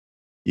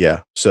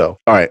Yeah. So,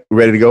 all right,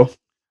 ready to go?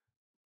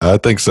 I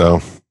think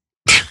so.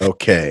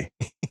 Okay.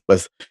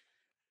 Let's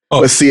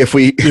see if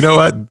we. You know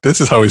what? This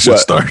is how we should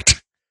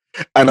start.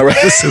 I know, right?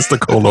 This is the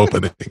cold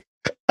opening.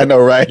 I know,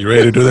 right? You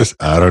ready to do this?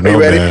 I don't know, Are you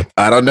ready? man.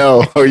 I don't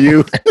know. Are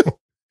you?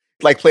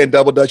 Like playing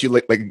double dutch, you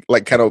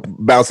like kind of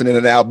bouncing in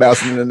and out.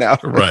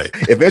 Right.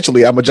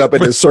 Eventually, I'm gonna jump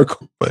in this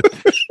circle, but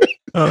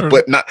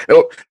not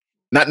now.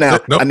 Not now.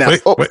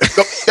 Wait.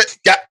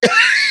 Yeah.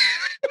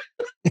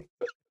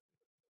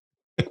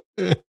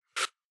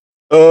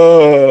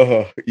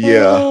 Oh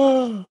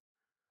yeah.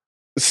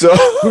 So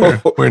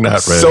we're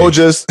not ready.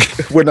 Soldiers,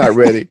 we're not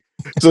ready.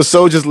 So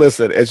soldiers,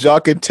 listen. As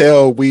y'all can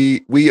tell,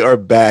 we are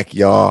back,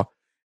 y'all,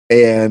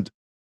 and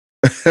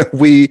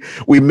we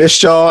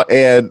missed y'all,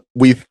 and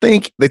we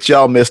think that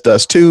y'all missed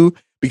us too,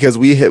 because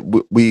we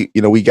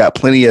got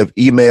plenty of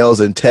emails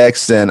and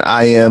texts and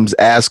IMs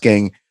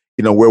asking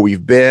where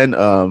we've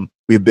been.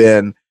 We've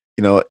been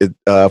for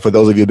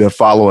those of you who've been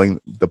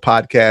following the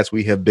podcast,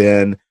 we have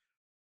been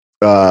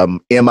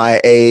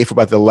MIA for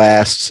about the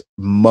last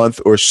month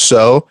or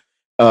so,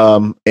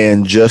 and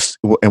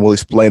we'll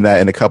explain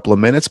that in a couple of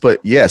minutes. But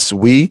yes,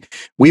 we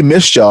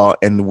missed y'all,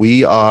 and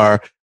we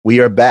are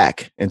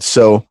back, and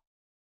so.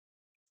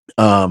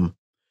 We'll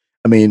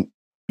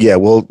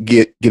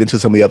get into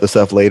some of the other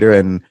stuff later,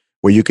 and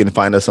where you can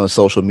find us on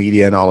social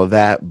media and all of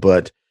that.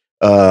 But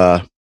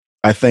I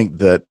think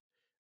that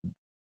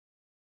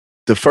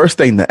the first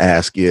thing to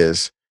ask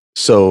is,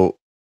 so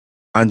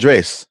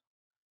Andres,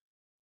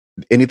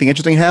 anything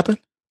interesting happen?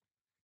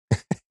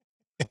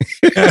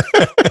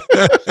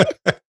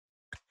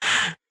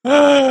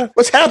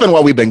 What's happened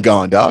while we've been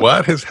gone, dog?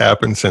 What has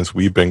happened since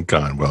we've been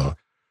gone? Well,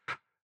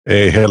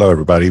 hey, hello,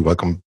 everybody.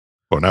 Welcome.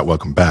 Well, not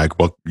welcome back.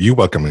 Well, you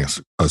welcoming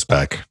us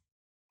back.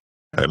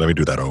 All right, let me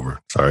do that over.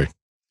 Sorry.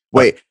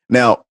 Wait,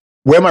 now,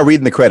 where am I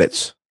reading the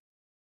credits?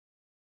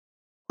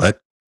 What?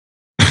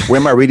 Where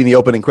am I reading the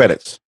opening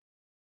credits?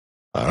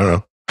 I don't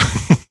know.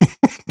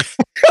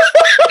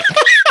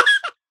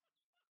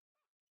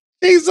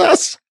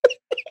 Jesus.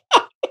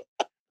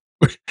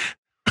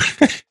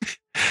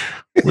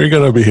 We're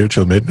going to be here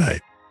till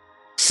midnight.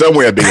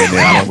 Somewhere big in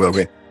there. I don't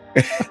know.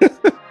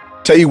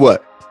 Tell you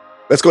what.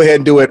 Let's go ahead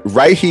and do it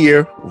right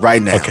here,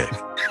 right now. Okay.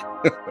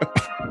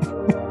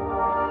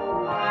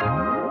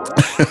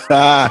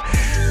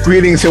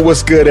 Greetings and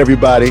what's good,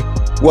 everybody?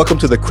 Welcome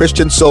to the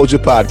Christian Soldier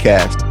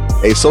Podcast,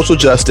 a social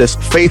justice,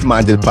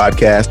 faith-minded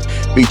podcast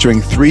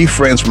featuring three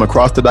friends from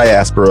across the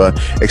diaspora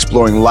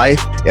exploring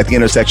life at the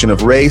intersection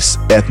of race,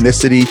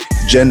 ethnicity,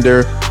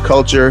 gender,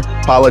 culture,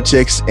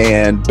 politics,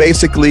 and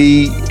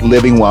basically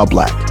living while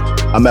Black.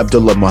 I'm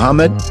Abdullah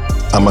Muhammad.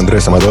 I'm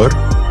Andres Amador.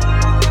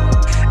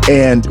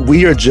 And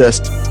we are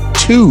just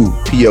two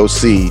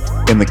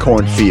POC in the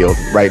cornfield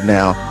right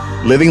now,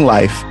 living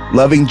life,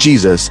 loving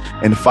Jesus,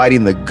 and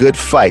fighting the good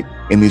fight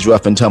in these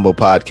rough and tumble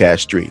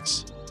podcast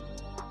streets.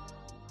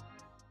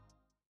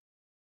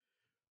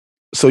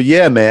 So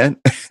yeah,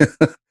 man,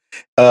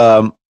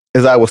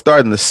 as I was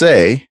starting to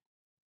say,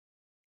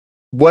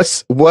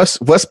 what's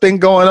been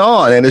going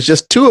on? And it's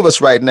just two of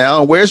us right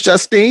now. Where's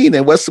Justine?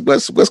 And what's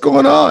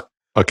going on?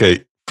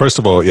 Okay, first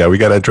of all, yeah, we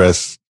got to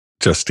address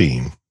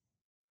Justine.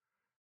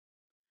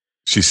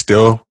 She's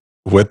still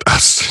with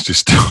us. She's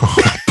still.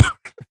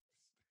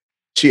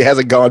 She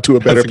hasn't gone to a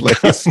better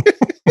place.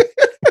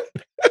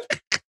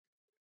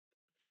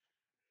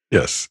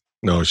 Yes.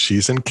 No,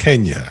 she's in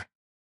Kenya,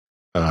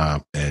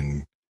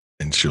 and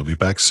she'll be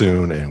back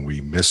soon. And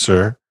we miss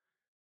her,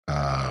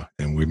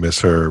 and we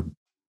miss her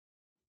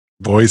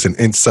voice and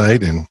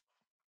insight. And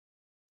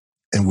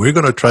we're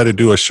gonna try to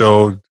do a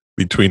show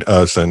between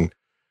us, and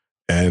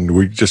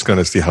we're just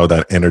gonna see how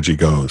that energy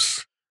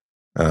goes.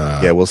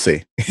 Yeah, we'll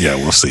see. Yeah,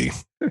 we'll see.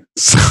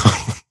 So,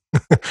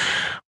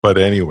 but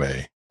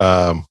anyway,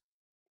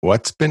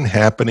 what's been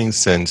happening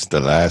since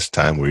the last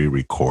time we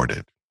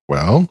recorded?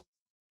 Well,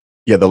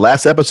 yeah, the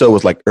last episode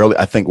was like early.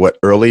 I think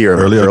early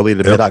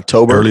to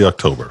mid-October. Early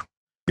October.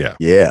 Yeah.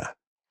 Yeah.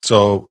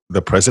 So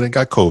the president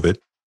got COVID.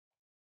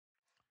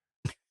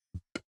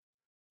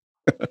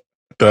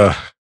 The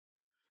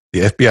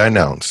FBI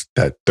announced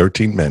that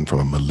 13 men from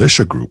a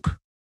militia group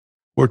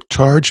were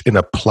charged in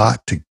a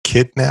plot to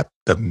kidnap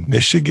the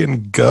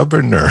Michigan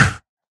governor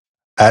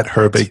at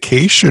her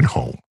vacation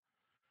home.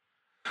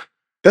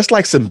 That's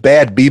like some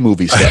bad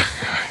B-movie stuff.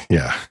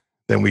 Yeah.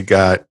 Then we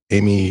got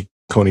Amy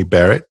Coney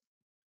Barrett,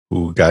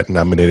 who got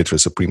nominated for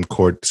Supreme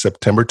Court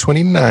September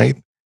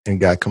 29th and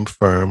got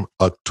confirmed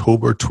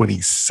October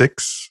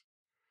 26th.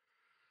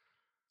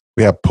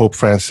 We have Pope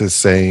Francis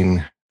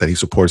saying that he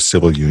supports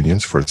civil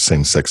unions for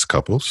same-sex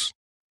couples.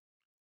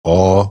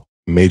 All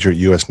major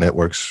U.S.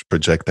 networks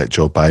project that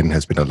Joe Biden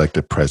has been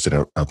elected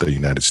president of the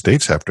United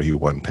States after he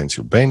won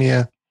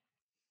Pennsylvania.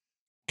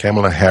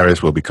 Kamala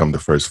Harris will become the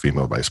first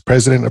female vice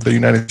president of the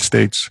United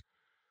States.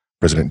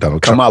 President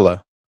Donald Trump.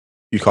 Kamala.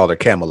 You called her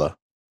Kamala.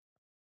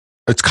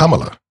 It's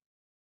Kamala.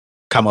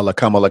 Kamala.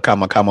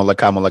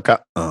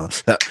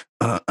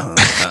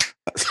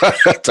 Sorry,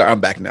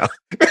 I'm back now.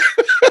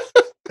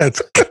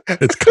 It's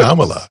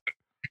Kamala.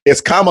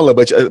 It's Kamala,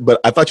 but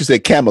I thought you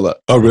said Kamala.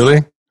 Oh,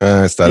 really?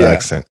 It's that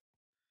accent.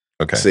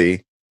 Okay.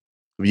 See,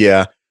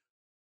 yeah,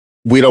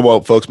 we don't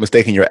want folks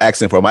mistaking your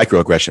accent for a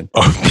microaggression.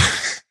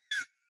 Oh.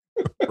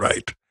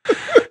 Right.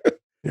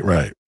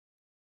 Right.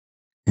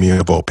 Me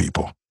of all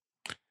people.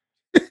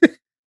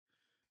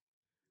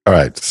 All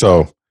right.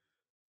 So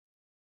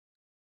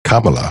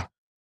Kamala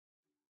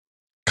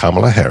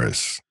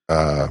Harris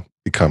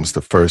becomes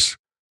the first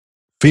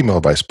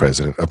female vice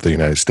president of the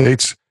United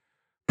States.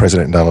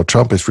 President Donald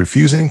Trump is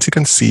refusing to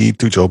concede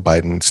to Joe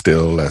Biden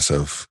still as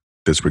of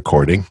this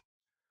recording,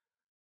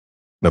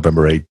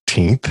 November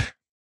 18th.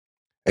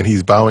 And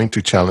he's vowing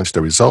to challenge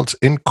the results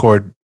in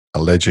court,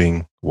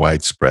 alleging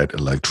widespread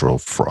electoral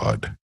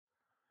fraud.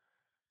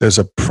 There's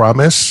a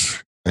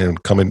promise in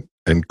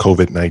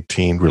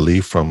COVID-19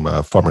 relief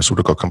from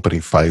pharmaceutical company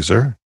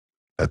Pfizer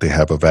that they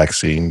have a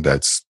vaccine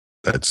that's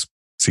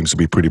seems to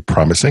be pretty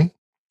promising.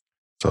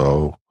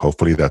 So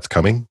hopefully that's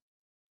coming.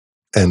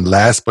 And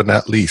last but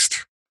not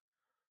least,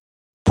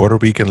 Puerto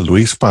Rican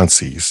Luis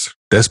Fonsi's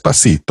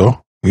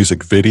Despacito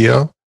music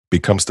video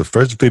becomes the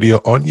first video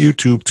on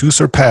YouTube to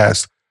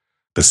surpass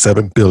the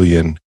 7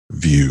 billion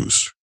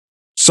views.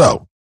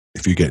 So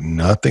if you get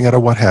nothing out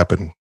of what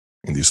happened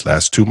in these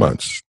last 2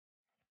 months,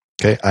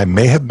 okay, I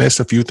may have missed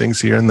a few things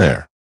here and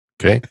there,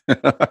 okay?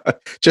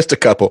 Just a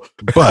couple.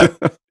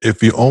 But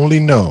if you only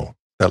know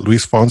that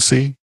Luis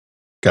Fonsi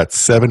got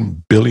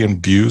 7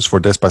 billion views for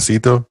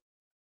Despacito,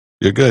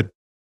 you're good.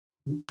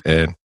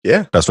 And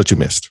yeah, that's what you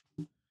missed.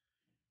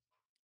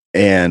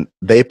 And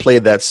they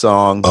played that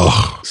song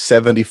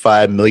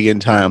 75 million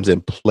times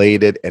and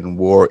played it and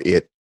wore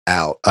it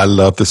out. I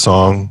love the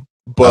song.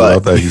 But I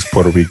love that he's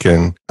Puerto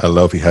Rican. I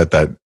love he had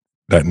that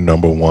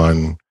number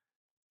one.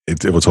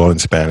 It was all in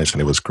Spanish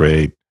and it was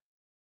great.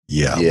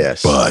 Yeah.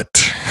 Yes. But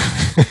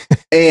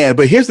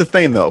here's the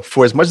thing though,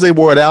 for as much as they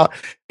wore it out,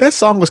 that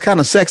song was kind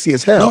of sexy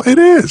as hell. No, it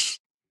is.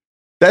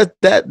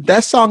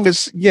 That song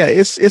is,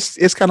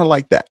 it's kind of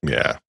like that.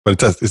 Yeah.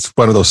 But it's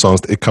one of those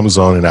songs, it comes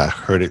on and I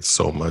heard it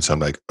so much. I'm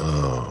like,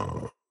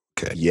 oh,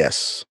 okay.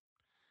 Yes.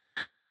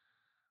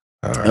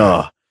 All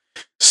right.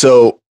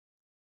 So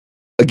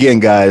again,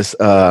 guys,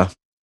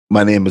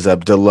 my name is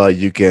Abdullah.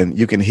 You can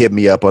hit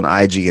me up on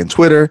IG and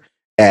Twitter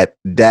at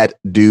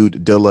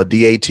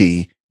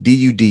DatDudeDullah,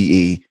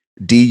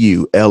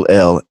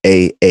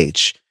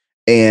 DatDudeDullah,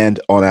 and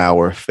on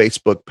our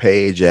Facebook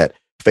page at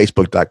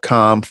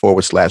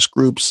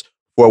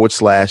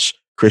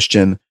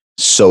facebook.com/groups/Christian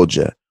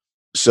Soldier.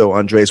 So,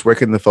 Andres, where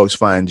can the folks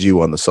find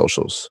you on the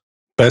socials?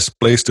 Best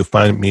place to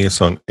find me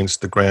is on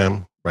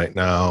Instagram right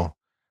now.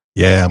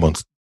 Yeah, I'm on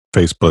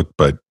Facebook,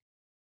 but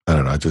I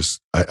don't know.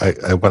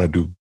 I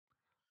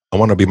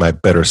want to be my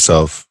better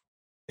self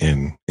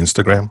in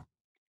Instagram.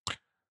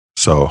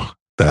 So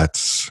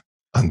that's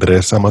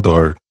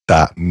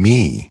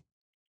andresamador.me.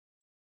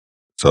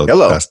 So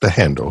that's the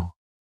handle.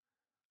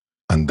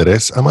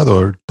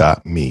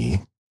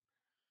 andresamador.me.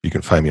 You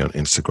can find me on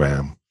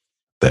Instagram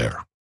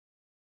there.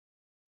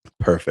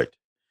 Perfect.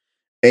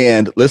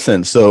 And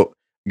listen, so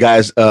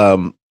guys,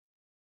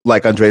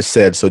 like Andres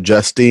said, so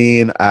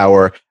Justine,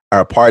 our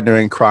partner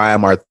in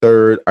crime, our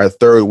third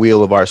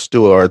wheel of our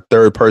stool, our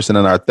third person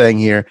in our thing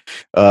here.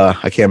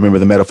 I can't remember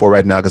the metaphor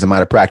right now because I'm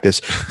out of practice.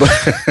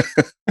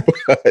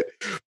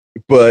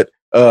 But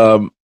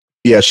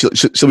yeah,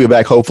 she'll be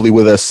back hopefully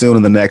with us soon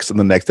in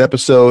the next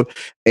episode.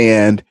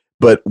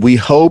 But we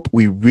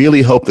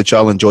really hope that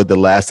y'all enjoyed the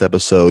last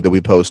episode that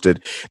we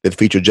posted that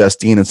featured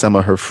Justine and some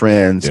of her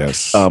friends.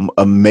 Yes.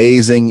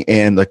 Amazing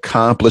and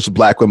accomplished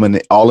Black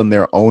women, all in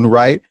their own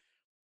right.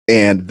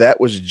 And that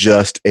was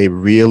just a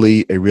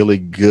really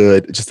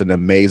good, just an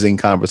amazing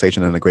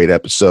conversation and a great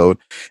episode.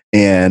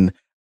 And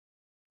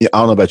I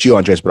don't know about you,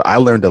 Andres, but I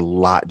learned a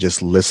lot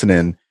just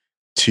listening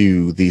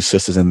to these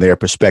sisters and their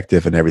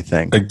perspective and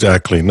everything.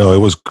 Exactly. No, it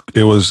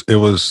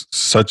was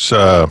such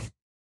a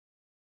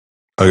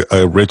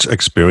rich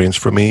experience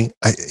for me.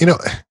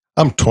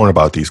 I'm torn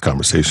about these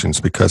conversations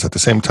because at the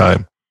same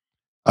time,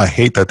 I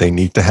hate that they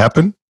need to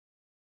happen,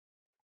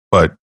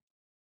 but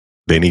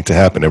they need to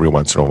happen every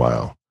once in a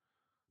while.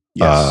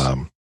 Yes.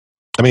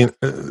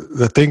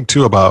 The thing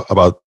too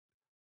about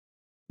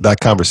that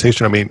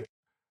conversation,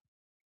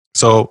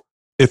 so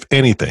if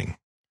anything,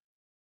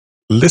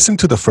 listen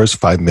to the first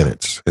 5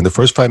 minutes. In the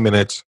first 5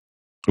 minutes,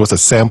 it was a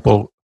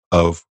sample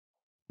of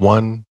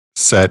one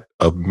set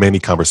of many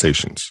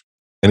conversations.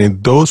 And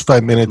in those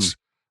 5 minutes,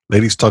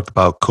 ladies talked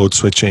about code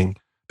switching.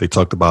 They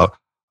talked about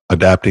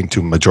adapting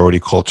to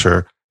majority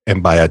culture.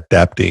 And by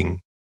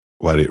adapting,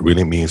 what it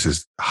really means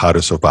is how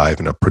to survive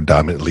in a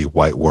predominantly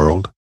white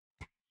world.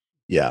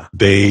 Yeah.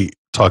 They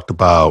talked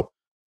about,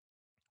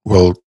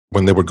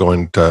 when they were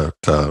going to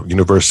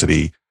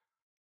university,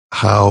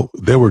 how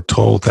they were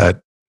told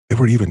that they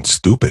were even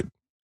stupid.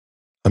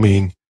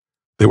 They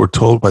were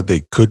told what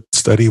they could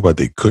study, what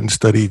they couldn't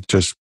study.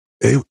 Just,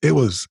 it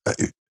was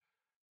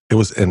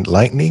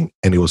enlightening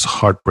and it was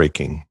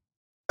heartbreaking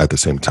at the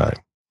same time.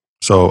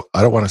 So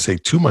I don't want to say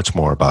too much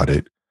more about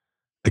it,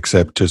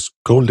 except just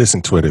go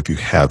listen to it if you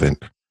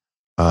haven't.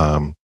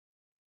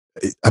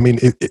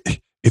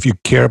 If you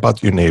care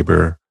about your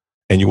neighbor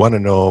and you want to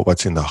know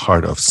what's in the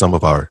heart of some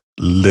of our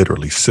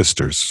literally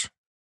sisters,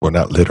 well,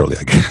 not literally,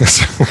 I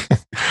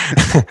guess,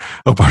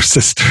 of our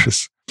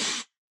sisters.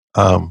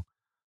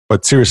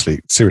 But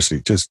seriously,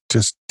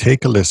 just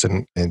take a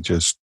listen and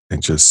just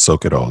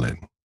soak it all in.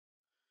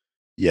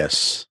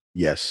 Yes.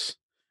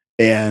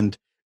 And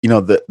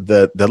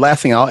the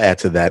last thing I'll add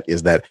to that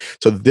is that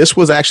so this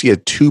was actually a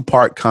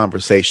 2-part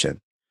conversation,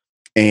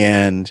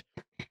 and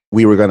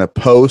we were going to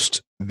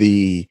post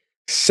the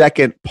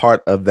second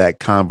part of that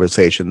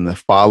conversation the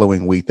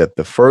following week that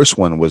the first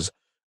one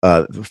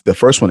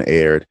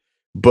aired.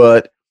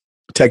 But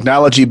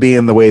technology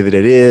being the way that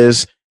it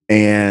is,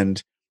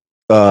 and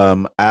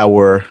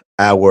our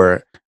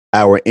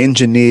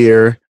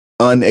engineer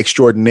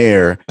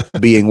unextraordinaire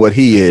being what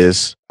he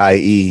is,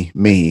 i.e.,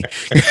 me.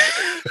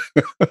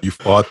 You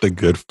fought the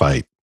good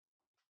fight.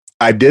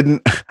 I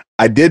didn't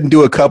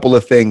do a couple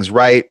of things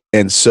right,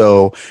 and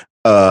so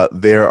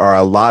there are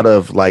a lot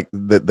of like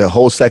the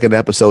whole second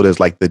episode is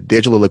like the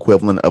digital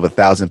equivalent of a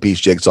 1,000-piece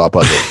jigsaw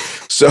puzzle.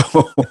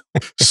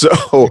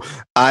 So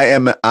I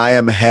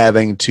am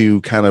having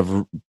to kind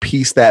of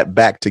piece that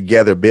back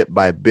together bit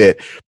by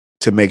bit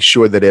to make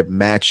sure that it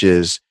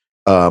matches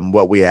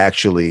what we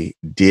actually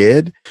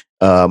did.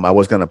 I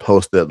was going to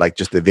post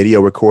just the video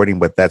recording,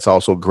 but that's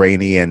also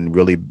grainy and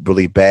really,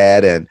 really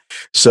bad. And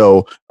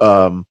so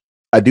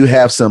I do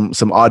have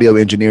some audio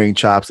engineering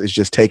chops. It's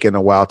just taking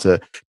a while to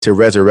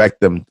resurrect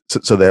them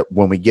so that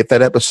when we get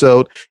that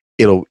episode,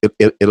 it'll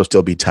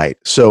still be tight.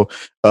 So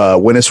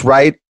when it's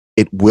right,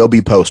 it will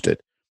be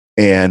posted,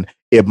 and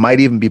it might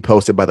even be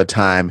posted by the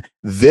time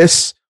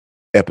this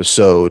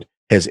episode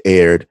has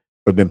aired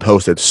or been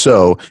posted.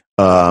 So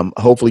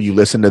hopefully you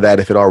listen to that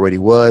if it already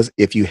was.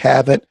 If you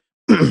haven't,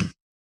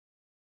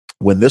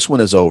 when this one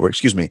is over,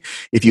 when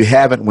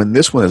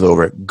this one is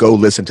over, go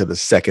listen to the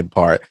second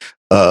part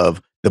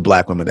of the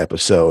Black Women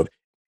episode.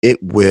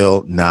 It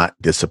will not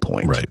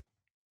disappoint. Right.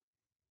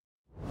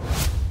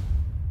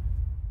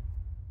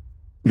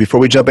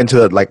 Before we jump into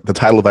the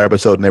title of our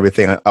episode and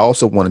everything, I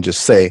also want to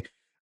just say,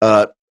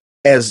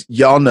 as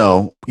y'all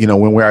know,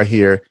 when we're out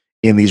here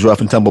in these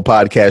rough and tumble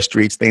podcast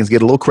streets, things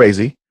get a little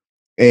crazy.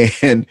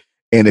 And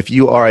if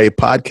you are a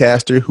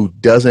podcaster who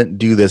doesn't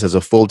do this as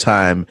a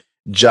full-time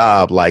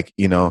job,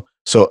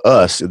 so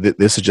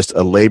this is just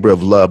a labor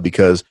of love,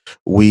 because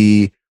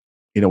we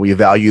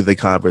value the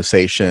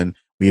conversation.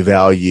 We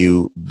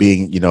value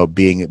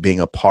being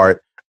a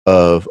part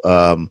of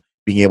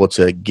being able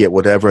to get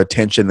whatever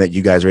attention that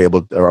you guys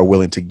are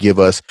willing to give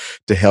us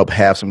to help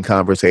have some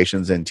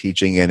conversations and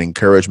teaching and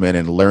encouragement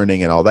and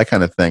learning and all that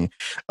kind of thing.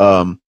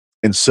 And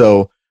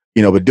so,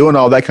 but doing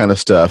all that kind of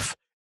stuff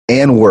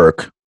and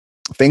work,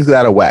 things get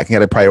out of whack. You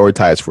got to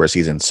prioritize for a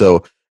season.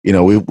 So,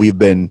 we've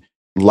been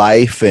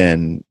life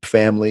and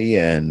family,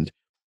 and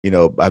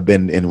I've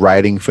been in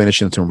writing,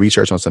 finishing some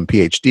research on some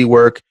PhD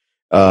work,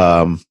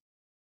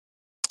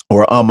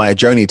 or on my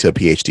journey to a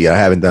PhD. I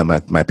haven't done my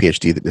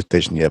PhD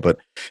dissertation yet, but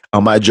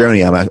on my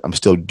journey, I'm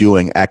still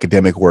doing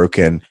academic work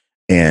and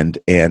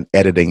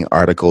editing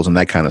articles and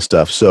that kind of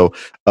stuff. So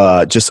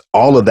just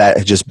all of that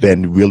has just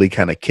been really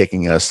kind of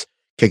kicking us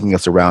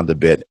around a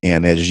bit.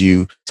 And as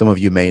some of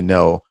you may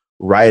know,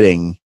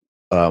 writing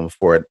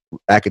for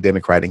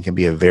academic writing can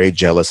be a very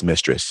jealous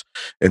mistress.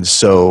 And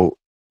so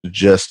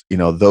just,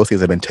 those things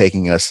have been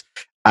taking us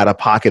out of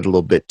pocket a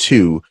little bit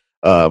too,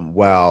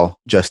 while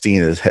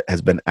Justine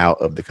has been out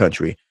of the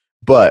country.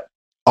 But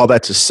all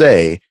that to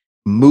say,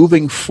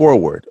 moving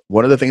forward,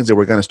 one of the things that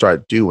we're going to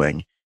start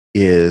doing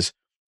is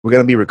we're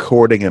going to be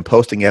recording and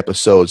posting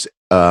episodes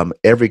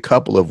every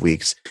couple of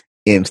weeks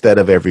instead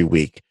of every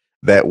week.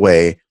 That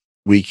way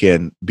we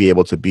can be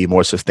able to be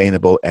more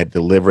sustainable at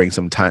delivering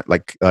some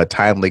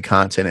timely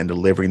content and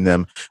delivering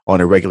them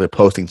on a regular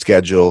posting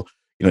schedule.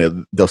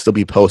 They'll still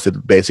be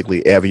posted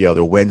basically every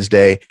other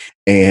Wednesday.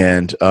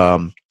 And,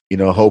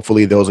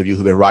 hopefully those of you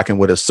who've been rocking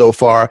with us so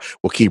far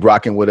will keep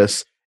rocking with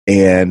us.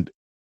 And,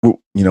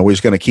 we're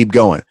just going to keep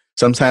going.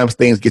 Sometimes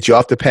things get you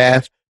off the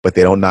path, but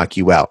they don't knock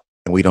you out.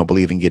 And we don't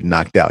believe in getting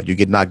knocked out. You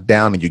get knocked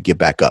down and you get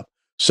back up.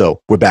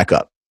 So we're back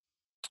up.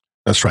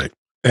 That's right.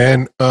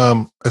 And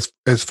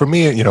as for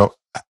me,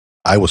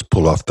 I was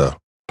pulled off the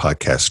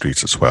podcast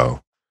streets as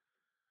well.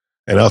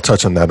 And I'll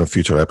touch on that in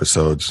future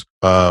episodes.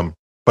 But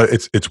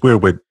it's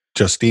weird with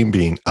Justine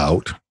being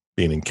out,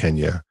 being in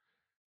Kenya.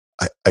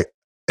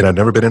 And I've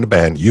never been in a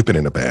band. You've been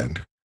in a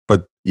band.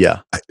 But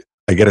yeah,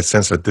 I get a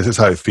sense that this is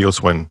how it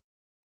feels when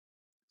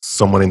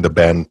someone in the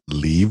band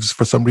leaves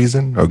for some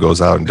reason or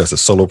goes out and does a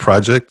solo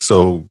project.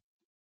 So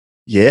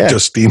yeah,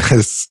 Justine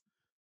is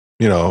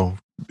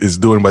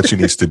doing what she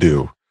needs to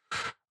do.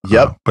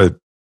 Yep. But,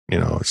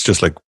 it's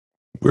just like,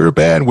 we're a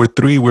band, we're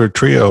three, we're a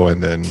trio.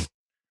 And then,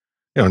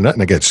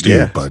 nothing against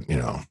you, but,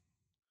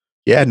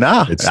 yeah,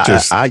 nah, it's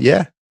just,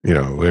 yeah,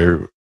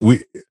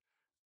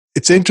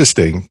 it's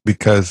interesting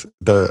because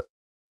the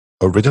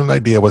original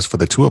idea was for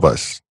the two of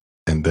us.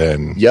 And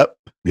then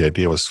the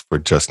idea was for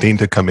Justine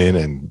to come in,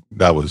 and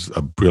that was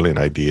a brilliant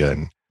idea.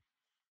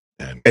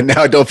 And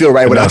now I don't feel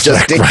right without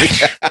Justine.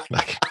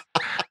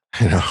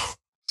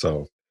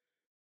 So.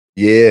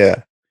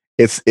 Yeah.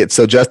 it's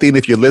so Justine,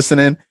 if you're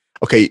listening,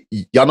 okay,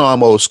 y'all know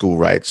I'm old school,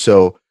 right?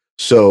 So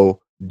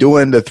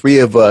doing the three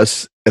of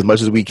us as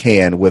much as we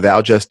can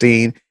without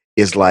Justine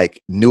is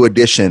like New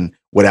Edition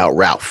without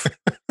Ralph.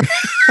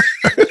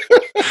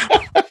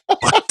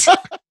 What?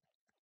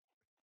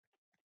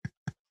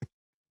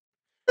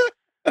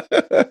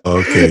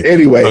 Okay.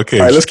 Anyway, Okay.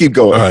 all right, let's keep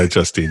going. All right,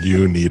 Justine,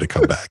 you need to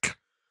come back.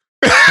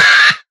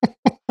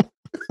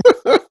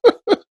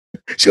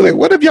 She's like,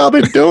 what have y'all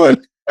been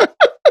doing?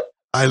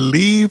 I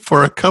leave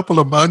for a couple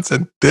of months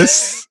and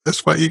this is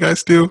what you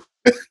guys do?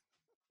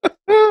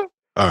 All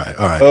right.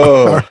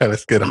 Oh. All right.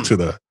 Let's get up to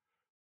the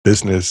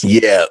business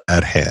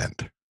at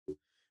hand.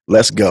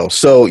 Let's go.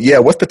 So,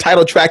 what's the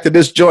title track to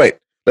this joint?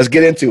 Let's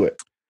get into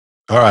it.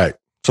 All right.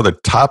 So the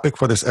topic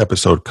for this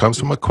episode comes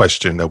from a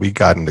question that we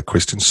got in the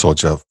Christian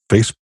Soldier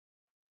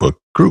Facebook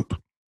group.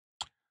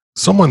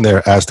 Someone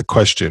there asked the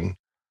question,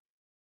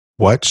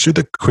 what should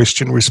the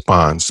Christian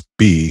response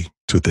be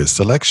to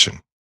this election?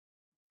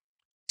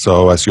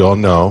 So as you all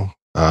know,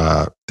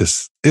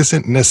 this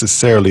isn't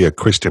necessarily a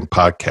Christian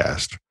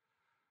podcast,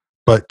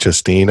 but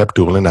Justine,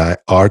 Abdul, and I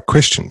are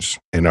Christians,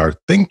 and our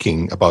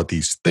thinking about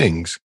these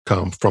things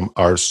come from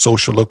our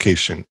social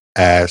location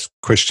as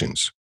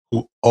Christians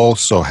who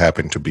also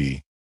happen to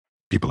be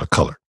people of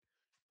color.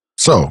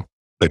 So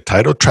the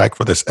title track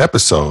for this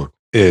episode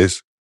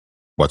is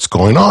What's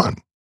Going On?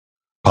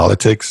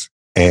 Politics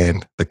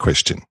and the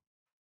Christian.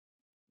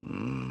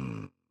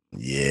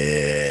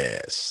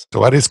 Yes. So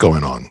what is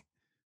going on?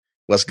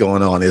 What's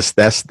going on is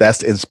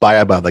that's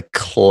inspired by the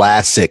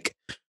classic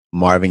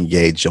Marvin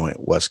Gaye joint,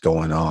 What's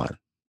Going On.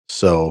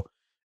 So,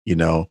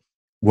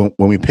 when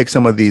we pick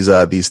some of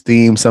these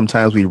themes,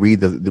 sometimes we read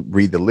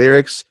the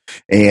lyrics,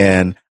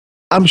 and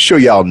I'm sure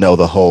y'all know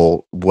the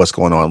whole What's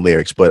Going On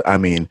lyrics, but I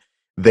mean,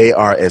 they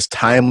are as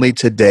timely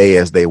today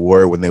as they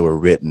were when they were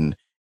written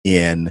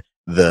in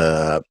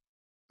the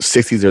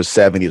 60s or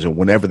 70s or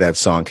whenever that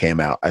song came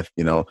out.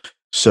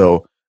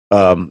 So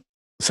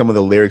some of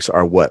the lyrics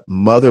are what?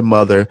 Mother,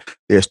 mother,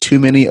 there's too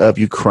many of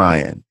you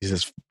crying. He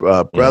says,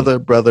 brother,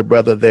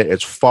 brother, there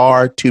is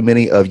far too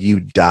many of you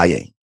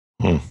dying.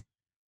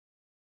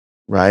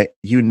 Right?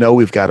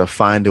 We've got to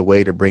find a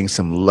way to bring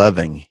some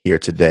loving here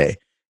today.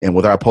 And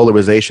with our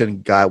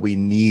polarization, God, we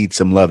need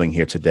some loving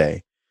here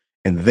today.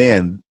 And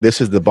then this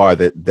is the bar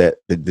that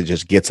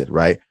just gets it,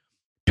 right?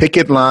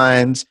 Picket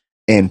lines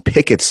and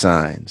picket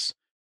signs.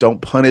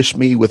 Don't punish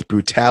me with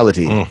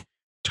brutality.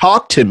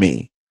 Talk to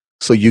me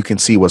so you can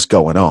see what's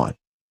going on.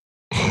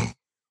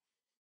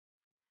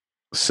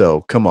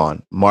 So come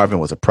on, Marvin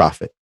was a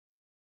prophet.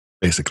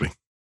 Basically.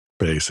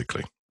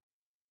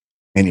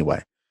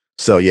 Anyway,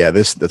 so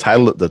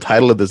the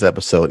title of this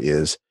episode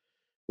is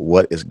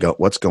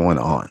What's Going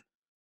On.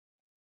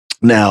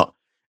 Now,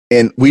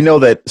 and we know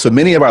that so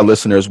many of our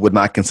listeners would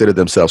not consider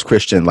themselves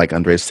Christian, like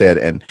Andre said,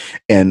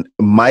 and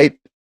might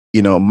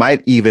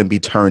even be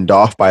turned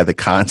off by the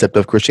concept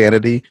of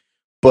Christianity.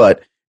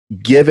 But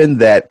given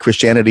that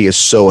Christianity is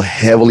so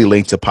heavily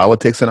linked to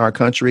politics in our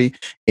country,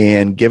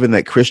 and given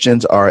that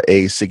Christians are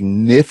a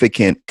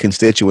significant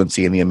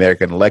constituency in the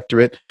American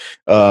electorate,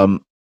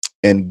 and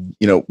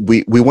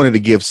we wanted to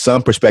give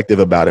some perspective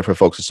about it for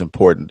folks. It's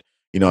important.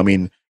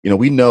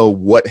 We know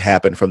what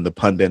happened from the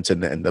pundits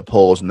and the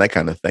polls and that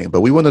kind of thing,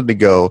 but we wanted to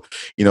go,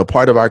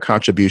 part of our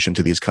contribution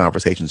to these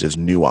conversations is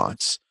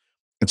nuance.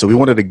 And so we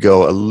wanted to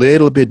go a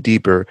little bit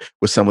deeper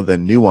with some of the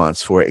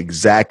nuance for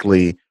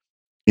exactly,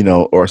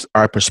 or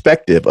our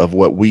perspective of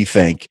what we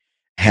think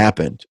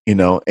happened,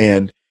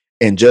 and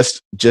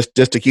just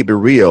to keep it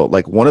real,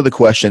 like one of the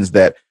questions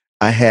that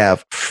I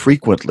have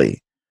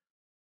frequently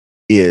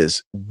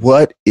is,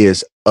 what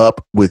is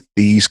up with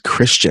these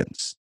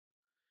Christians?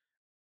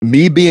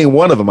 Me being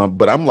one of them,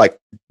 but I'm like,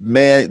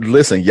 man,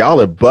 listen,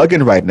 y'all are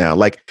bugging right now.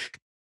 Like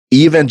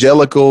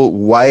evangelical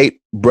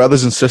white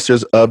brothers and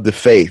sisters of the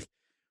faith,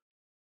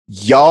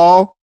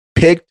 y'all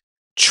picked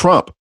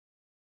Trump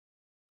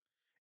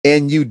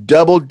and you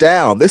doubled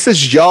down. This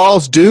is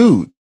y'all's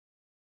dude.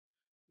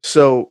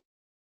 So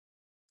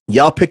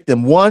y'all picked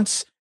him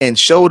once and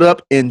showed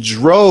up in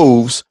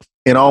droves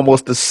in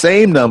almost the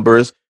same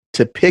numbers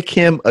to pick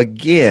him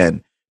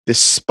again,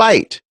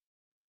 despite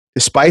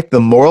the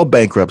moral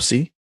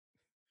bankruptcy,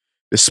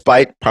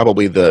 despite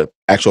probably the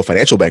actual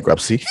financial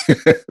bankruptcy.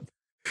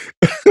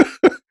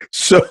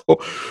 So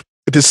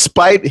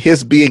despite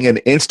his being an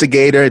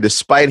instigator,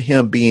 despite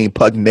him being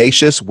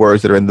pugnacious,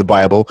 words that are in the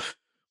Bible,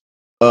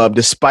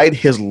 despite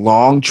his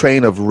long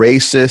train of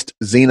racist,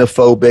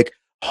 xenophobic,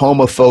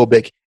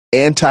 homophobic,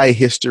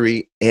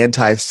 anti-history,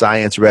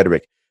 anti-science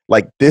rhetoric,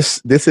 like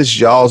this is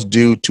y'all's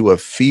due to a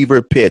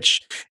fever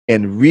pitch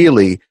and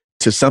really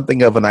to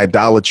something of an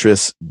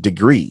idolatrous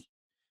degree.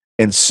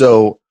 And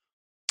so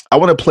I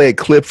want to play a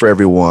clip for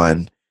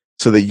everyone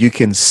so that you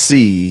can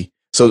see.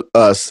 So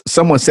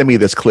someone sent me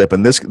this clip,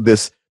 and this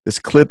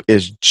clip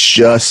is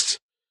just,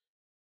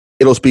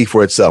 it'll speak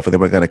for itself, and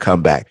then we're going to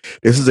come back.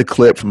 This is a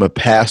clip from a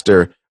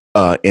pastor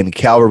in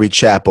Calvary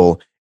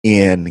Chapel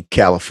in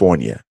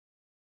California.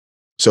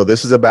 So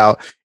this is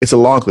about, It's a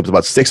long clip. It's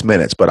about 6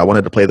 minutes, but I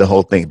wanted to play the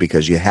whole thing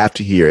because you have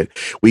to hear it.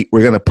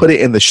 We're going to put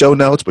it in the show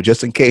notes, but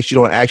just in case you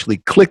don't actually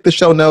click the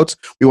show notes,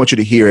 we want you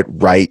to hear it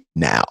right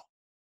now.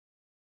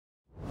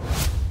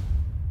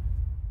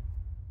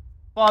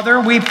 Father,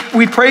 we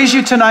praise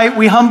you tonight.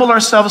 We humble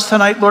ourselves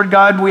tonight, Lord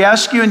God. We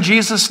ask you in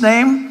Jesus'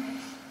 name,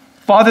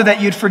 Father,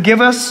 that you'd forgive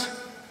us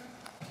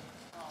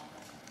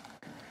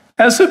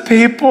as a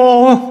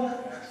people.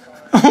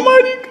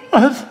 Almighty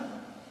God,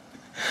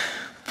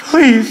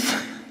 please.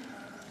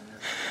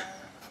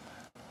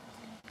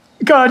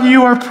 God,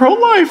 you are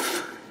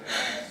pro-life.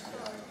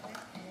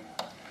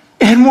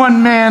 And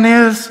one man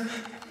is,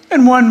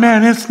 and one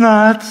man is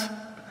not.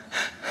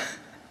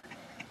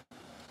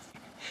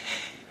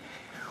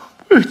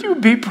 Would you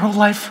be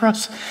pro-life for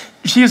us?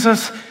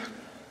 Jesus,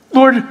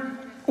 Lord,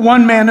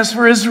 one man is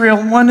for Israel,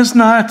 one is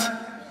not.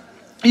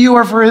 You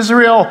are for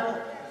Israel.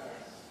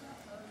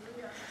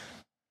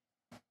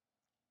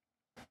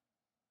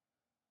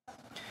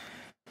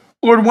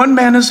 Lord, one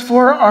man is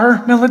for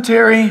our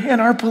military and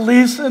our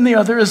police, and the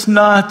other is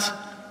not.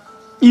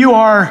 You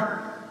are.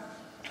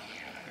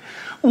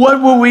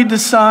 What will we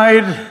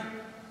decide?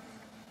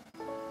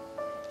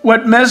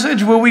 What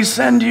message will we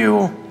send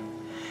you?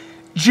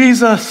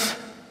 Jesus,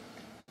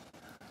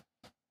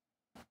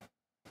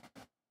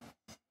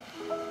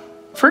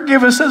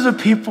 forgive us as a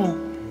people.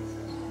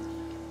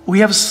 We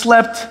have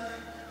slept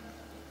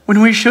when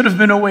we should have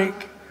been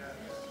awake.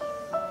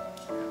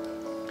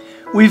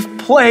 We've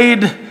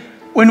played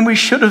when we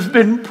should have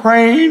been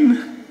praying.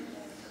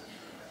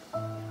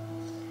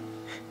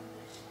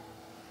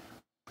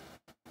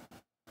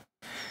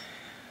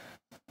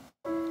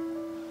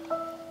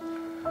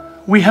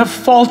 We have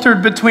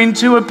faltered between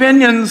two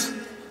opinions,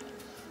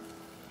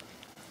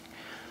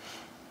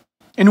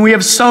 and we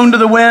have sown to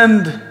the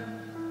wind.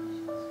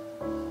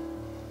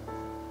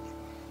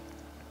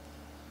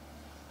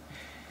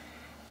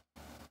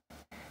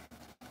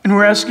 And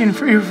we're asking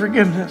for your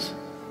forgiveness.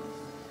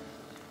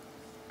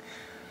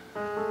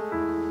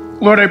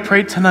 Lord, I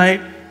pray tonight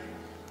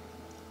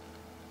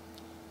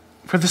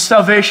for the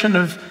salvation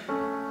of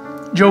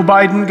Joe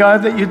Biden,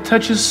 God, that you'd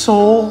touch his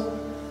soul.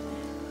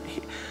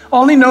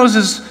 All he knows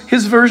is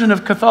his version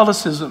of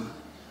Catholicism.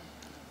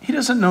 He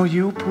doesn't know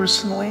you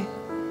personally.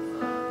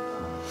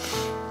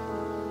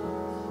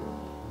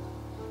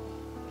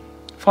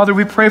 Father,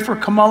 we pray for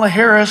Kamala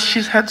Harris.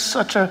 She's had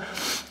such a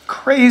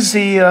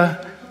crazy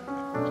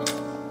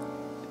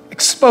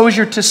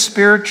exposure to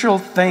spiritual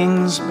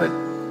things, but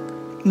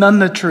none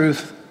the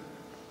truth.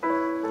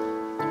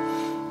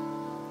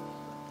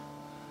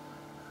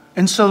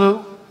 And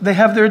so they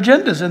have their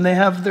agendas and they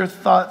have their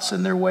thoughts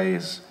and their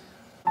ways.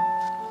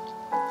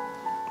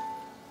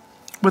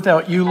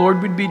 Without you,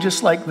 Lord, we'd be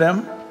just like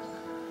them.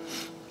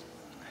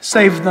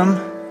 Save them.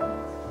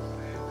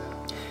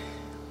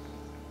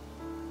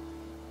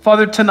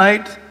 Father,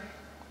 tonight,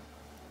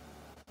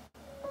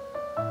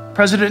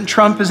 President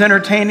Trump is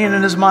entertaining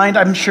in his mind.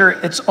 I'm sure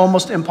it's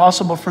almost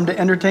impossible for him to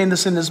entertain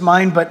this in his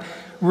mind, but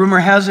rumor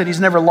has it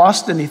he's never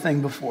lost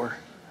anything before.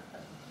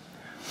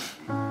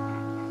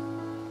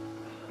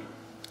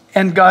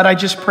 And God, I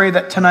just pray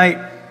that tonight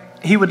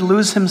he would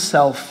lose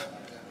himself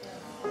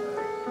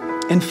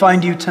and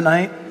find you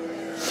tonight.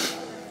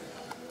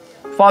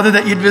 Father,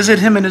 that you'd visit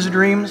him in his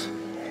dreams.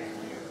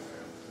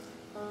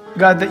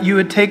 God, that you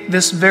would take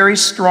this very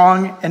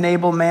strong and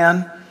able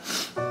man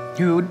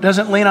who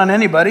doesn't lean on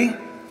anybody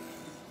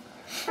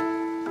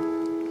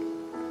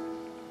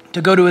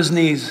to go to his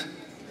knees.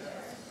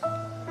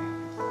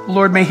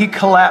 Lord, may he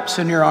collapse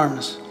in your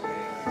arms.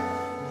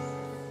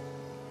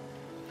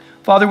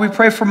 Father, we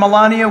pray for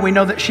Melania. We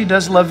know that she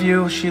does love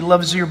you. She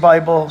loves your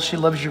Bible. She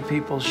loves your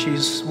people.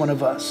 She's one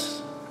of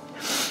us.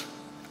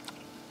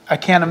 I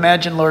can't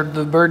imagine, Lord,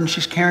 the burden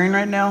she's carrying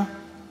right now.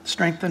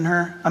 Strengthen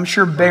her. I'm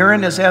sure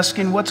Barron is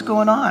asking, what's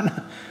going on?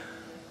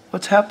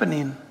 What's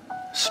happening?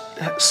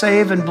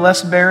 Save and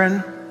bless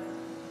Barron.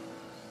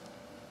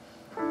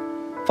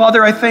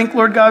 Father, I think,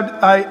 Lord God,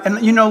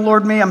 and you know,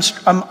 Lord, me,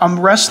 I'm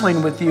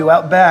wrestling with you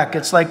out back.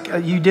 It's like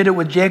you did it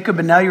with Jacob,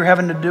 and now you're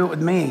having to do it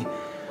with me.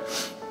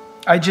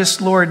 I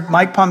just, Lord,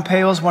 Mike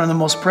Pompeo is one of the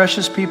most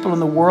precious people in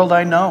the world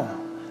I know.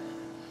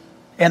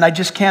 And I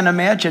just can't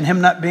imagine him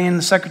not being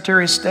the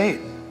Secretary of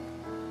State.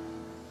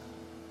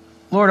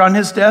 Lord, on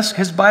his desk,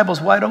 his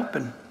Bible's wide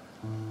open.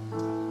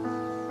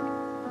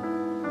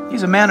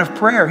 He's a man of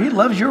prayer. He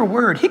loves your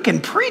word. He can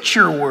preach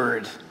your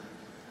word.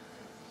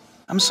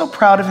 I'm so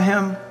proud of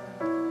him.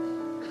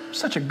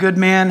 Such a good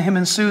man, him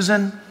and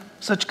Susan,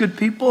 such good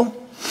people.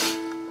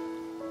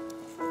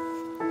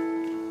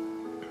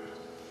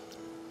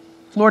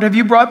 Lord, have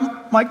you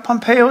brought Mike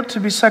Pompeo to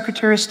be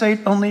Secretary of State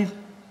only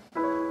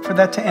for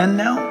that to end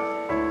now?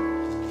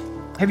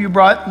 Have you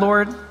brought,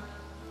 Lord,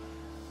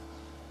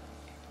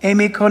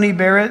 Amy Coney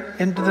Barrett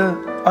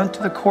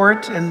onto the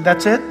court and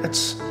that's it?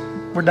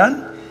 We're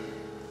done?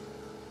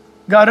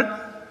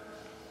 God,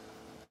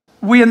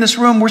 we in this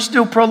room, we're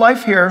still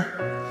pro-life here.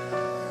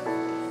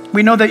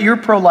 We know that you're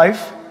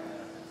pro-life.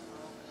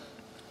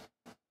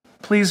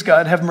 Please,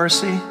 God, have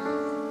mercy.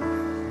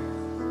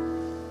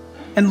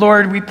 And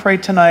Lord, we pray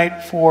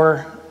tonight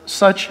for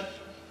such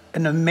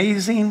an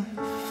amazing,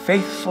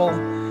 faithful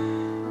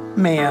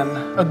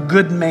man, a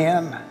good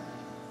man,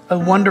 a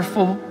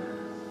wonderful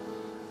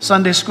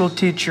Sunday school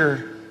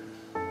teacher,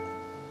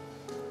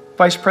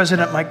 Vice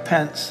President Mike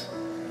Pence.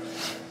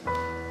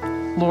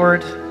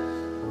 Lord,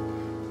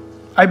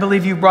 I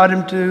believe you brought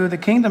him to the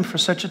kingdom for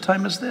such a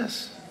time as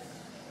this.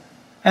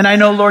 And I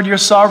know, Lord, you're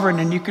sovereign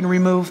and you can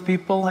remove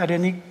people at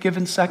any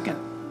given second.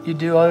 You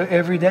do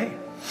every day.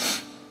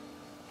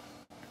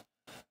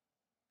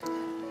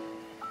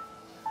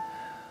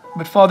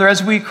 But Father,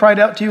 as we cried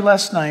out to you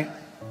last night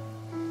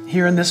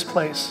here in this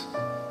place,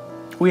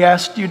 we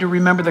asked you to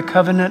remember the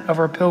covenant of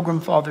our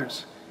pilgrim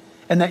fathers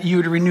and that you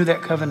would renew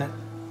that covenant.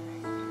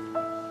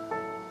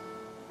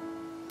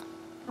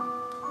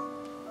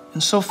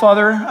 And so,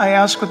 Father, I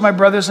ask with my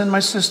brothers and my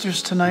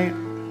sisters tonight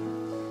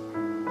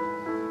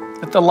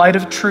that the light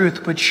of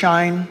truth would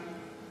shine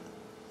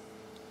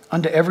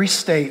unto every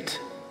state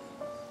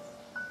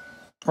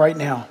right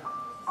now.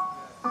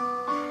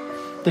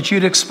 That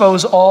you'd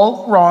expose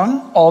all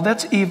wrong, all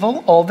that's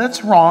evil, all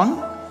that's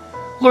wrong.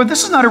 Lord,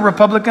 this is not a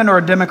Republican or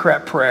a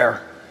Democrat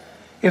prayer.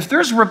 If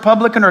there's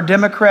Republican or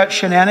Democrat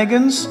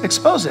shenanigans,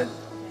 expose it.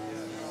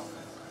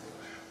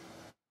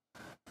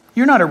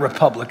 You're not a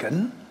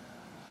Republican.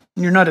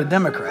 You're not a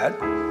Democrat.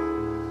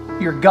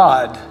 You're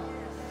God.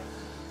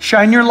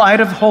 Shine your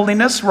light of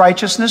holiness,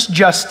 righteousness,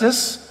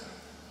 justice.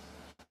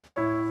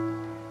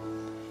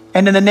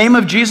 And in the name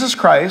of Jesus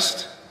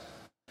Christ,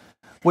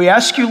 we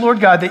ask you, Lord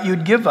God, that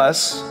you'd give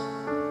us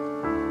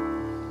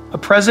a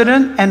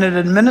president and an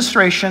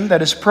administration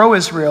that is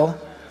pro-Israel,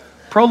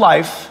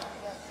 pro-life,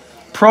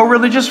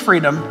 pro-religious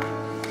freedom,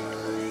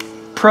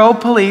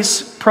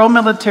 pro-police,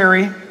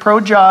 pro-military,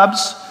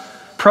 pro-jobs,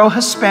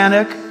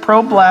 pro-Hispanic,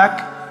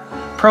 pro-black,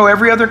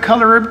 pro-every other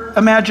color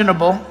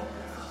imaginable,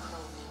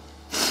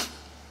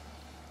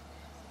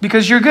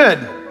 because you're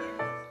good.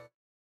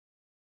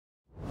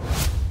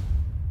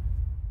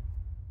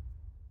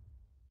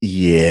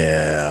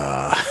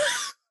 Yeah.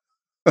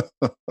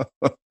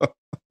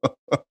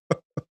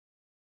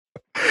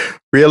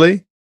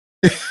 Really?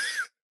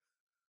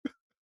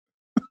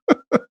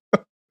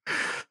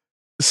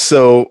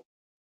 So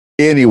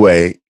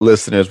anyway,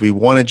 listeners, we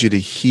wanted you to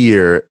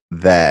hear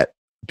that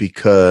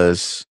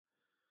because,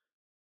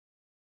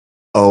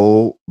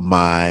 oh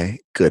my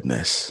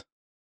goodness,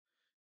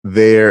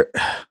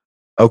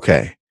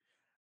 okay.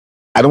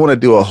 I don't want to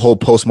do a whole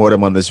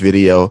postmortem on this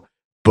video,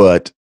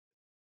 but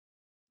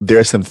there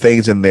are some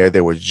things in there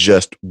that were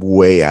just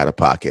way out of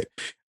pocket.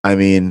 I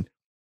mean,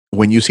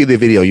 when you see the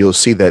video, you'll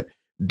see that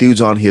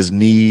dude's on his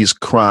knees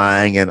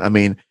crying. And I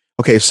mean,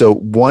 okay, so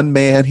one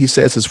man, he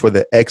says, is for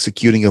the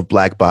executing of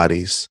black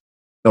bodies.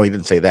 No, he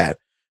didn't say that.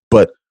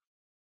 But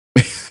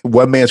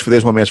one man's for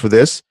this, one man's for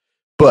this.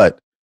 But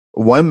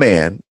one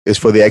man is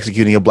for the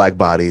executing of black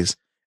bodies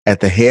at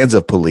the hands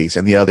of police,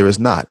 and the other is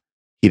not.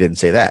 He didn't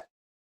say that.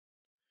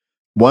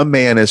 One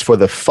man is for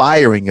the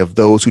firing of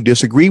those who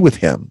disagree with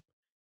him.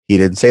 He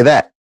didn't say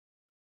that.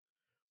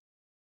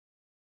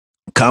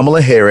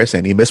 Kamala Harris,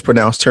 and he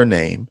mispronounced her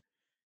name,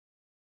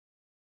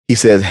 he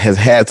says, has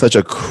had such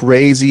a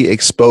crazy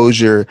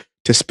exposure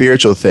to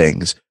spiritual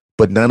things,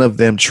 but none of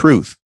them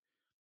truth.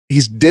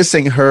 He's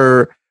dissing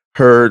her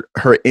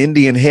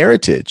Indian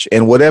heritage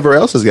and whatever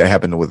else is going to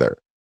happen with her.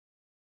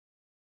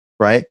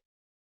 Right?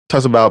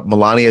 Talks about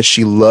Melania.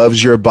 She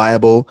loves your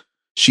Bible.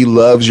 She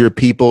loves your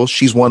people.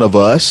 She's one of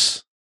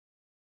us.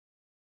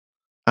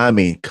 I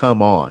mean,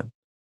 come on.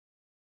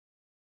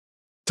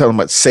 Talking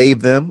about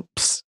save them.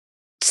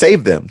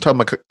 Save them.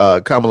 Talking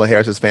about Kamala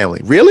Harris's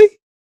family. Really?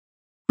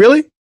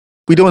 Really?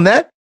 We doing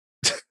that?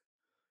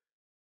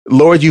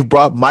 Lord, you've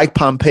brought Mike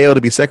Pompeo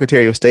to be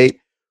Secretary of State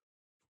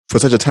for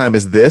such a time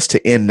as this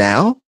to end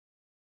now?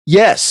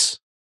 Yes.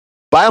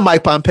 Bye,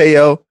 Mike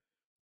Pompeo.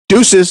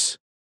 Deuces.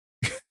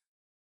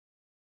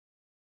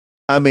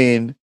 I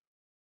mean,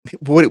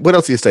 what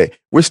else do you say?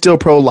 We're still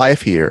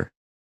pro-life here,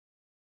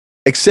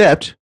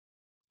 except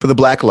for the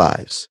black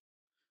lives,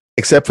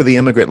 except for the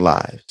immigrant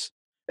lives,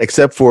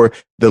 except for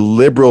the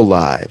liberal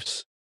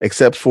lives,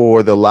 except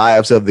for the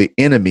lives of the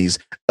enemies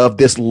of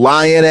this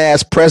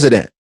lion-ass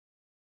president.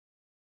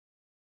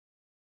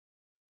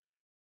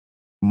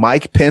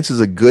 Mike Pence is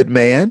a good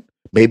man.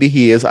 Maybe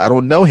he is. I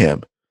don't know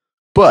him.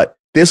 But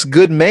this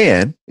good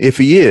man, if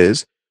he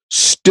is,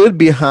 stood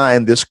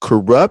behind this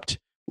corrupt,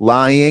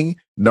 lying,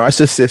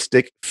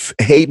 narcissistic,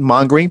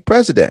 hate-mongering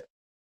president.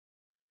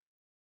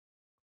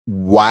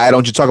 Why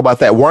don't you talk about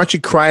that? Why aren't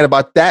you crying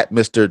about that,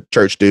 Mr.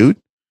 Church Dude?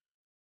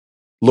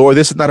 Lord,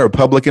 this is not a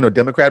Republican or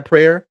Democrat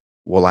prayer.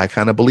 Well, I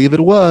kind of believe it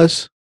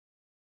was.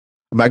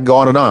 I'm not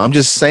going on and on. I'm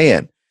just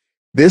saying,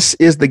 this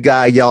is the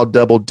guy y'all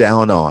doubled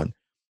down on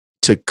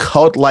to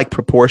cult-like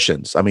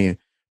proportions. I mean,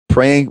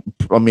 praying.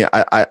 I mean,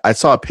 I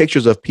saw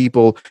pictures of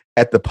people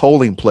at the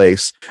polling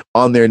place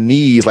on their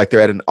knees like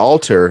they're at an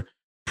altar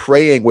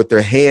praying with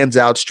their hands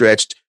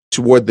outstretched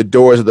toward the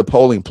doors of the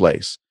polling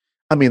place.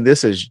 I mean,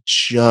 this is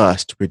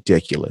just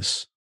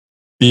ridiculous.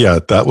 Yeah,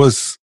 that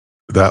was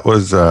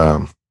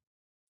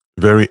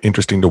very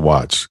interesting to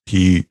watch.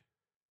 He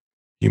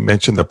he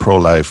mentioned the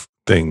pro-life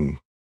thing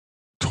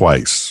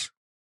twice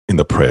in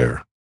the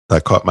prayer.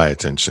 That caught my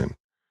attention.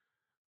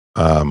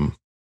 Yeah,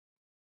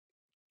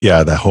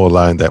 that whole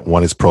line that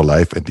one is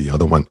pro-life and the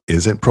other one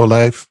isn't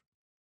pro-life.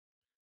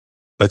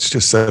 Let's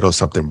just settle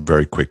something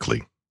very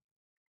quickly,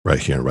 right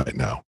here and right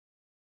now.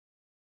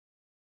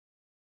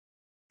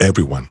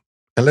 Everyone,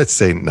 and let's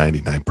say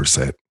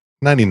 99%,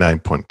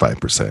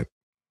 99.5%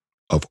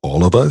 of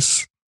all of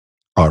us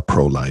are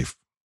pro-life.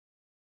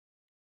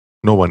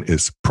 No one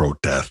is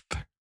pro-death.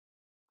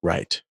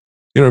 Right.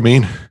 You know what I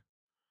mean?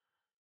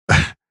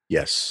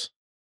 Yes.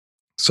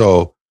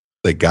 So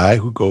the guy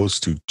who goes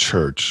to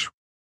church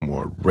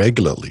more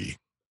regularly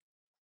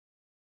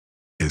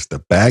is the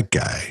bad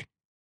guy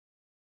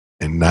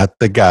and not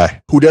the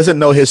guy who doesn't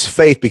know his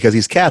faith because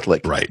he's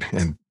Catholic. Right.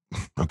 And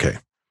okay.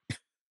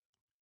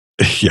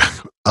 Yeah.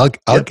 I'll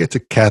get to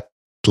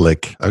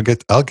Catholic. I'll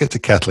get to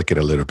Catholic in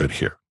a little bit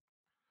here.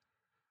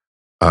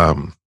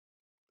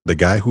 The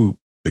guy who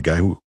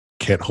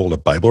can't hold a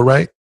Bible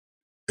right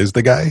is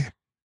the guy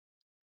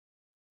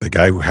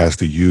who has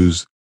to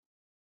use,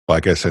 well,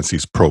 I guess since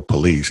he's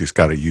pro-police, he's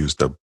got to use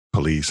the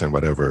police and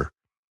whatever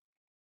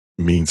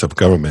means of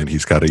government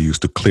he's got to use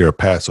to clear a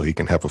path so he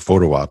can have a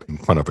photo op in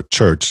front of a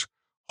church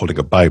holding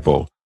a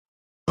Bible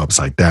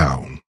upside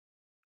down.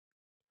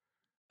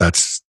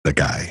 That's the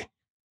guy.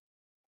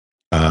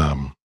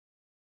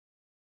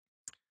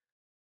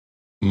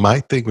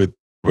 My thing with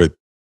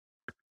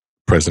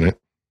President,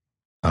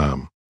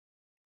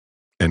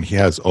 and he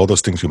has all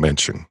those things you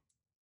mentioned,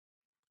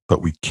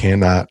 but we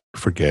cannot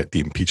forget the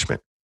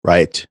impeachment.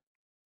 Right.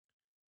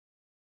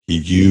 He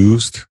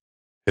used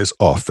his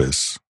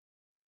office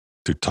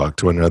to talk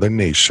to another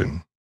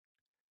nation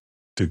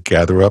to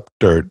gather up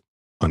dirt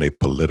on a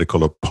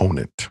political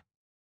opponent.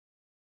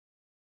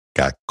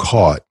 Got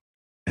caught,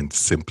 and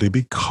simply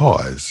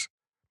because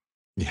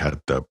he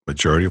had the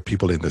majority of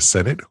people in the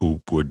Senate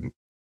who would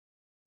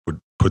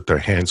put their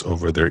hands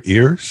over their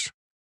ears,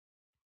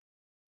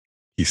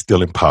 he's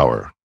still in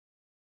power.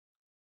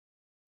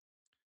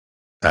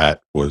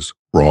 That was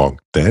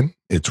wrong then.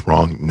 It's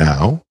wrong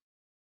now.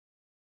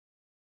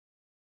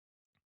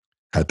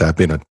 Had that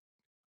been a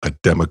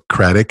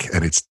democratic,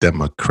 and it's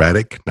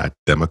democratic, not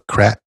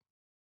Democrat.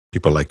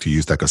 People like to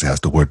use that because it has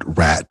the word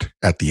rat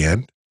at the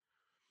end.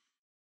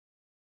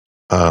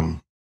 The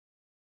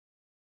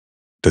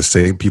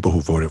same people who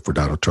voted for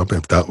Donald Trump,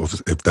 if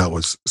that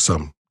was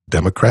some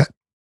Democrat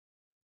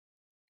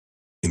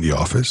in the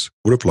office,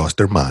 would have lost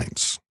their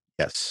minds.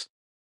 Yes.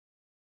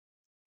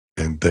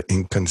 And the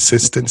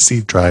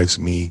inconsistency drives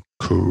me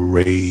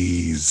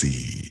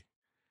crazy.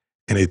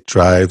 And it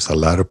drives a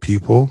lot of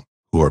people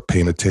who are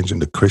paying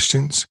attention to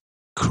Christians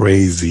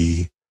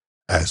crazy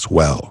as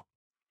well.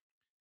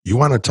 You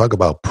want to talk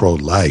about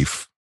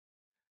pro-life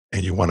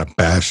and you want to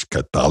bash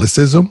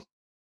Catholicism?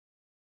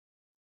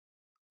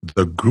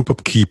 The group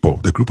of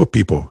people,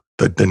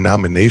 the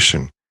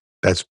denomination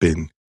that's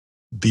been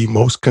the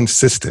most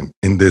consistent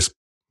in this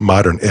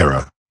modern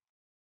era,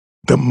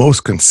 the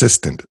most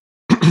consistent,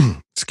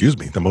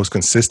 the most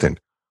consistent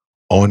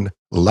on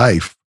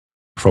life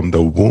from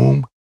the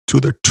womb to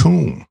the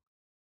tomb.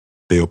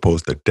 They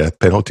oppose the death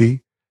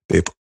penalty.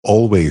 They've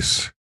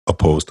always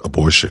opposed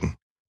abortion.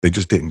 They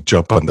just didn't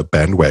jump on the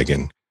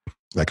bandwagon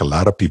like a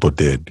lot of people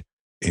did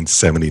in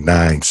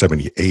 79,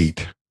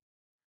 78.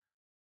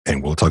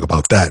 And we'll talk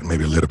about that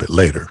maybe a little bit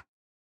later.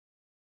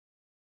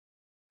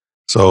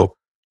 So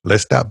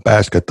let's not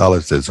bash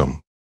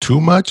Catholicism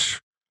too much,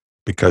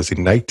 because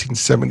in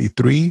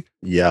 1973,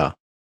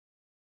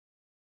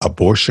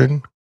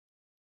 abortion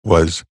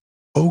was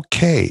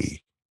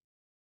okay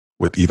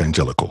with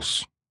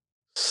evangelicals.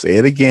 Say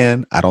it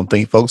again. I don't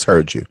think folks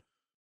heard you.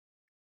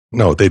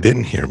 No, they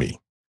didn't hear me.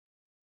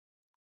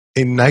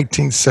 In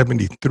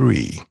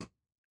 1973,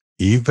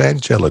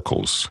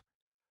 evangelicals,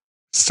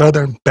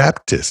 Southern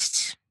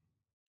Baptists,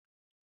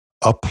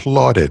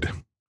 applauded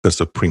the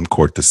Supreme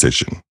Court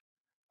decision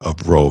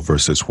of Roe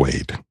versus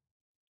Wade.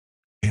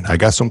 And I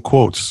got some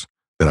quotes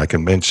that I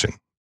can mention.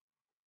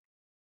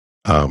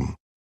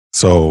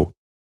 So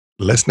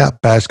let's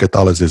not bash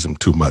Catholicism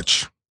too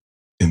much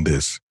in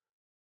this,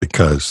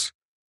 because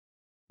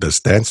the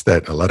stance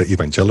that a lot of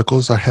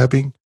evangelicals are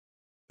having,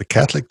 the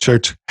Catholic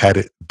Church had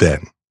it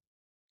then.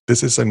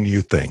 This is a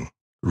new thing,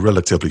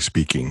 relatively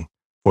speaking,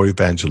 for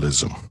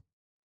evangelism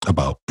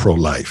about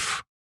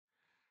pro-life.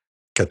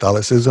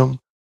 Catholicism,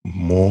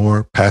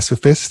 more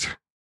pacifist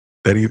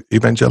than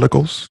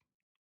evangelicals.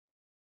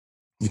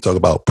 You talk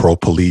about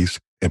pro-police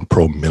and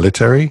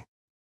pro-military.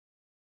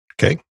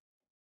 Okay.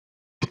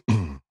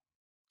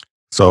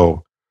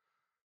 So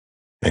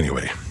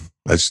anyway,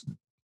 I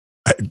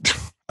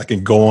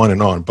can go on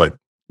and on, but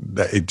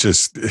it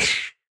just,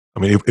 I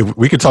mean, if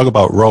we could talk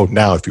about Roe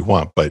now if you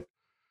want, but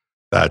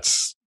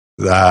that's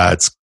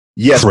yes,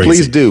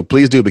 crazy.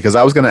 Please do, because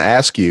I was going to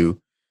ask you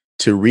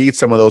to read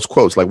some of those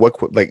quotes. Like what,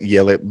 bring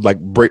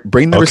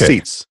the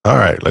receipts. All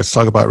right, let's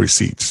talk about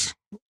receipts.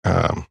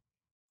 There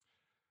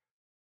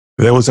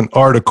was an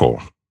article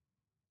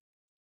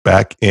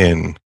back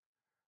in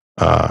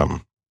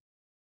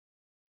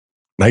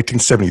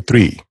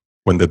 1973,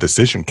 when the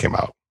decision came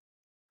out,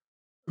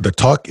 the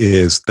talk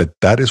is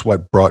that is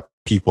what brought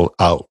people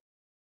out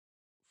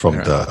from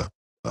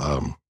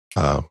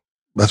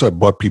that's what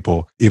brought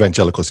people,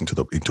 evangelicals,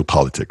 into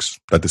politics,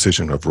 that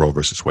decision of Roe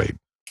versus Wade.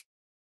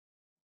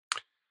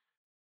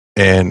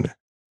 And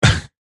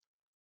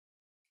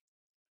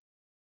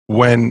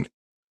when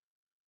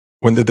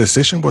the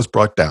decision was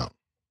brought down,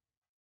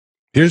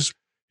 here's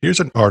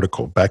an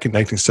article back in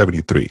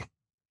 1973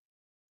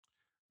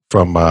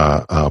 from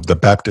the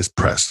Baptist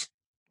Press.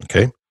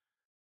 Okay,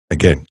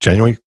 again,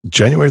 January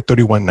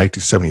 31,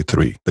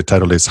 1973. The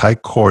title is "High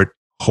Court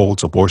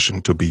Holds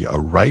Abortion to Be a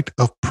Right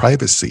of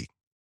Privacy."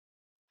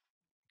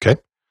 Okay,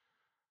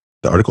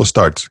 the article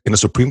starts, in the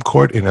Supreme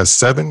Court, in a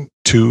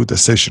 7-2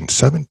 decision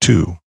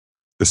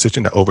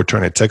that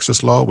overturned a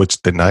Texas law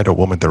which denied a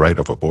woman the right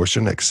of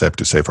abortion except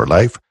to save her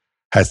life,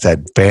 has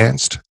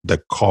advanced the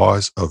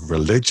cause of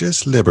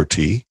religious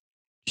liberty,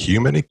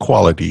 human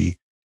equality,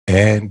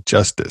 and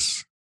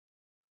justice.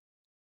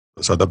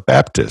 Those are the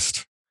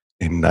Baptists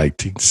in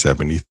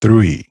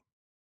 1973.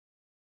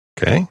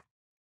 Okay?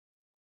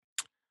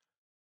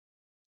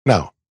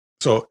 Now,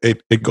 so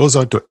it goes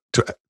on to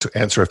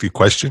answer a few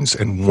questions,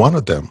 and one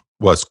of them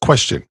was,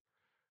 question,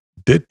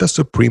 did the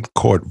Supreme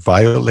Court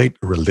violate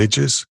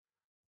religious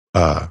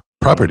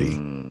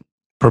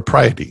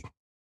propriety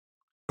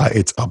by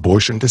its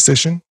abortion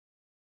decision?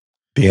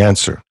 The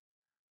answer,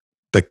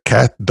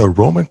 the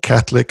Roman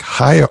Catholic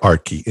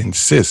hierarchy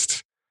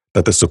insists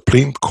that the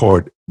Supreme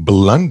Court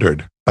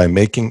blundered by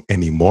making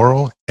an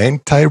immoral,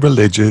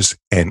 anti-religious,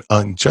 and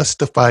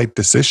unjustified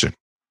decision.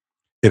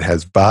 It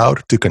has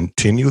vowed to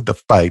continue the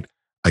fight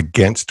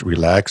against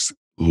relaxed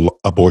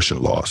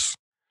abortion laws.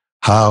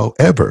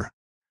 However,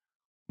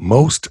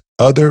 most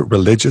other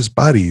religious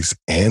bodies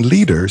and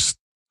leaders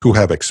who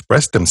have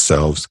expressed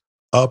themselves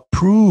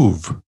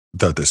approve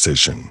the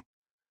decision.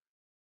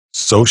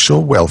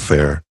 Social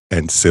welfare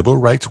and civil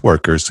rights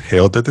workers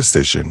hailed the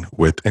decision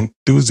with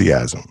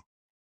enthusiasm.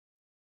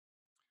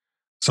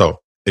 So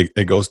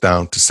it goes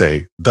down to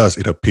say, thus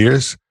it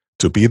appears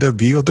to be the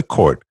view of the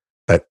court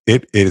that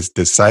it is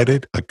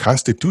decided a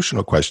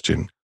constitutional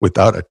question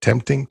without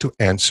attempting to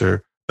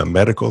answer the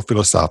medical,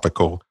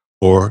 philosophical,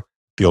 or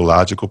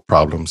theological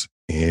problems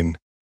in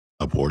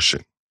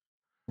abortion.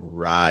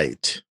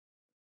 Right.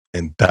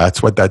 And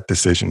that's what that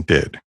decision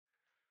did.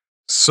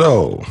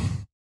 So,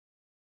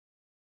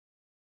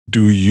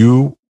 do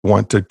you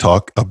want to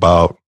talk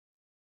about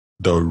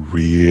the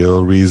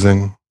real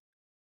reason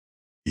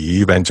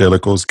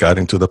evangelicals got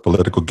into the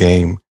political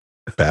game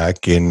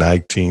back in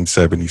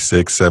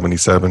 1976,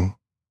 77?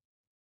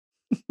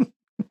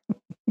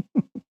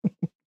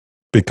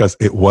 Because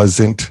it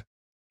wasn't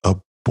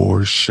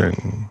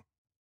abortion.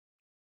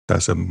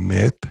 That's a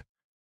myth.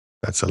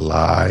 That's a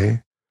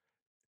lie.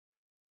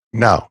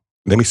 Now,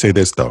 let me say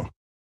this, though.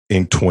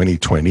 In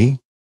 2020,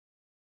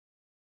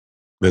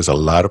 there's a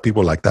lot of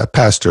people like that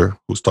pastor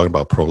who's talking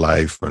about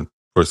pro-life, and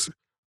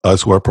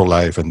us who are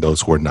pro-life and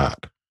those who are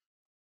not.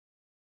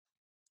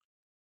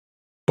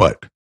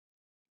 But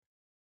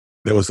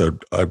there was a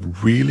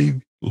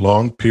really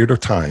long period of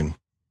time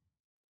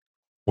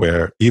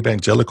where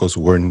evangelicals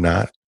were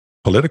not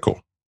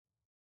political.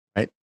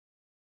 Right.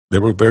 They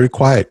were very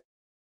quiet.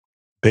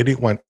 They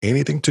didn't want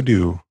anything to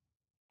do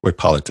with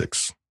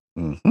politics.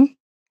 Mm-hmm.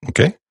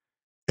 Okay?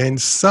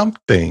 And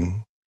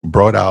something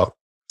brought out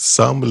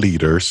some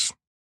leaders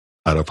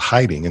out of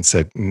hiding and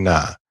said,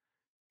 nah,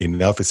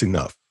 enough is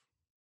enough.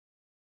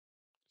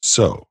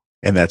 So.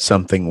 And that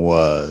something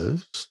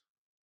was?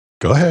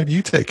 Go ahead,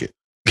 you take it.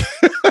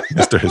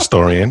 Mr.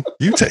 Historian,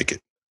 you take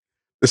it.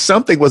 The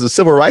something was the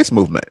civil rights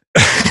movement.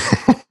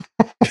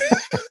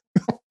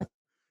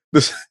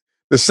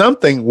 The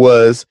something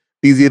was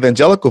these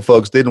evangelical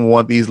folks didn't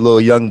want these little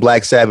young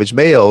black savage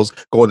males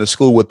going to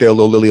school with their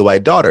little lily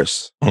white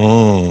daughters.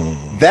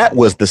 That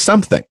was the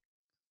something.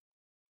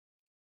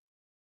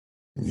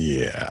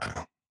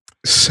 Yeah.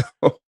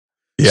 So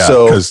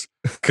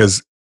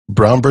because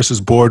Brown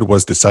versus Board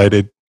was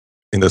decided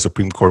in the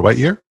Supreme Court what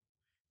year?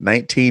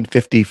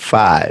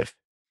 1955.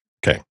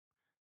 Okay.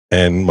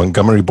 And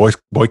Montgomery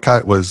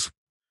boycott was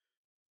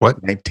what?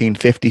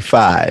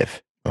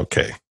 1955.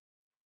 Okay.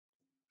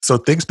 So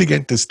things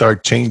began to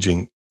start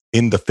changing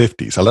in the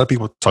 50s. A lot of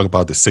people talk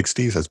about the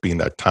 60s as being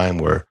that time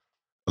where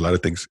a lot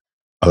of things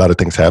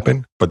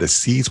happened, but the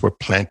seeds were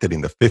planted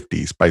in the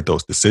 50s by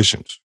those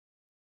decisions.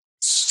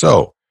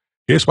 So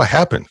here's what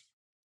happened.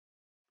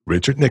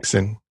 Richard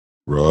Nixon,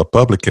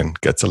 Republican,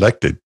 gets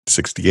elected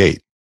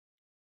 68.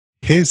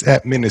 His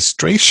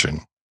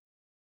administration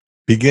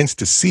begins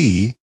to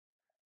see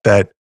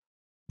that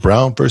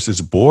Brown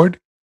versus Board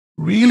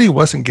really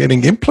wasn't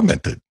getting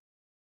implemented.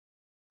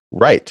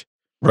 Right.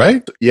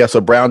 Yeah,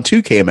 so Brown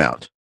 2 came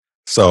out.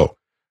 So,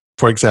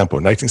 for example,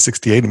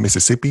 1968 in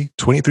Mississippi,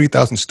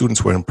 23,000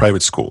 students were in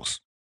private schools.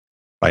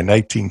 By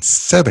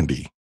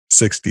 1970,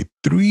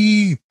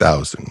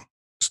 63,000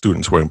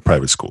 students were in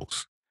private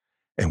schools.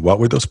 And what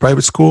were those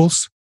private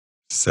schools?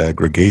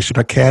 Segregation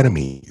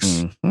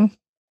academies. Mm-hmm.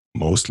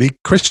 Mostly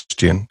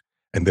Christian,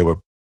 and they were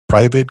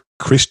private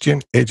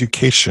Christian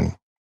education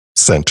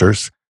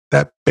centers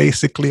that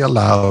basically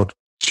allowed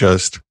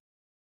just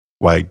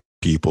white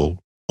people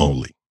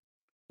only.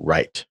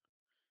 Right.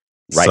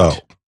 So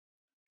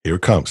here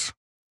it comes.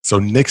 So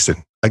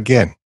Nixon,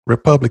 again,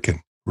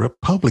 Republican.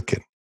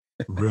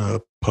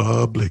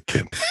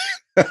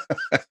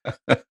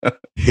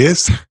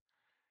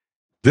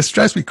 This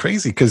drives me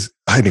crazy because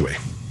anyway,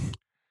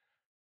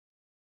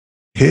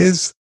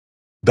 the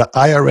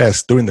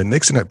IRS during the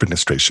Nixon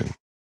administration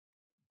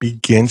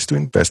begins to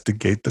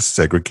investigate the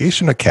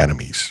segregation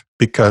academies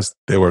because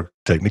they were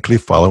technically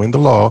following the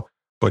law,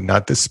 but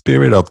not the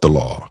spirit of the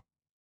law.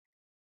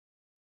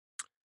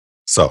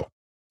 So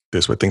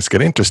this is where things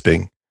get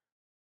interesting.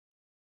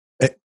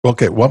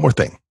 Okay, one more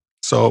thing.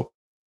 So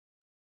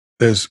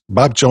there's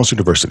Bob Jones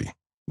University,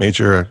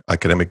 major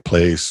academic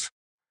place,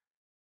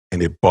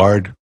 and it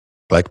barred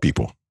Black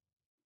people,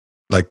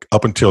 like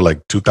up until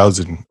like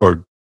 2000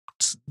 or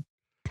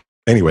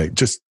anyway,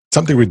 just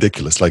something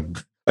ridiculous. Like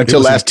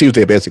until last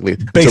Tuesday, basically.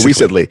 So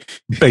recently.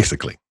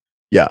 Basically.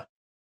 Yeah.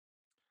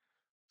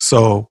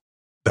 So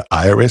the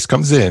IRS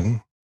comes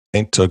in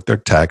and took their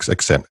tax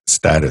exempt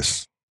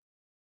status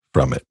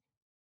from it.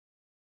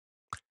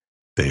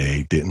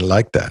 They didn't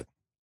like that.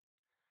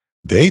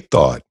 They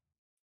thought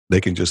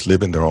they can just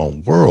live in their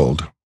own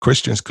world.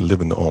 Christians could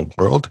live in their own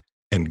world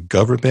and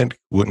government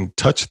wouldn't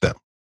touch them.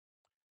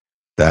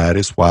 That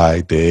is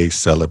why they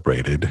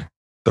celebrated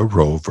the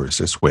Roe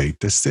versus Wade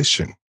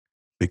decision,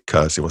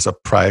 because it was a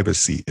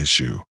privacy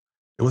issue.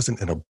 It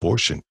wasn't an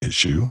abortion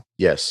issue.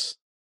 Yes.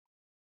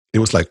 It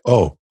was like,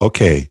 oh,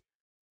 okay,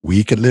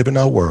 we can live in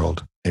our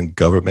world and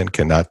government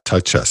cannot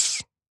touch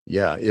us.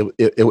 Yeah,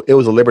 it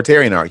was a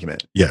libertarian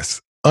argument.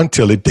 Yes,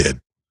 until it did.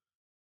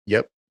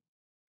 Yep.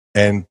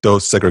 And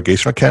those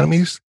segregation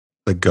academies,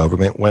 the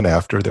government went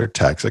after their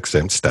tax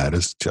exempt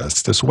status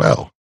just as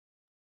well.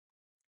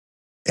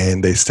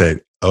 And they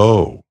said,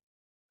 oh,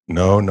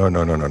 no. They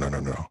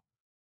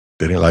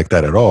didn't like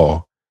that at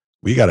all.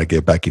 We got to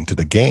get back into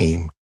the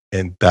game.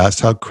 And that's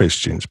how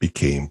Christians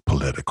became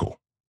political.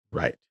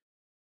 Right.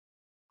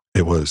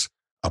 It was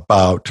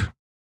about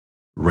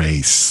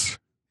race.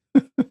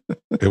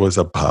 It was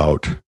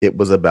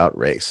about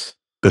race.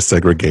 The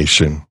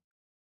segregation.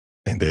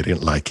 And they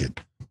didn't like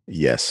it.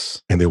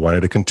 Yes. And they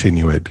wanted to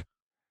continue it.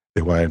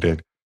 They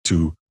wanted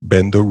to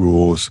bend the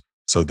rules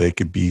so they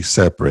could be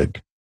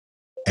separate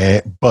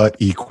but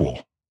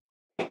equal.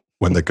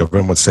 When the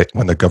government was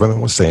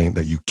saying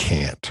that you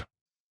can't,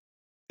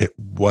 it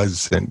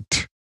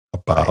wasn't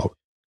about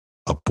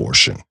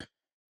abortion.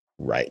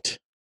 Right.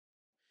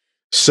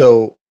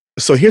 So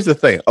here's the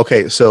thing.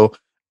 Okay, so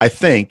I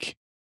think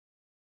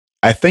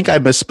I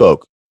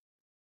misspoke.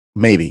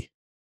 Maybe.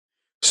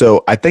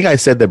 So I think I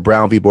said that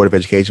Brown v. Board of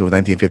Education was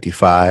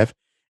 1955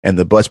 and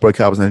the bus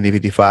boycott was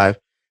 1955.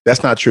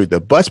 That's not true.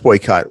 The bus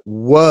boycott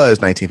was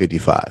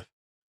 1955.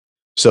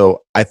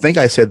 So I think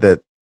I said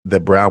that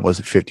Brown was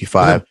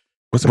 55.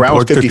 Brown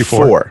was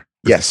 54.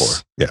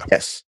 Yes. Yeah.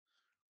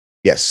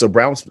 Yes. So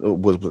Brown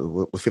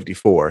was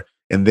 54.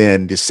 And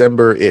then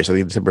December-ish, I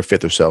think December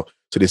 5th or so.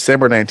 So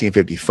December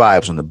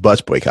 1955 was when the bus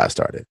boycott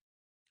started.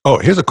 Oh,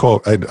 here's a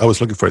quote. I was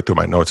looking for it through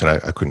my notes and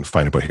I couldn't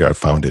find it, but here I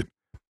found it.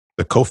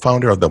 The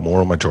co-founder of the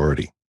Moral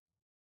Majority.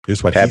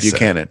 Here's what Pat he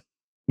Buchanan. said.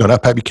 No,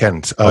 not Pat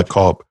Buchanan.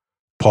 Called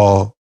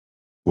Paul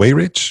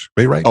Weyrich.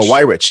 Oh,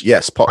 Weyrich.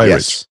 Yes. Paul. Weyrich.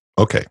 Yes.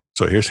 Okay.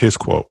 So here's his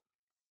quote.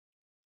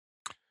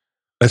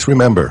 Let's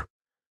remember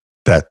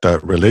that the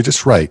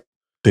religious right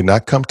did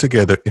not come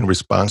together in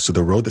response to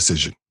the Roe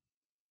decision.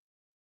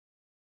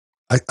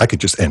 I could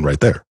just end right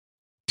there.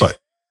 But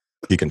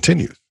he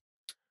continues.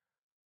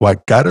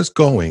 What got us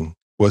going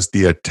was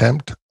the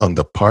attempt on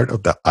the part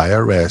of the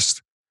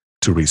IRS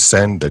to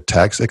rescind the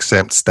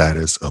tax-exempt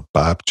status of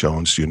Bob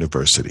Jones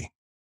University.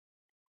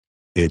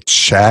 It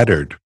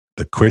shattered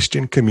the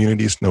Christian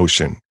community's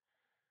notion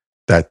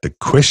that the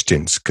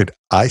Christians could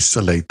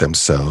isolate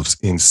themselves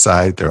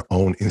inside their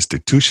own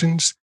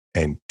institutions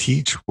and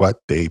teach what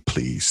they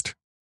pleased.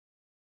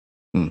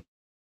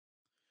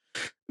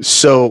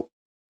 So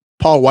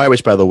Paul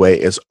Weyrich, by the way,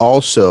 is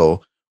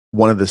also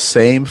one of the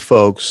same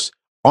folks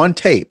on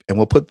tape, and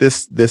we'll put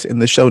this in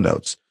the show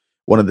notes,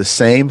 one of the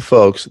same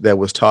folks that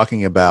was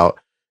talking about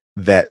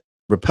that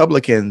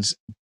Republicans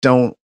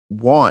don't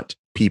want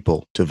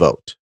people to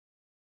vote.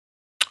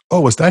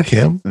 Oh, was that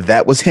him?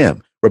 That was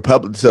him.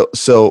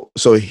 So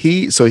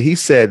he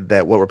said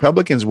that what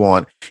Republicans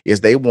want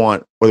is they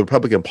want, or the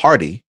Republican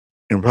Party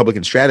and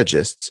Republican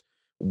strategists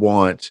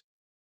want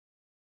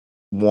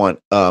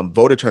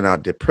voter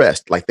turnout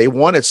depressed. Like they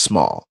want it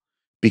small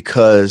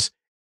because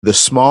the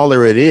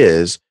smaller it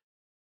is,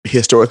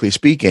 historically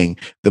speaking,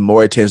 the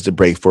more it tends to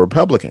break for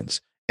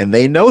Republicans. And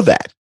they know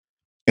that.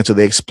 And so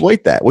they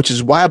exploit that, which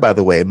is why, by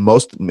the way,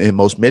 most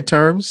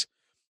midterms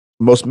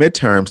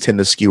tend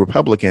to skew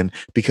Republican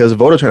because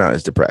voter turnout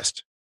is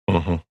depressed.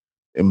 Mm-hmm.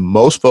 And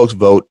most folks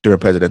vote during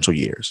presidential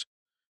years.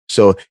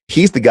 So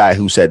he's the guy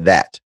who said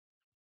that.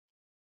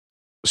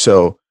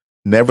 So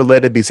never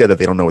let it be said that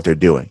they don't know what they're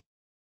doing.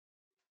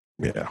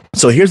 Yeah.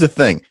 So here's the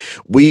thing.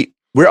 We're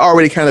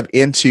already kind of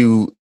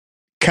into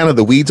kind of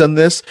the weeds on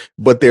this,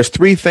 but there's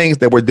three things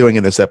that we're doing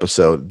in this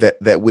episode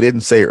that we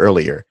didn't say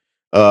earlier.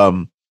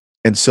 And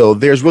so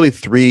there's really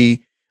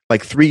three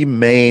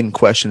main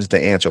questions to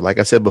answer. Like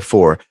I said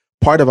before,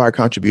 part of our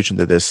contribution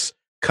to this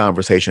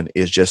conversation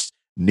is just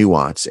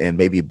nuance and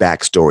maybe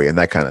backstory and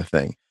that kind of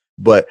thing.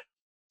 But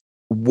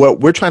what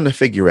we're trying to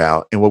figure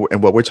out and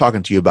what we're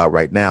talking to you about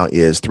right now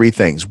is three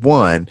things.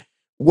 One,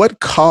 what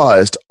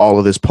caused all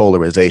of this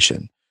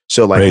polarization?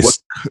 So like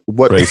race.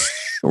 what Race.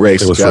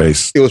 race? It was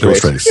race. It was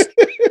race.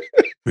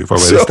 We've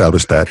already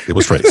established that. It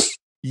was race.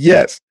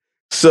 Yes.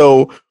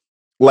 So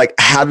like,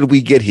 how did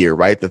we get here,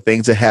 right? The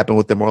things that happen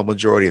with the moral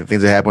majority and the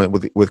things that happen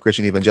with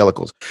Christian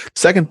evangelicals.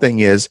 Second thing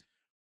is,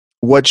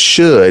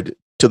 to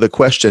the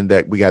question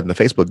that we got in the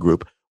Facebook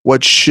group,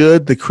 what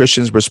should the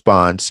Christian's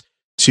response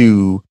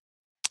to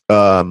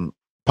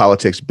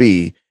politics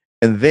be?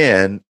 And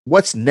then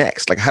what's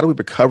next? Like, how do we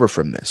recover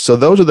from this? So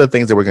those are the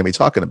things that we're going to be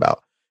talking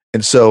about.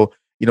 And so,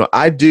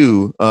 I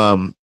do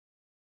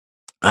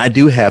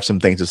have some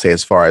things to say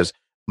as far as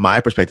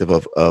my perspective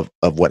of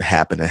what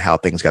happened and how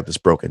things got this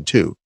broken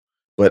too.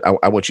 But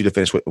I want you to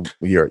finish with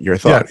your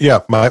thought. Yeah.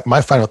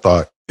 My final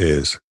thought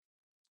is,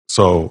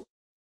 so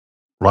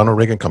Ronald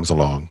Reagan comes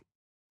along,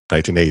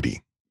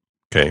 1980.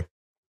 Okay.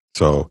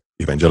 So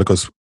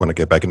evangelicals want to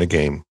get back in the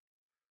game.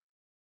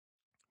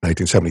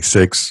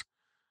 1976,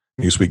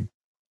 Newsweek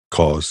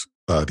calls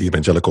the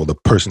evangelical the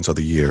persons of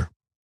the year.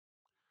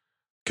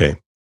 Okay.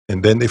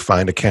 And then they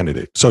find a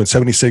candidate. So in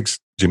 76,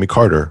 Jimmy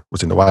Carter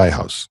was in the White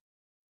House.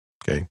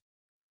 Okay.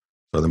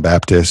 Southern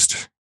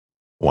Baptist,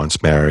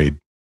 once married,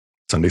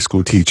 Sunday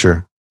school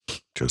teacher,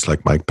 just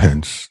like Mike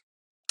Pence.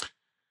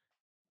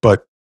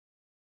 But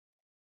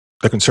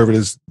the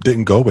conservatives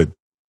didn't go with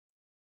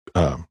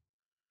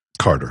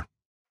Carter.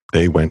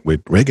 They went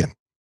with Reagan.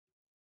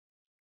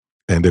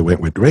 And they went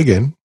with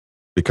Reagan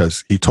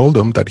because he told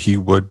them that he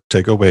would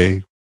take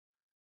away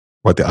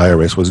what the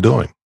IRS was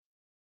doing.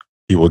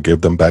 He will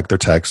give them back their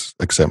tax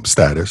exempt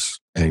status,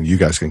 and you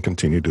guys can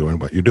continue doing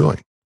what you're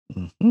doing.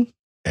 Mm-hmm.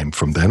 And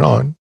from then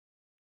on,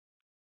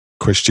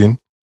 Christian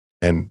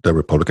and the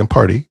Republican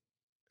Party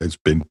has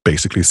been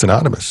basically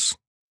synonymous.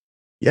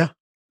 Yeah.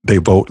 They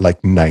vote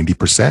like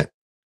 90%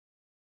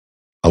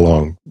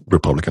 along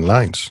Republican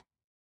lines.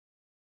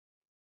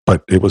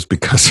 But it was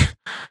because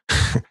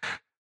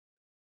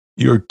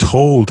you're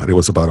told that it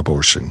was about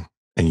abortion,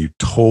 and you're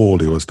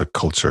told it was the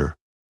culture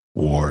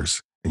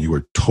wars, and you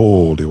were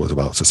told it was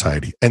about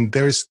society. And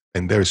there's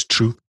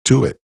truth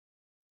to it.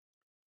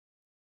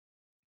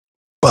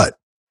 But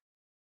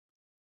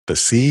the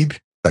seed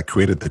that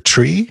created the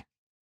tree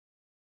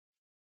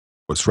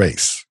was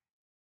race.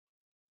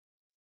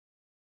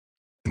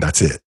 And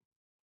that's it.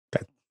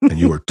 And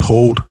you were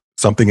told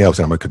something else.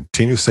 And I'm going to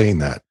continue saying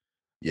that.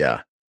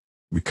 Yeah.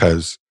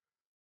 Because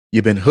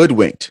you've been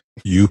hoodwinked.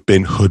 You've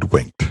been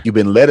hoodwinked. You've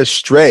been led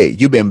astray.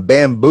 You've been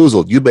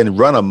bamboozled. You've been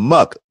run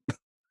amok.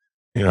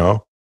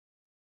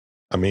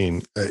 I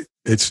mean,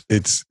 it's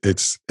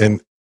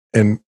and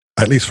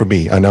at least for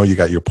me, I know you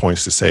got your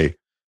points to say.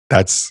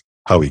 That's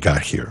how we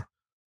got here.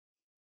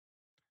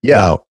 Yeah.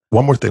 Now,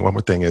 one more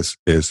thing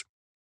is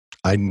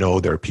I know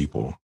there are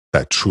people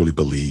that truly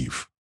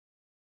believe,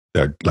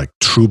 they're like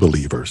true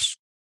believers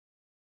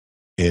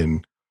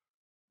in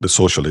the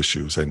social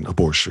issues and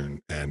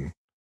abortion and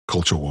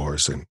culture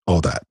wars and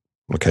all that.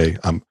 Okay.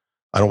 I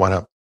don't want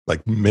to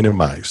like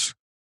minimize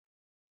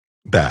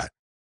that.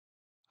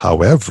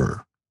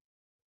 However,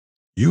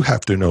 you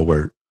have to know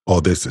where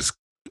all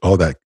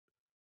that.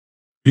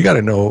 You got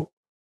to know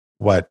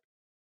what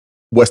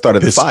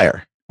started the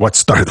fire. What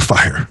started the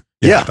fire.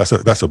 Yeah.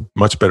 That's a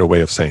much better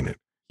way of saying it.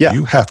 Yeah.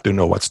 You have to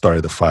know what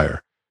started the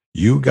fire.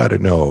 You got to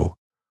know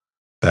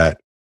that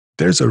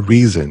there's a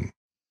reason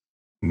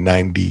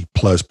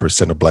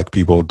 90+% of Black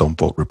people don't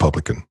vote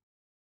Republican.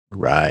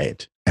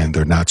 Right. And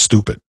they're not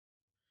stupid.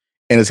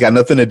 And it's got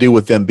nothing to do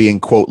with them being,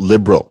 quote,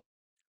 liberal.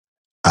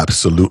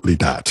 Absolutely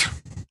not.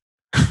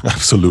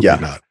 Absolutely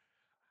not.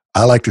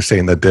 I like to say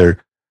that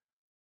they're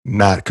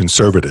not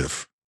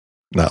conservative,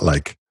 not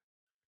like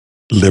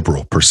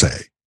liberal per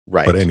se.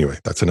 Right. But anyway,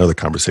 that's another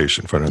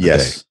conversation for another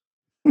day.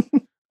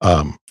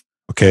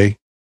 Okay.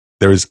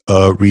 There's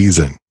a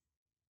reason.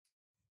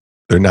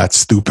 They're not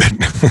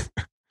stupid.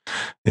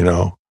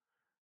 Yeah.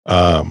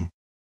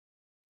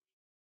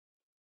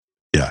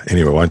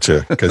 Anyway, why don't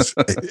you? Because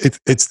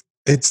it's.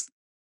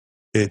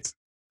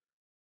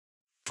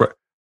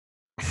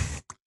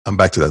 I'm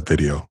back to that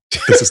video.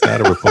 This is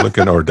not a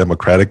Republican or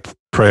Democratic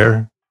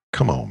prayer.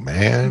 Come on,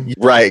 man.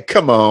 Right.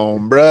 Come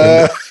on,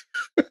 bruh.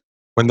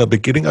 When the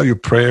beginning of your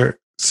prayer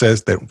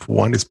says that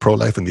one is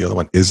pro-life and the other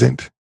one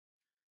isn't,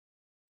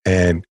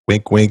 and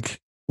wink, wink,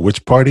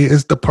 which party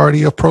is the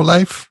party of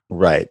pro-life?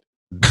 Right.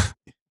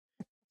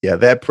 Yeah,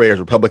 that prayer is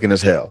Republican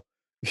as hell.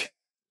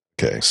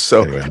 Okay.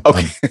 So, anyway,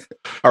 okay.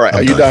 All right.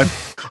 Are you done?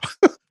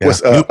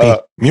 Yeah.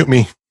 Mute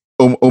me.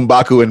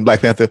 M'Baku and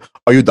Black Panther.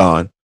 Are you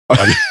done?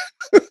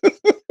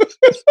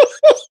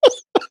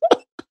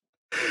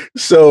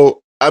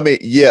 So, I mean,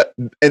 yeah.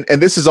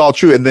 And this is all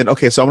true. And then,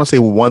 okay, so I'm going to say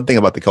one thing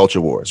about the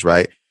culture wars,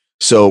 right?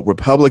 So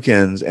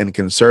Republicans and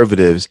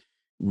conservatives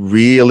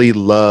really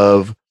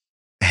love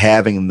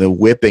having the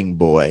whipping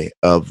boy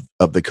of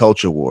the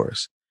culture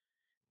wars.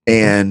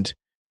 And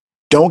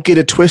don't get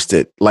it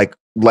twisted. Like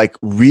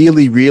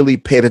really, really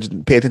pay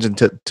attention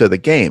to the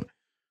game.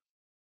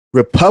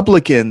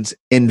 Republicans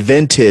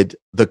invented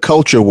the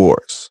culture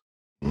wars.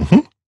 Mm-hmm.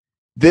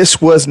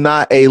 This was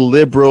not a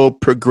liberal,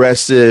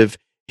 progressive,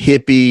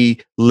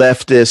 hippie,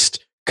 leftist,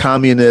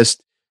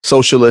 communist,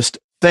 socialist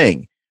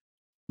thing.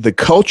 The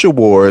culture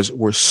wars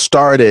were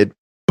started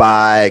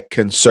by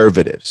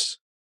conservatives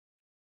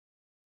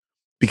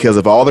because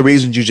of all the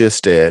reasons you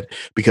just said,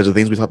 because of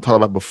things we talked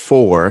about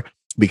before,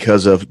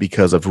 because of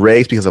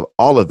race, because of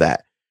all of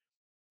that.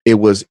 It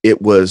was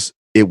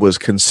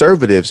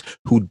conservatives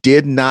who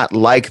did not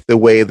like the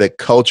way that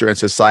culture and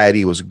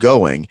society was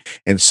going,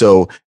 and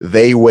so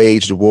they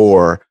waged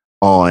war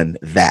on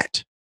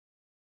that.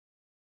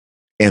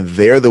 And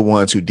they're the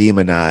ones who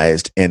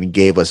demonized and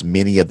gave us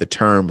many of the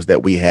terms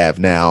that we have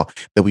now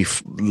that we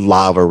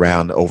lob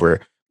around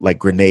over like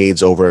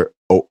grenades over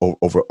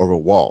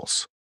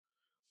walls.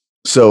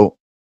 So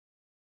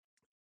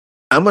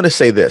I'm going to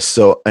say this.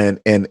 So and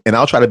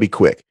I'll try to be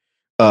quick.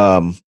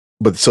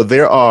 But so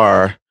there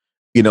are,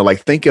 like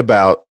think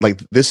about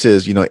like this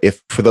is,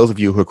 if for those of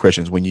you who are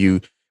Christians, when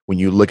you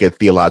look at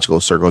theological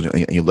circles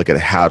and you look at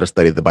how to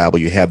study the Bible,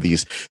 you have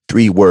these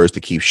three words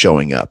that keep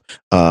showing up.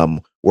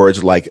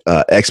 Words like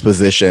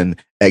exposition,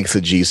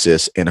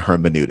 exegesis, and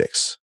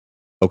hermeneutics.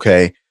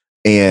 Okay.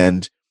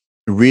 And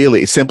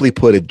really, simply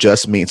put, it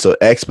just means, so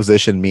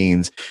exposition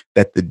means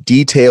that the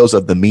details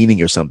of the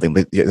meaning or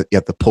something, you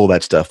have to pull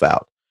that stuff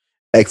out.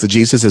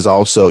 Exegesis is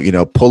also,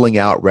 pulling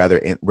out rather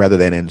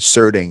than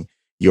inserting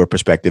your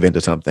perspective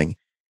into something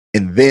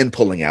and then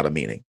pulling out a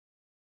meaning.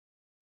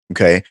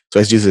 Okay. So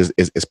exegesis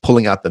is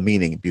pulling out the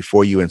meaning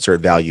before you insert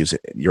values,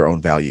 your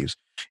own values.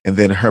 And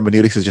then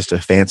hermeneutics is just a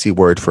fancy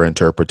word for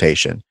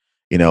interpretation,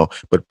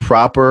 but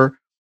proper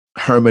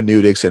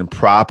hermeneutics and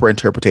proper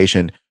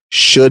interpretation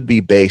should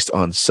be based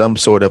on some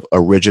sort of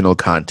original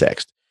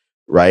context,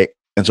 right?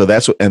 And so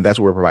that's what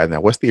we're providing now.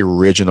 What's the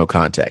original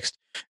context?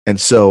 And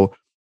so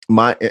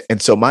my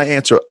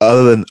answer,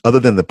 other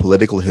than the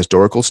political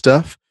historical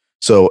stuff.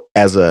 So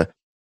as a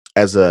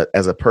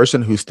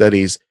person who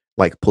studies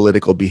like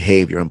political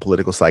behavior and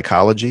political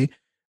psychology,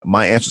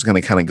 my answer is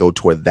going to kind of go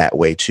toward that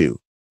way too.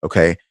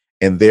 Okay.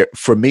 And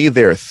for me,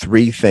 there are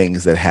three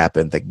things that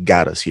happened that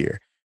got us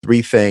here.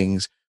 Three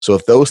things. So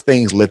if those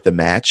things lit the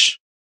match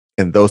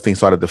and those things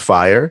started the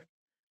fire,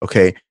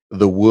 okay,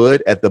 the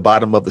wood at the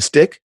bottom of the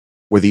stick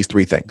were these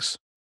three things.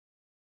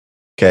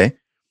 Okay.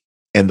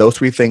 And those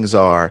three things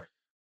are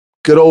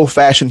good old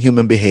fashioned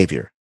human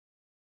behavior,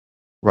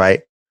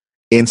 right?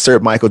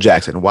 Insert Michael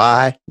Jackson.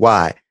 Why?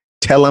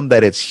 Tell them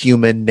that it's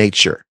human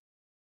nature.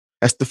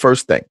 That's the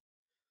first thing.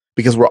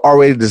 Because we're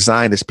already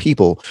designed as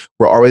people,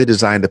 we're already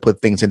designed to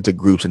put things into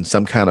groups and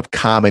some kind of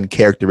common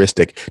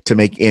characteristic to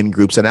make in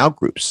groups and out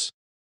groups.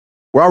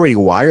 We're already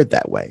wired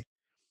that way.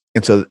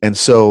 And so,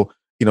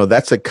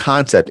 that's a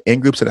concept.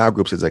 In groups and out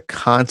groups is a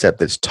concept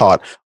that's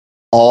taught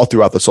all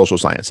throughout the social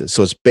sciences.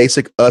 So it's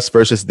basic us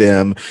versus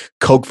them,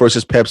 Coke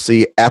versus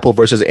Pepsi, Apple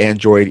versus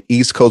Android,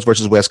 East Coast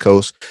versus West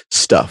Coast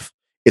stuff.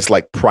 It's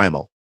like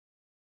primal.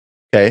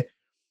 Okay.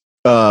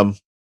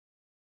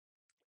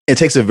 It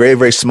takes a very,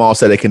 very small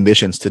set of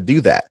conditions to do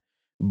that.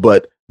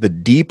 But the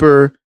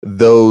deeper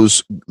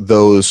those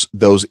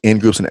in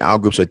groups and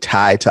out groups are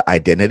tied to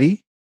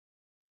identity,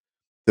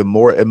 the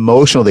more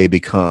emotional they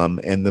become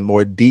and the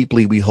more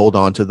deeply we hold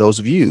on to those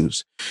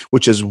views,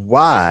 which is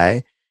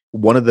why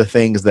one of the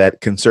things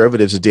that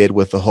conservatives did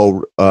with the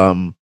whole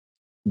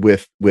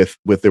with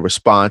the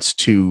response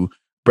to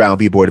Brown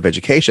v. Board of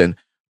Education,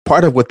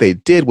 part of what they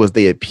did was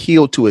they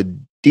appealed to a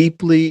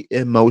deeply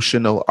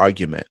emotional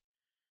argument,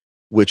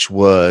 which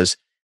was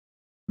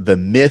the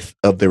myth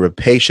of the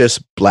rapacious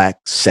black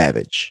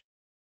savage,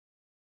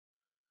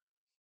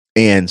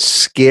 and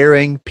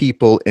scaring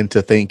people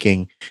into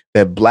thinking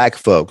that black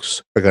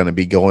folks are going to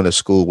be going to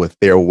school with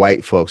their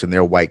white folks and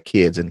their white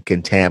kids and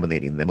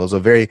contaminating them. It was a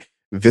very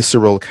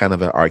visceral kind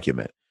of an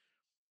argument.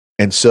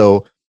 And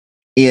so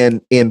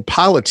in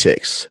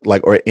politics,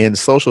 or in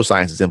social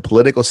sciences, in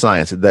political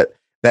science, that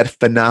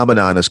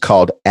phenomenon is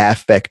called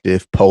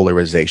affective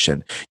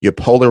polarization. You're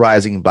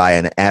polarizing by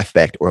an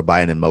affect or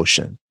by an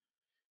emotion.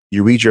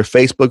 You read your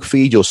Facebook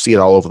feed, you'll see it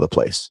all over the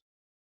place,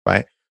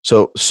 right?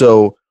 So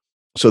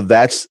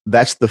that's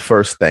the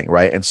first thing,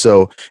 right? And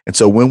so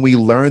when we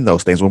learn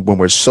those things, when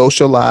we're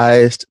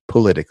socialized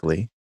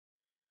politically,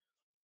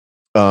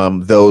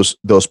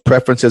 those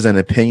preferences and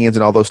opinions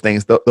and all those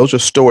things, those are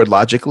stored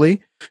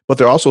logically, but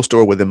they're also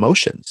stored with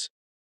emotions.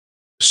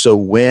 So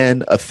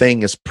when a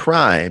thing is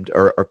primed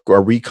or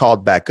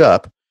recalled back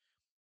up,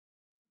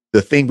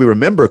 the thing we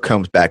remember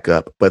comes back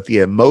up, but the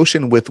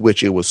emotion with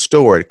which it was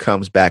stored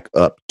comes back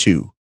up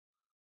too.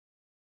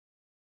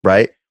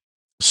 Right?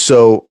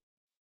 So,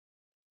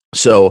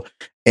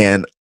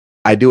 and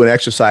I do an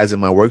exercise in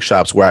my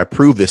workshops where I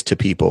prove this to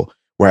people,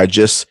 where I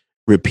just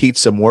repeat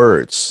some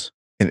words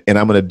and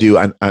I'm going to do,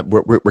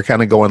 we're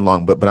kind of going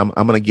long, but I'm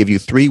going to give you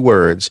 3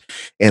 words,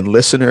 and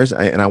listeners,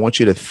 and I want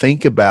you to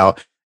think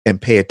about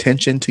and pay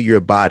attention to your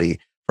body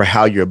for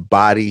how your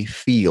body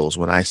feels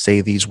when I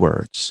say these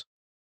words.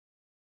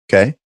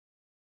 Okay.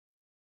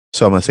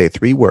 So I'm going to say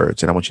 3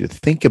 words, and I want you to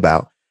think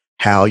about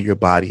how your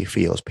body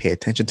feels. Pay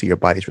attention to your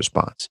body's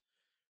response.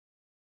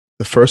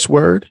 The first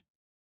word,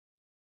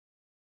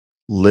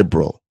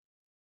 liberal.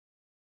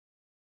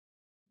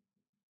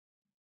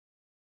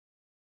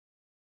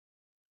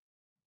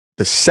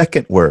 The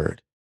second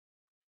word,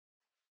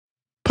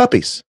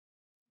 puppies.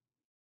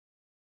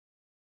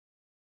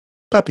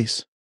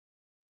 Puppies.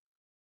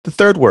 The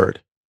third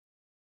word,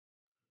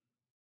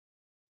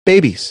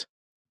 babies.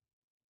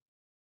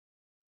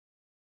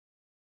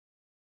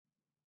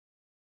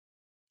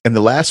 And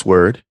the last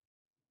word,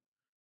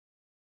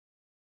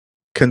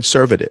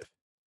 conservative.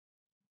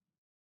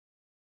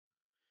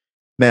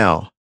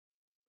 Now,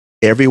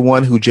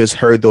 everyone who just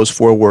heard those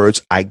 4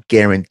 words, I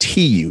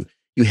guarantee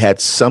you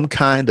had some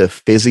kind of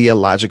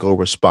physiological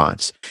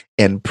response.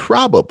 And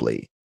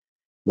probably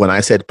when I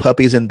said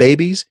puppies and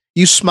babies,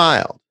 you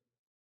smiled.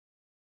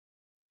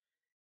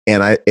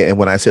 And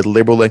when I said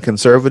liberal and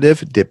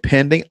conservative,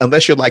 depending,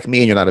 unless you're like me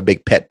and you're not a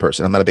big pet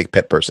person, I'm not a big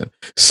pet person.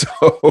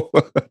 So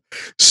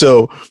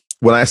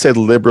when I said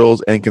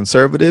liberals and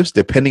conservatives,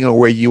 depending on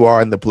where you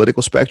are in the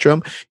political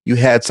spectrum, you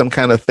had some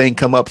kind of thing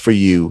come up for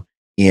you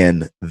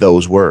in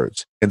those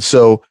words. And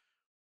so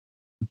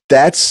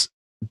that's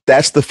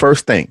the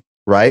first thing,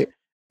 right?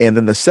 And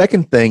then the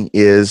second thing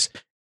is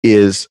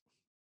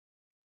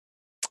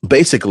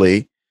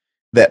basically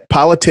that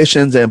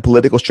politicians and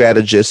political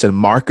strategists and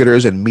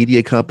marketers and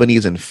media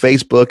companies and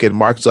Facebook and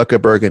Mark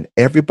Zuckerberg and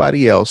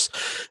everybody else,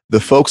 the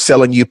folks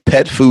selling you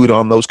pet food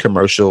on those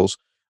commercials,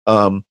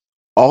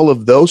 all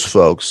of those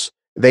folks,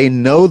 they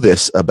know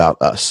this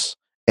about us,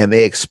 and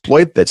they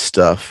exploit that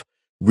stuff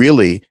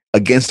really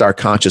against our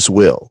conscious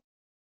will.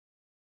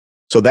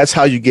 So that's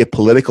how you get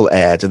political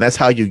ads, and that's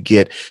how you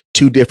get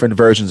 2 different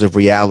versions of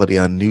reality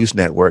on news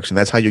networks, and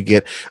that's how you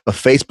get a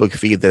Facebook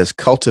feed that is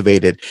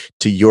cultivated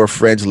to your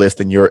friends list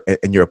and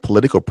your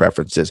political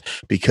preferences,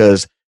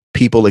 because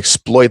people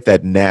exploit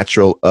that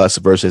natural us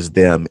versus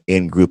them,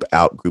 in group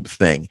out group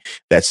thing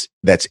that's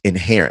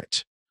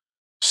inherent.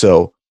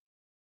 So,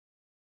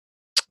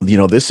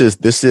 this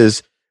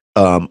is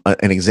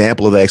an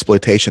example of the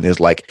exploitation is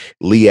like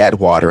Lee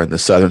Atwater and the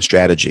Southern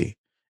Strategy.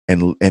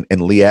 And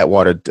Lee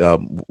Atwater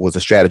was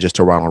a strategist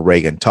to Ronald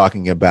Reagan,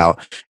 talking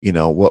about,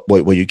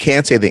 well, you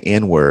can't say the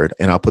N word,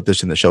 and I'll put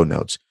this in the show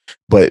notes,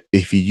 but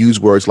if you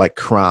use words like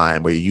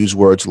crime, or you use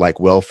words like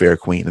welfare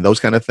queen and those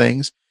kind of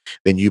things,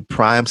 then you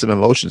prime some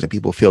emotions and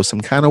people feel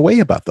some kind of way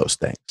about those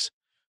things.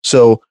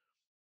 So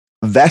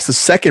that's the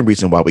second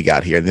reason why we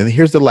got here. And then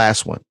here's the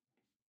last one.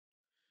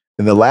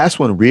 And the last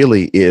one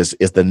really is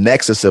the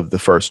nexus of the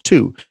first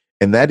 2.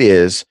 And that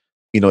is,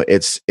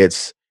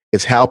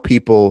 it's how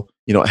people,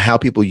 how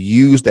people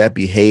use that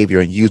behavior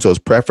and use those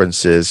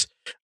preferences,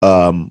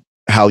 how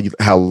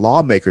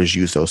lawmakers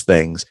use those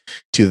things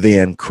to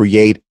then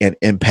create and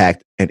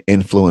impact and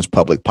influence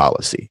public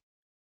policy.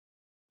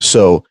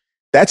 So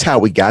that's how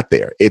we got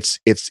there. It's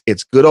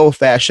good old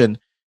fashioned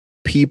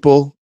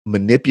people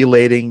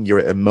manipulating your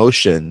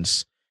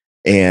emotions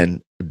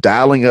and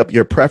dialing up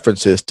your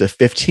preferences to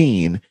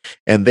 15,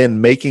 and then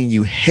making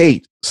you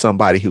hate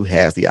somebody who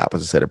has the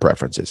opposite set of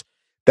preferences.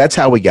 That's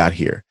how we got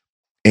here.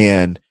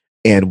 And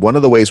one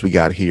of the ways we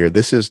got here,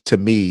 this is, to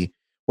me,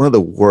 one of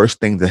the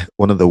worst things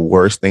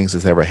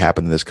that's ever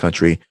happened in this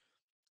country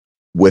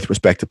with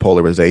respect to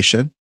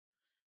polarization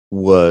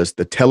was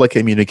the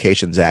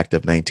Telecommunications Act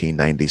of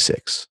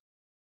 1996.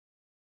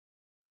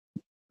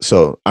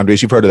 So,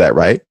 Andres, you've heard of that,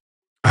 right?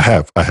 I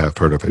have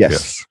heard of it.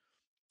 Yes.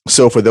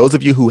 So for those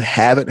of you who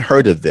haven't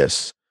heard of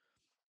this,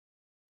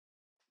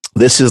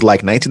 this is like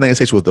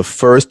 1996 was the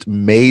first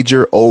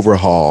major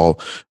overhaul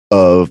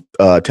of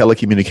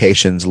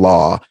telecommunications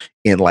law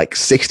in like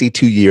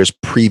 62 years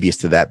previous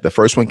to that. The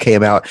first one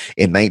came out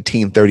in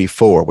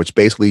 1934, which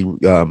basically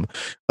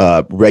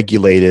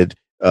regulated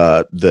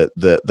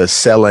the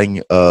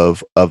selling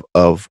of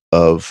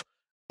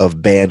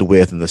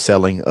bandwidth and the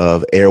selling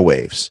of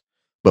airwaves.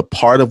 But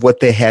part of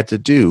what they had to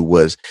do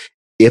was,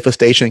 if a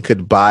station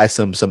could buy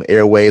some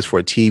airwaves for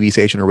a TV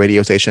station or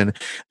radio station,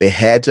 they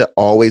had to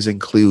always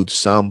include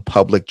some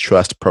public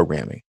trust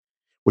programming,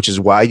 which is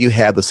why you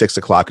have the 6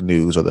 o'clock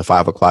news or the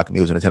 5 o'clock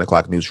news and the 10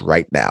 o'clock news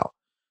right now.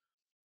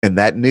 And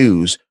that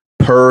news,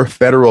 per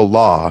federal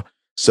law,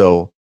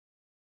 so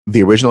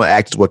the original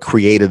act is what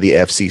created the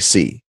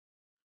FCC.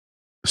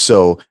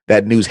 So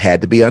that news had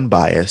to be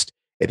unbiased.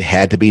 It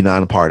had to be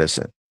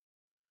nonpartisan.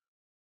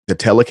 The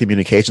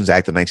Telecommunications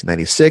Act of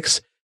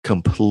 1996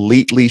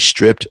 completely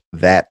stripped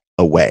that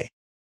away.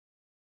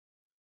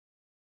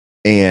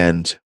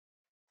 And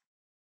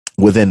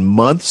within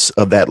months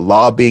of that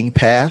law being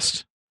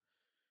passed,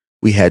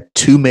 we had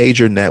 2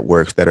 major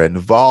networks that are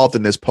involved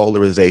in this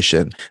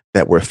polarization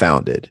that were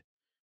founded.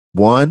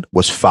 One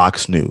was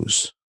Fox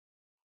News.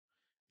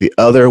 The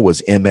other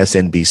was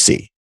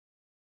MSNBC.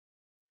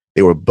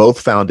 They were both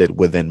founded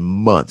within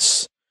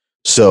months.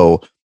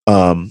 So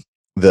the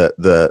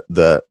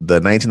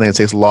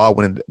 1996 law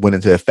went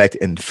into effect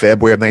in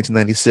February of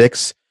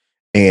 1996,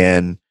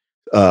 and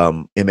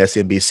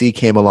MSNBC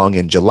came along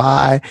in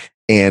July,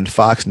 and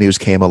Fox News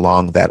came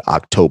along that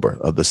October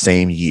of the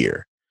same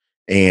year,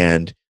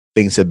 and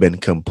things have been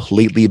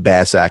completely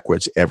bass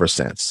backwards ever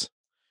since.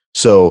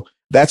 So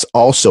that's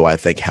also, I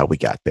think, how we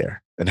got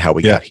there and how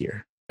we got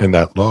here. And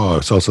that law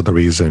is also the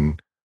reason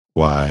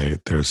why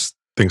there's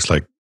things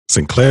like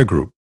Sinclair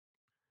Group,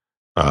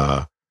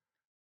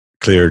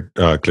 Clear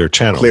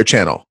Channel. Clear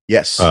Channel,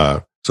 yes.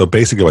 So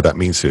basically what that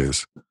means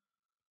is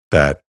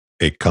that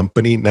a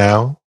company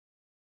now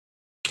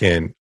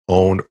can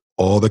own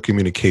all the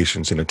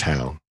communications in a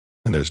town,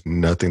 and there's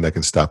nothing that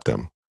can stop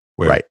them.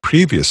 Where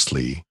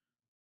previously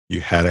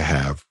you had to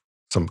have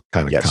some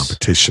kind of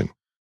competition.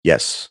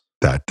 Yes.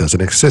 That doesn't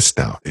exist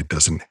now. It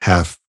doesn't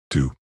have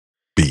to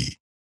be.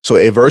 So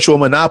a virtual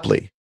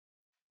monopoly.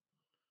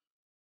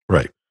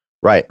 Right.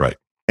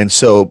 And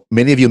so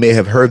many of you may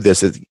have heard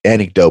this as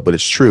anecdote, but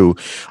it's true.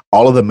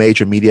 All of the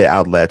major media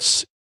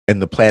outlets in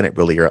the planet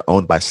really are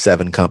owned by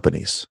 7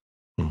 companies.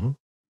 Mm-hmm.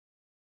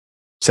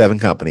 7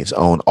 companies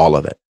own all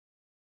of it.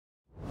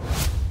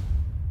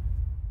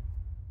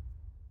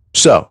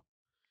 So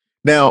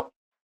now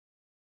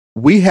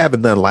we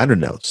haven't done liner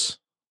notes.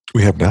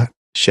 We have not.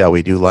 Shall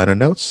we do liner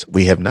notes?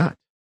 We have not.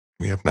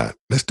 We have not.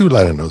 Let's do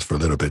liner notes for a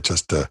little bit,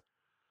 just to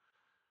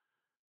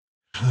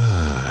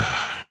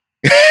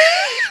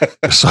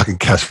just so I can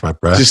catch my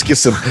breath. Just get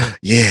some,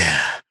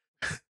 yeah.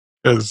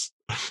 Because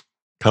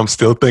I'm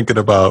still thinking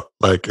about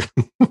like.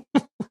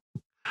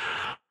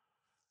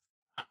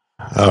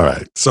 All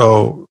right.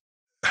 So,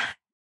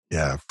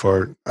 yeah,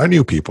 for our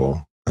new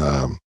people,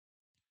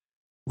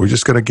 we're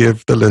just going to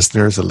give the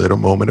listeners a little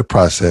moment to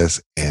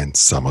process, and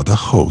some of the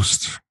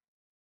hosts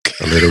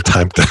a little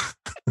time to.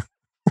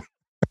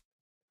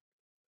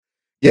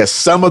 Yes,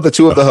 some of the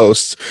 2 of the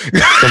hosts.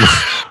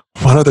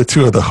 One of the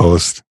 2 of the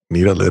hosts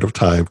need a little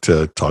time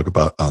to talk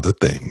about other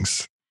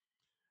things.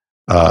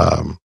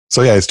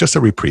 So yeah, it's just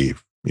a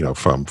reprieve,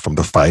 from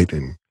the fight,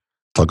 and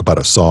talk about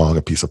a song,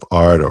 a piece of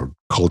art, or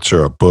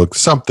culture, a book,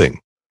 something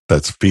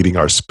that's feeding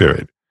our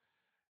spirit,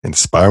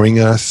 inspiring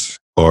us,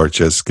 or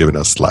just giving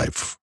us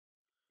life.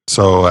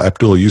 So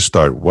Abdul, you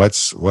start.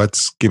 What's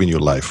giving you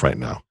life right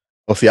now?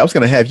 Well, see, I was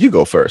going to have you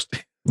go first.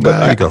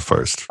 But you go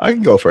first. I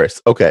can go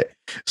first. Okay.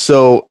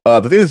 So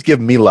the thing that's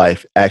given me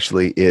life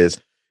actually is,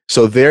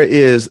 so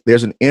there's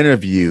an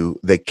interview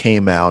that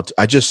came out.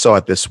 I just saw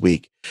it this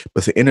week.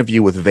 But it's an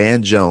interview with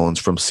Van Jones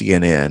from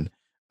CNN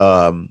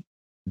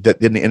that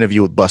did an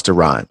interview with Busta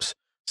Rhymes.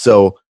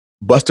 So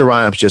Busta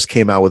Rhymes just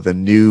came out with a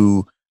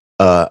new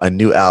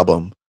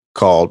album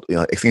called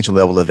Extinction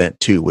Level Event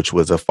 2, which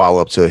was a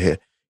follow-up to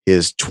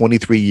his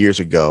 23 years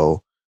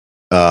ago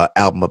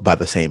album by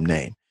the same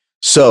name.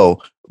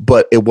 So,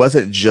 but it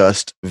wasn't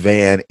just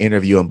Van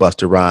interviewing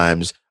Busta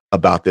Rhymes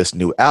about this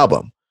new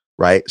album,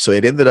 right? So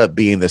it ended up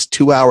being this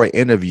 2-hour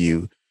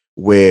interview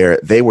where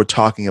they were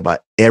talking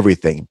about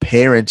everything: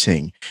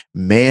 parenting,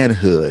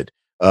 manhood,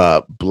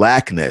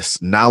 blackness,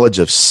 knowledge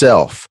of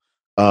self,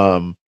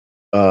 how,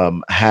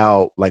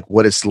 like,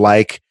 what it's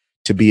like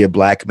to be a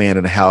black man,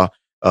 and how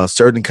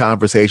certain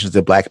conversations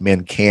that black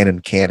men can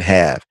and can't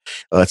have.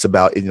 It's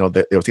about,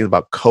 there were things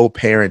about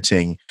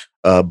co-parenting.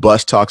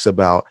 Bus talks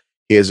about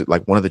his,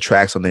 like, one of the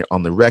tracks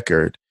on the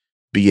record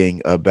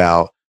being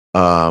about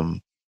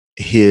the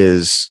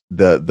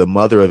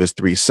mother of his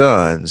 3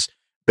 sons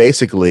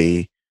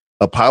basically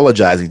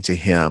apologizing to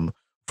him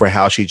for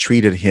how she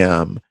treated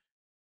him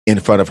in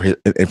front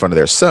of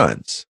their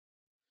sons.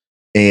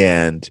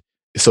 And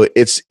so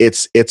it's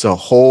a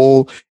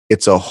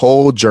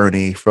whole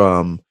journey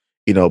from,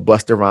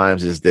 Busta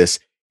Rhymes is this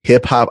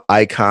hip hop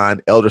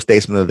icon, elder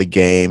statesman of the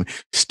game,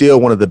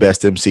 still one of the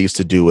best MCs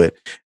to do it.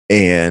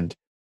 And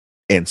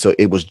so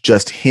it was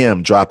just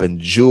him dropping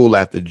jewel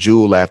after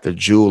jewel after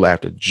jewel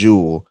after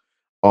jewel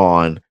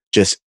on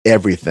just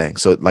everything.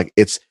 So, like,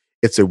 it's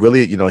a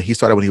really, he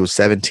started when he was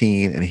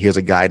 17, and here's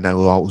a guy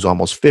now who's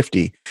almost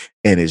 50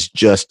 and is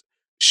just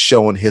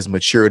showing his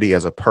maturity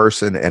as a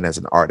person and as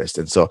an artist.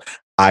 And so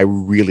I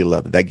really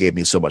love it. That gave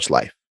me so much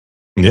life.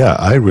 Yeah,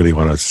 I really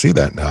want to see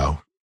that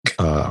now.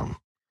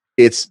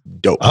 It's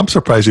dope. I'm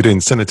surprised you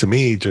didn't send it to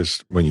me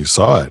just when you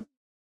saw it.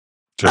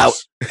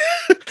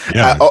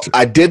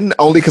 I didn't,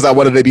 only because I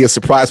wanted it to be a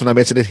surprise when I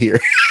mentioned it here.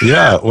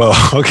 Yeah, well,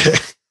 okay.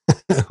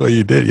 Well,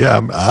 you did. Yeah,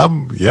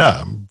 I'm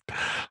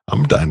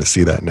dying to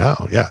see that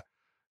now. Yeah,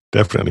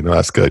 definitely. No,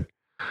 that's good.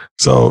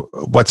 So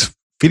what's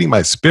feeding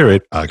my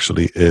spirit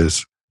actually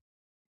is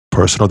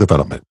personal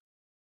development,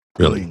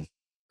 really.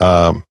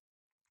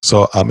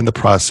 So I'm in the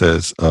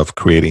process of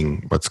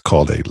creating what's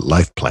called a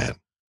life plan.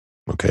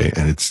 Okay.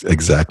 And it's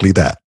exactly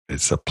that.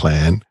 It's a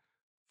plan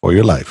for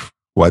your life.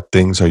 What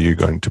things are you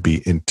going to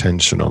be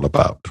intentional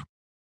about?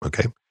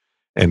 Okay.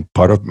 And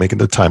part of making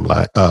the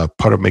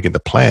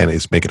plan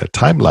is making a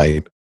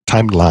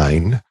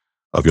timeline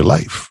of your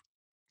life.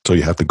 So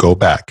you have to go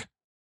back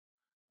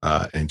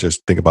and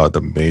just think about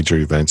the major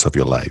events of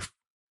your life.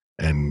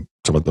 And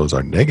some of those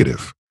are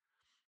negative,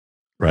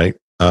 right?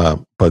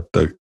 But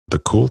the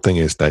cool thing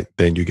is that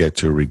then you get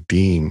to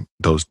redeem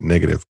those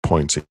negative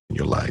points in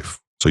your life.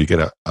 So you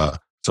get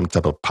some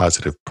type of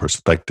positive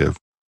perspective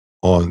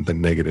on the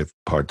negative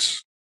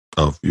parts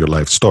of your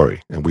life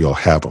story, and we all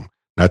have them.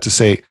 Not to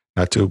say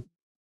like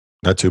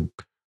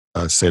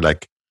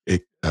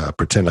it,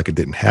 pretend like it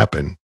didn't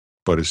happen,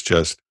 but it's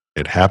just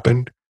it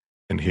happened,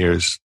 and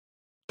here's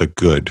the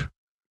good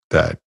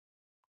that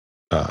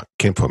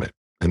came from it.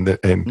 And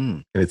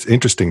it's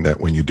interesting that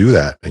when you do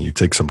that and you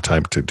take some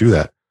time to do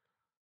that,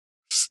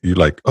 you're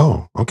like,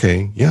 oh,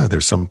 okay, yeah,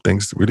 there's some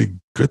things, really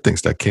good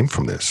things that came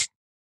from this,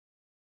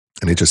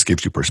 and it just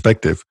gives you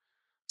perspective.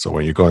 So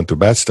when you're going through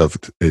bad stuff,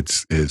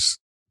 it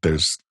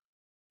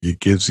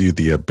gives you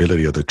the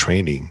ability or the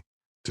training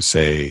to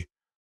say,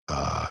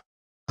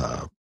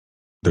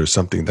 there's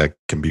something that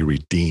can be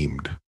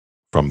redeemed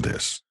from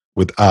this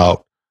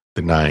without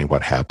denying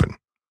what happened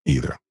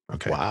either.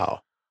 Okay.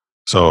 Wow.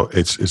 So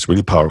it's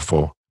really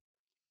powerful,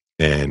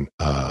 and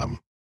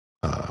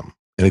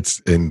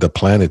the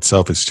plan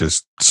itself is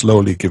just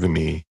slowly giving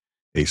me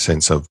a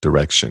sense of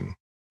direction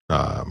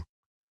to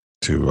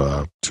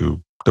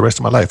the rest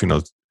of my life.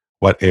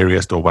 What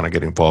areas do I want to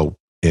get involved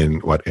in?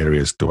 What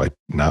areas do I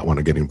not want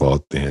to get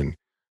involved in?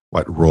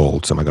 What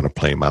roles am I going to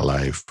play in my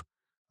life?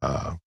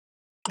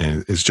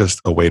 And it's just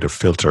a way to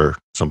filter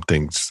some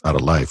things out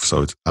of life.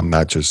 So I'm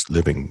not just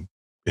living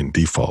in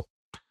default.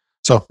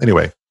 So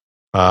anyway,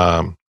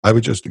 I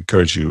would just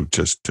encourage you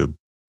just to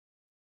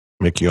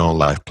make your own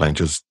life plan.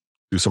 Just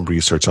do some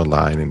research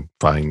online and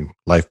find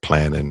life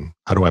plan and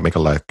how do I make a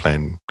life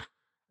plan,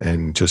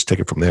 and just take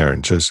it from there.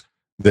 And just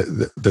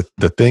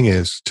the thing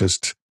is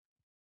just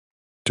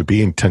to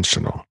be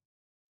intentional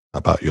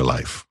about your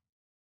life,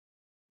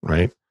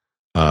 right?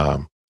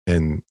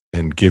 And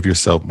give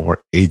yourself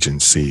more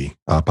agency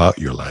about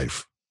your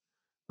life.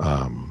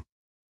 And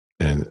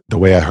the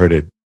way I heard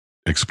it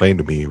explained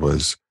to me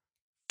was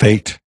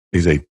fate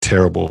is a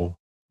terrible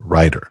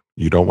writer.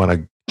 You don't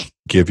want to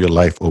give your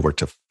life over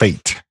to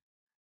fate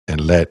and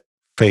let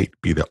fate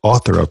be the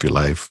author of your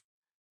life.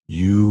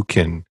 You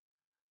can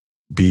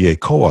be a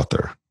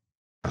co-author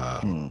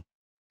in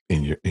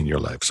your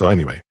life. So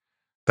anyway,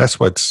 that's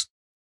what's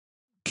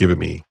giving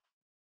me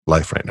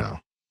life right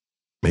now.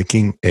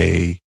 Making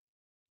a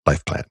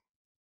life plan.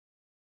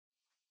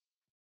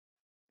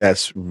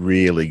 That's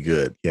really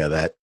good.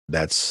 Yeah,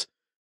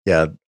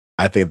 yeah.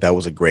 I think that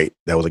was a great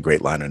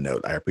liner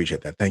note. I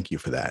appreciate that. Thank you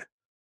for that.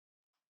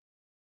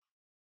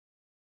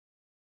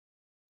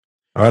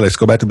 All right, let's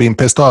go back to being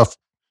pissed off.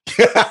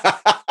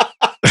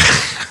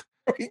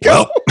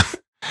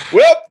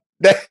 Well,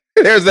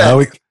 there's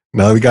that.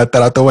 Now we got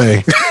that out the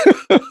way.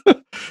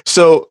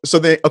 So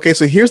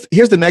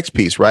here's the next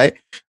piece, right?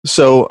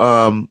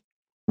 So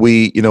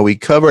we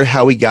covered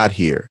how we got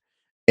here,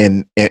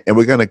 and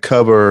we're going to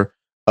cover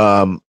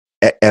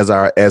as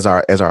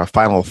our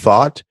final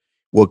thought,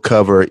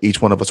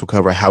 each one of us will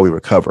cover how we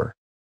recover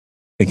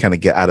and kind of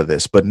get out of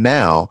this. But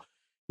now,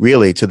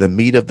 really, to the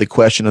meat of the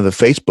question of the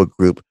Facebook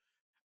group,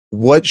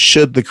 what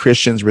should the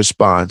Christian's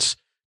response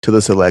to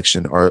this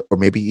election, or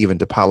maybe even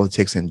to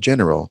politics in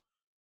general,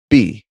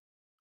 be?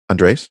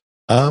 Andres?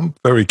 I'm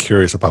very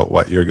curious about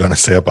what you're going to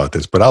say about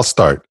this, but I'll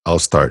start.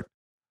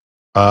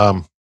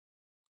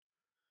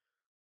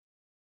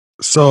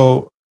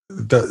 So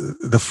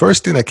the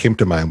first thing that came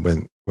to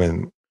mind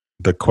when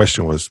the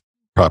question was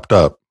propped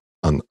up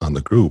on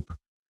the group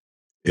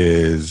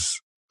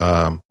is,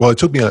 it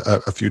took me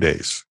a few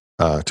days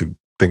to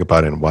think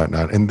about it and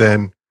whatnot. And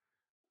then,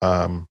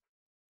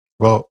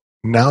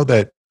 now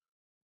that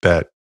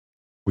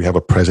we have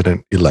a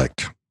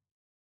president-elect,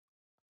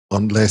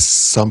 unless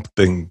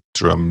something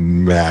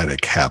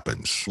dramatic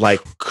happens.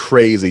 Like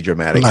crazy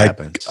dramatic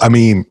happens. I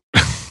mean,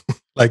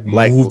 like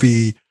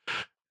movie.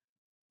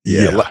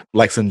 Yeah.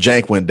 Like some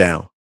jank went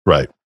down.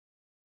 Right.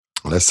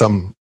 Unless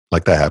something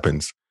like that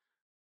happens,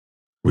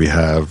 we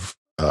have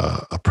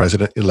a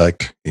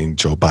president-elect in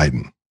Joe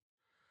Biden.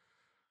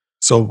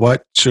 So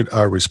what should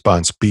our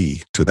response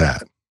be to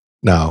that?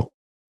 Now,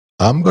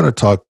 I'm going to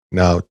talk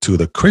now to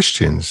the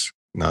Christians.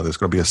 Now, there's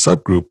going to be a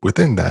subgroup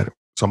within that.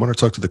 So I'm going to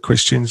talk to the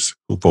Christians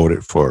who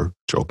voted for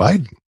Joe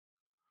Biden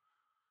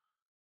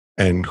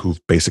and who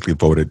basically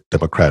voted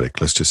Democratic.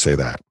 Let's just say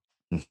that.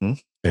 Mm-hmm.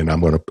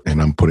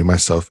 And I'm putting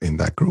myself in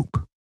that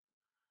group.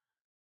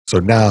 So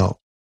now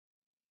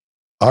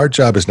our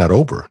job is not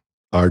over.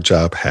 Our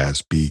job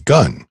has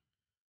begun,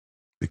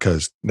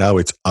 because now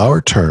it's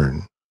our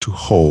turn to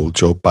hold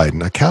Joe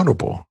Biden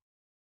accountable.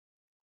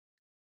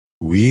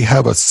 We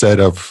have a set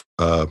of,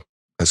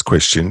 as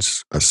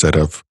Christians, a set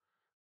of,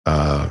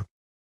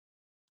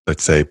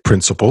 let's say,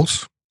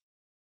 principles.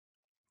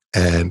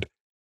 And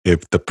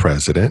if the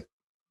president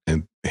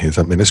and his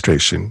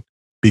administration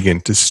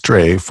begin to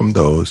stray from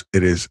those,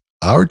 it is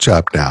our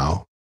job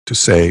now to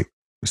say,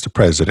 Mr.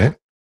 President,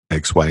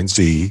 X, Y, and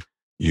Z,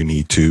 you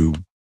need to,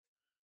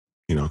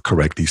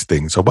 correct these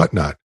things or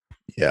whatnot.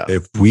 Yeah.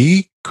 If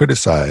we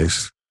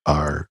criticize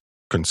our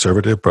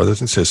conservative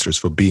brothers and sisters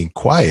for being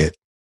quiet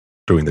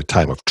during the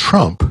time of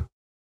Trump,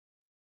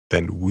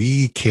 then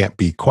we can't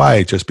be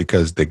quiet just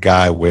because the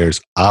guy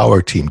wears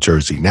our team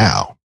jersey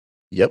now.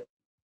 Yep.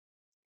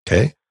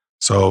 Okay.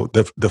 So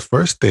the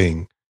first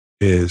thing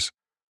is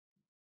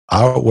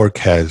our work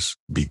has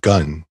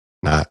begun,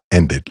 not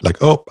ended.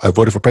 Like, oh, I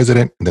voted for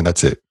president, and then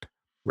that's it.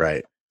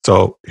 Right.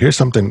 So here's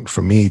something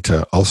for me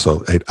to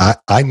also,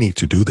 I need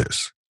to do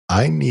this.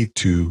 I need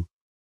to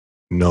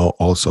know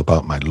also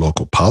about my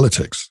local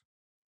politics.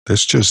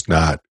 That's just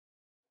not,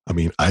 I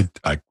mean, I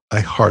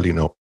hardly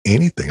know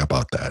anything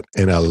about that.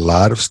 And a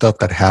lot of stuff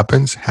that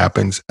happens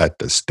at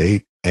the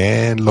state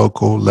and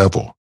local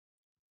level.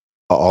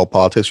 All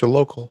politics are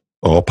local.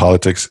 All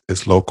politics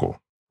is local,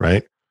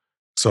 right?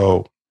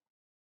 So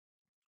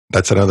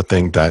that's another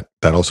thing that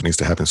also needs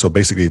to happen. So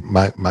basically,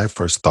 my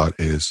first thought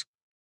is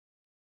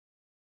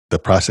the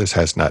process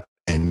has not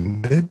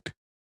ended.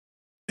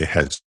 It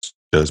has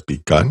just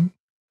begun.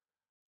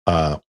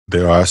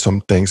 There are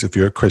some things, if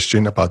you're a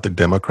Christian, about the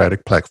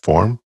Democratic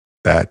platform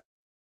that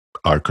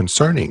are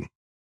concerning.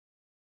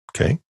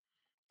 Okay.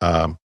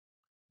 I'm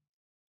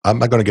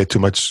not going to get too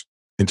much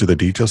into the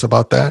details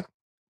about that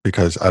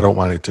because I don't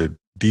want it to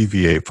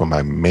deviate from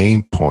my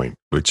main point,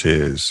 which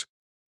is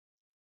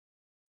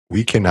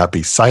we cannot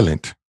be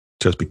silent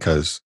just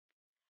because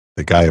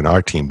the guy in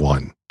our team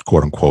won,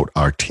 quote unquote,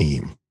 our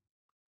team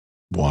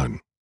won.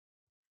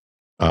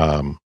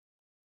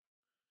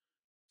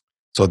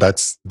 So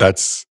that's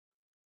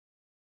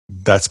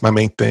my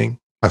main thing,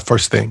 my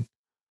first thing.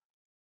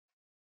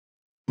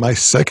 My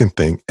second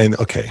thing, and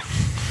okay,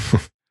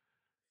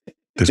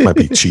 this might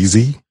be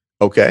cheesy,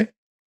 Okay.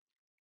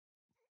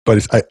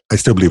 but I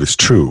still believe it's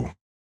true.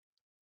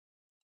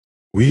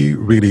 We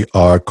really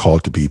are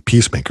called to be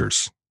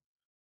peacemakers.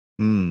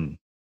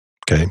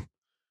 Okay.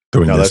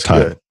 During No, this that's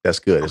time. good. That's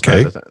good.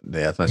 Okay.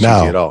 That's not Now,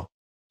 cheesy at all.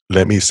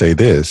 Let me say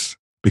this,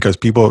 because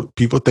people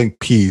think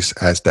peace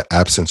as the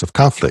absence of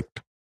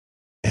conflict.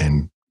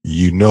 And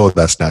you know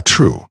that's not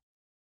true.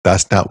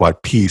 That's not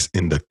what peace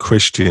in the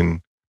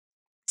Christian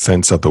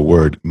sense of the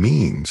word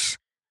means.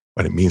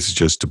 What it means is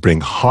just to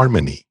bring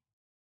harmony,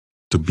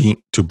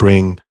 to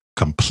bring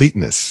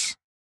completeness.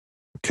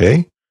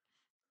 Okay?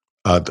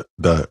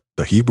 The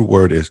Hebrew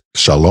word is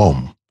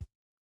shalom.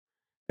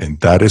 And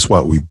that is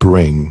what we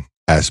bring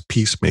as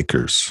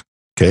peacemakers.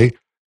 Okay?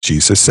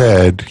 Jesus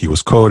said, he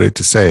was quoted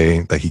to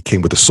say that he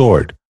came with a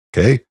sword.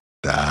 Okay?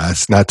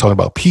 That's not talking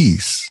about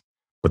peace,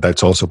 but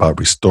that's also about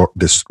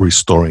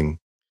restoring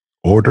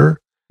order,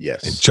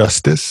 Yes, and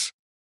justice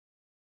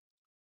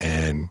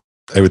and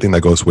everything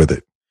that goes with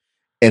it.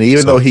 And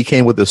even though he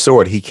came with the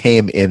sword, he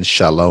came in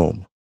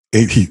shalom.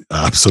 He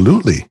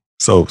absolutely.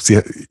 So see,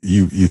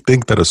 you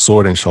think that a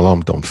sword and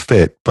shalom don't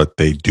fit, but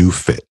they do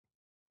fit.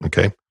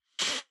 Okay.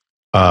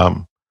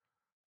 And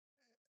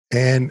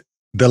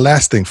the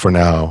last thing for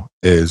now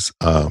is,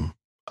 I'll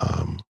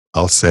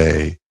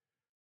say,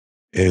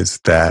 is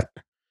that,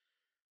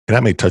 and I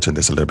may touch on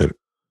this a little bit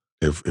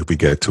if we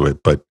get to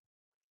it, but,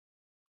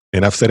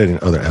 and I've said it in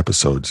other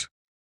episodes,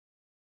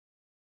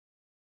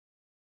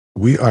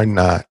 we are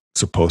not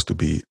supposed to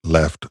be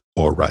left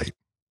or right.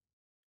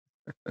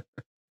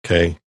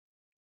 Okay.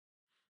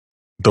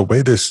 The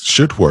way this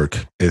should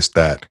work is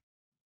that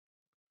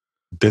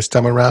this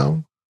time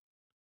around,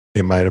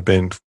 it might have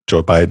been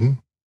Joe Biden.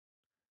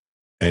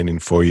 And in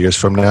 4 years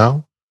from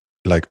now,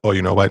 like, oh,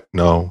 you know what?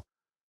 No,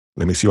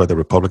 let me see what the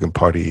Republican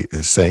Party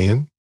is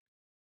saying.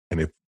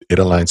 And if it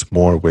aligns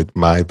more with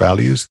my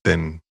values,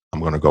 then I'm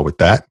going to go with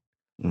that.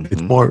 Mm-hmm.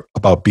 It's more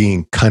about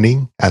being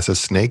cunning as a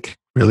snake,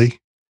 really.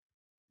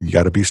 You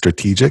got to be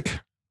strategic.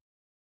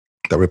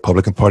 The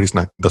Republican Party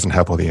doesn't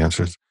have all the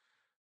answers.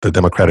 The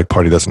Democratic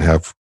Party doesn't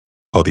have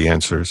all the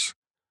answers.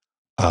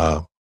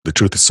 The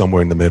truth is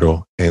somewhere in the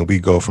middle, and we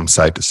go from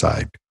side to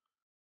side.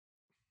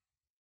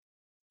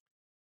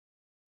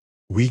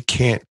 We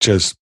can't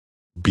just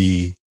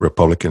be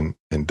Republican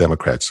and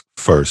Democrats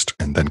first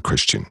and then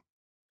Christian.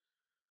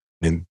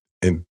 And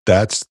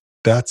that's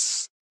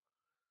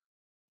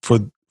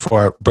for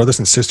our brothers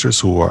and sisters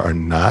who are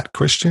not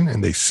Christian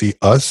and they see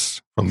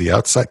us from the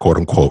outside, quote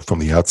unquote, from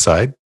the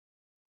outside,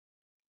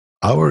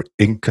 our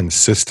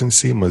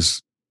inconsistency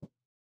must,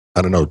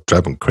 I don't know,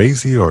 drive them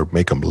crazy or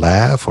make them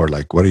laugh or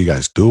like, what are you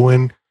guys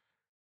doing?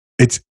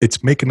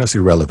 It's making us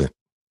irrelevant.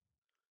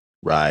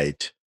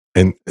 Right.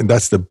 And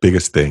that's the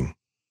biggest thing.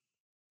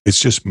 It's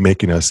just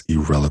making us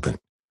irrelevant.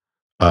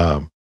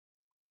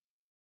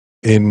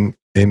 In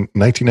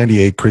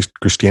 1998,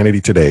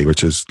 Christianity Today,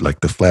 which is like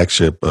the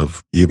flagship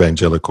of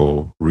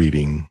evangelical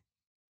reading,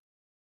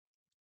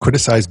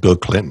 criticized Bill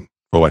Clinton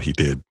for what he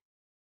did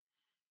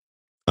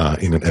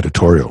in an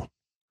editorial.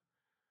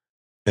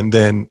 And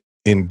then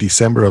in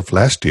December of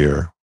last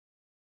year,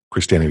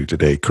 Christianity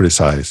Today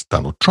criticized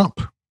Donald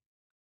Trump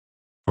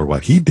for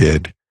what he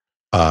did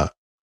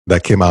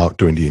that came out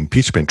during the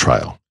impeachment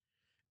trial.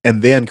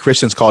 And then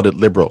Christians called it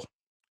liberal.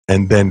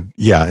 And then,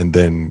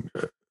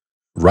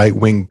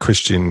 right-wing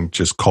Christian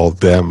just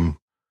called them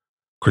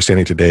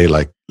Christianity Today,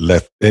 like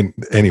left. And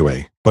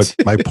anyway, but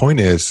my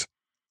point is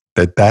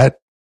that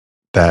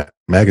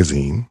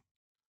magazine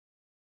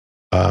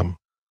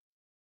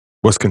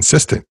was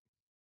consistent.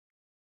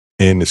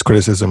 in its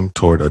criticism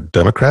toward a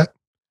Democrat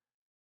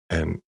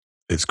and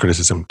its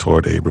criticism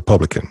toward a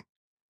Republican.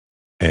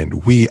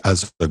 And we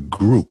as a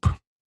group,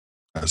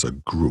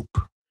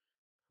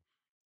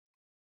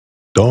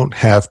 don't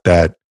have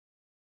that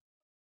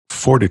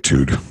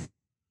fortitude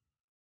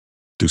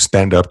to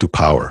stand up to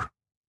power.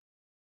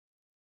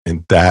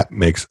 And that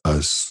makes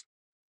us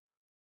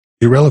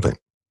irrelevant.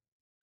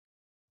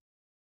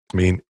 I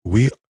mean,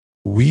 we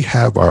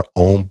have our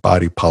own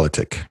body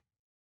politic.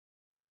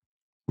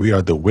 We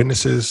are the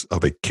witnesses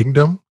of a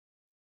kingdom,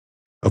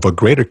 of a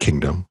greater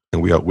kingdom,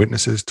 and we are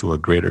witnesses to a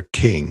greater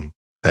king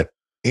that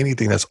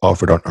anything that's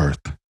offered on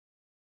earth.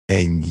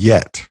 And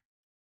yet,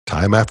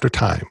 time after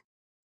time,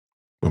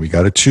 when we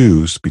got to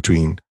choose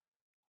between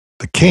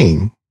the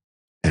king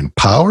and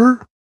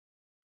power,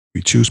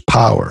 we choose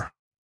power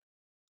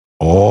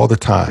all the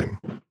time.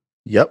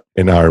 Yep.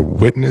 And our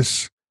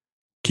witness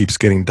keeps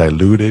getting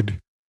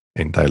diluted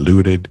and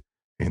diluted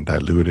and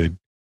diluted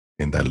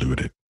and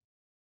diluted.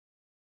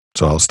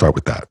 So I'll start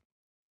with that.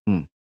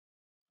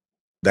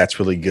 That's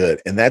really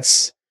good. And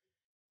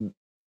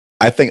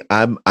I think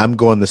I'm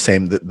going the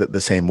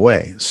same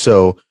way.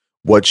 So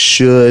what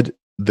should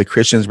the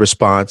Christian's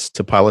response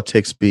to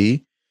politics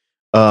be?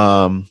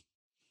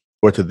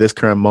 Or to this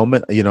current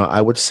moment?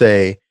 I would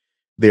say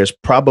there's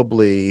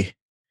probably,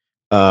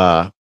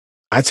 I'd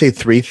say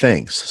three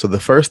things. So the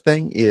first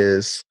thing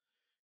is,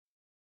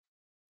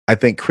 I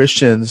think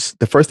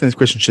the first thing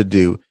Christians should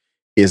do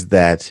is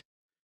that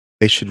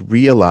they should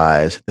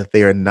realize that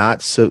they are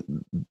not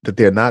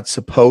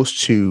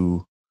supposed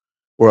to,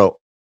 well,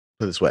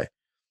 put it this way.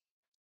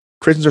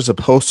 Christians are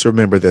supposed to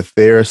remember that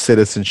their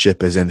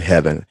citizenship is in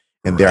heaven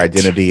and their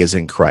identity is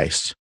in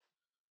Christ.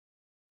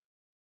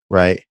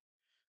 Right?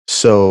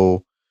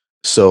 So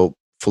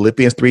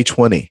Philippians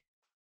 3:20,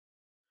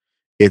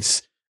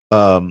 it's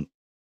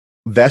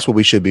that's what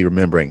we should be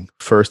remembering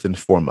first and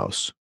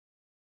foremost.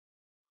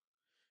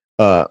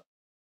 And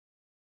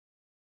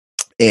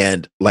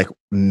like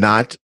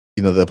not,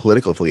 the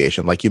political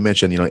affiliation, like you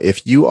mentioned,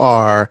 if you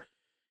are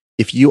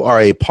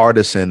a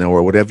partisan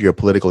or whatever your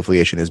political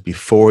affiliation is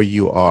before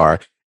you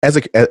are as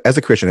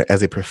a Christian,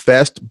 as a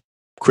professed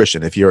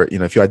Christian, if you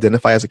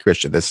identify as a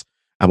Christian,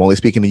 I'm only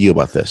speaking to you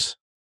about this.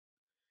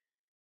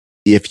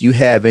 If you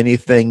have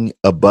anything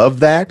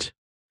above that,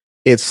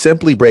 it's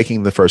simply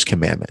breaking the first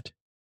commandment.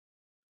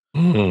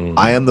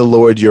 I am the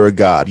Lord your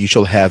God. You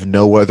shall have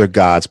no other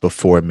gods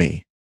before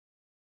me.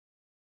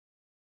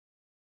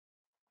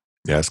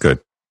 Yeah, that's good.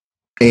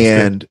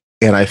 And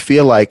I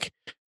feel like,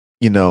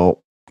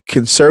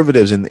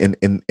 conservatives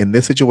in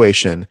this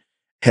situation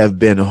have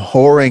been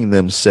whoring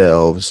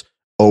themselves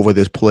over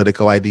this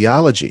political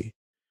ideology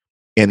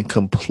and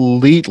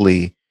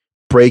completely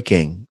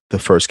breaking the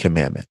first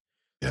commandment.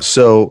 Yeah.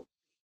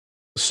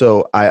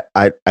 So I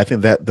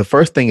think that the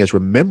first thing is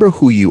remember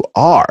who you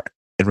are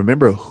and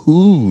remember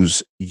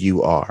whose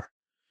you are.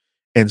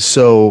 And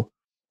so,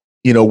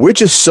 we're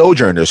just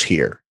sojourners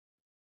here.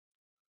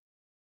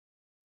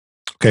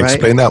 Okay, right?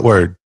 Explain that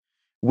word.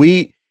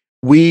 We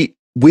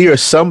are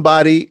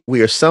somebody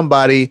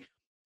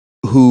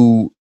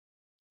who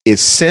is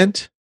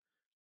sent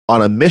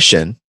on a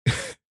mission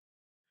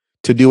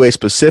to do a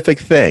specific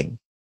thing.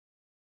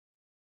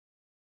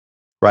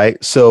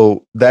 Right?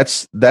 So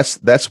that's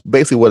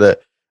basically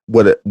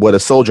what a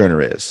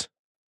sojourner is.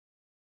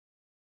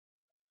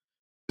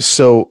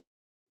 So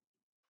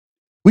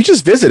we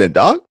just visited,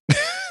 dog.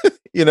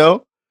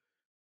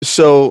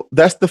 So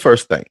that's the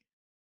first thing.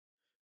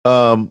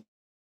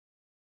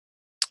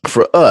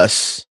 For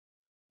us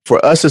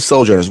as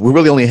sojourners, we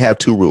really only have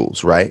two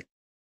rules, right?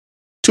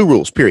 Two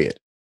rules, period.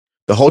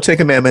 The whole 10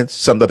 Commandments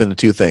summed up into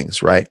two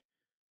things, right?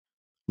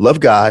 Love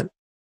God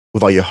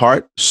with all your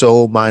heart,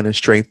 soul, mind, and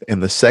strength.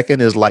 And the second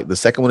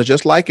one is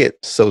just like it.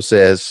 So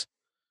says,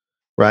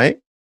 right?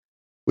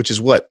 Which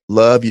is what?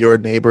 Love your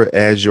neighbor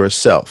as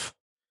yourself.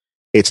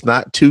 It's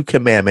not two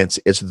commandments.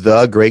 It's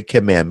the great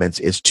commandments.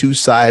 It's two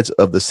sides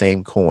of the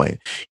same coin.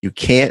 You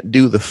can't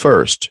do the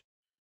first,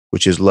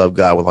 which is love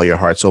God with all your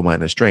heart, soul,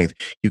 mind, and strength.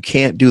 You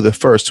can't do the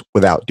first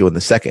without doing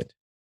the second.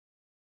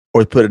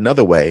 Or put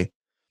another way,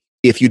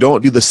 if you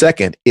don't do the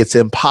second, it's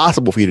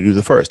impossible for you to do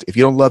the first. If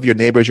you don't love your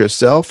neighbor as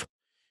yourself,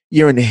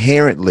 you're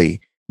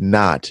inherently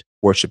not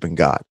worshiping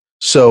God.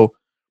 So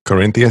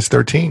Corinthians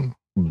 13.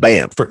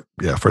 Bam. 1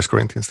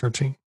 Corinthians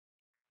 13.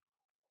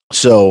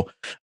 So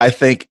I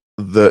think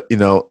those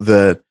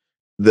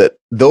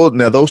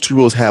two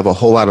rules have a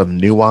whole lot of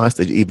nuance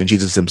that even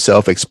Jesus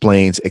himself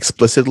explains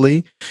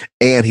explicitly,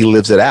 and he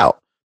lives it out.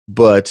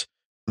 But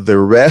the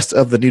rest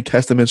of the New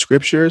Testament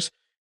scriptures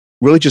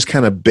really just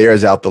kind of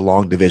bears out the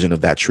long division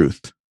of that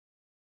truth,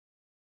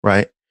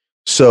 right?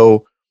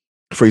 So,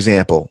 for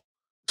example,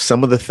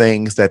 some of the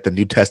things that the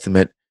New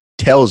Testament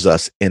tells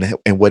us and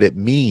what it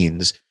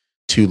means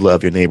to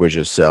love your neighbor as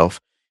yourself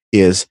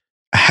is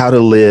how to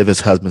live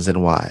as husbands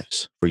and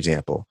wives, for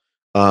example.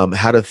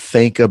 How to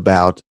think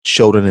about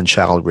children and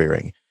child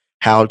rearing,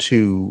 how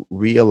to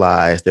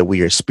realize that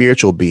we are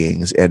spiritual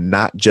beings and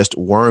not just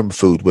worm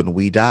food when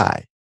we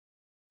die.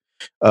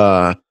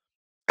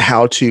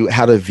 how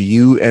to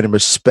view and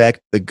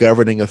respect the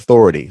governing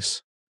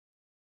authorities.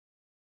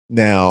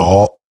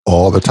 Now,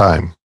 all the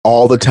time,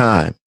 all the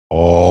time,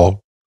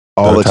 all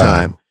the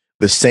time.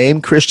 The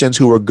same Christians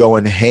who are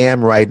going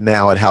ham right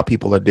now at how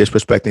people are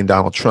disrespecting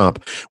Donald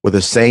Trump were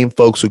the same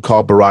folks who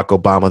called Barack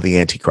Obama the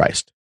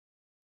Antichrist.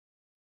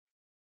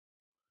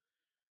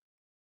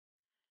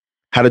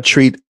 How to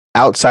treat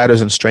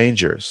outsiders and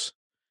strangers.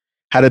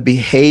 How to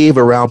behave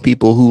around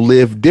people who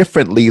live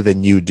differently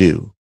than you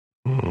do.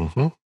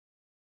 Mm-hmm.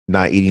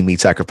 Not eating meat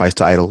sacrificed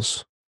to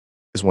idols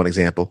is one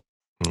example.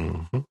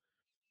 Mm-hmm.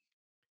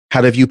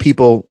 How to view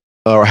people,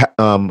 or how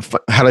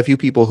to view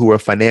people who are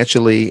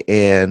financially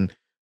and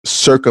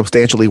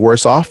circumstantially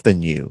worse off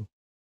than you.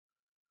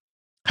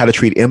 How to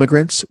treat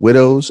immigrants,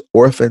 widows,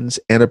 orphans,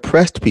 and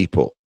oppressed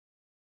people.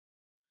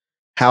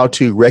 How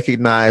to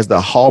recognize the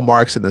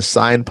hallmarks and the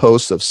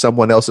signposts of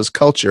someone else's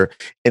culture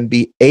and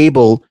be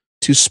able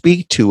to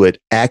speak to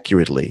it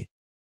accurately,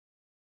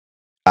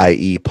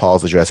 i.e.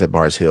 Paul's address at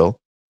Mars Hill.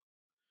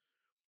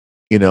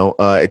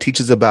 It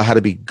teaches about how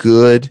to be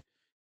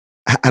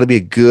a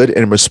good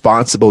and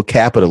responsible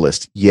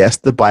capitalist. Yes,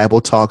 the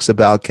Bible talks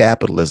about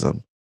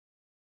capitalism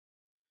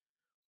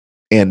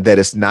and that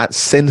it's not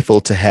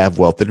sinful to have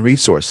wealth and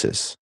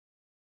resources.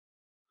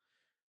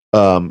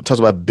 It talks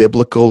about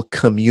biblical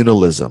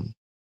communalism,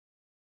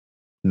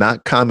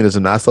 not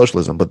communism, not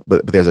socialism,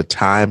 but there's a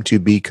time to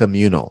be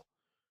communal.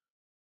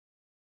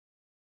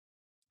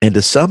 And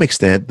to some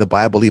extent, the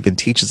Bible even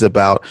teaches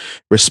about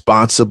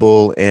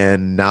responsible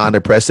and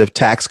non-oppressive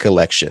tax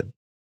collection.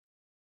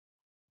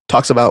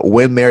 Talks about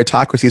when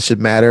meritocracy should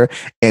matter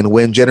and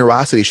when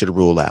generosity should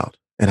rule out,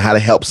 and how to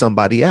help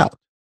somebody out.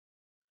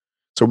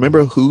 So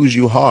remember whose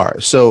you are.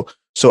 So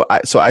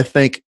I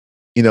think,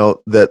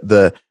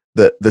 the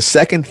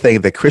second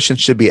thing that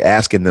Christians should be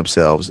asking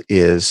themselves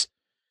is,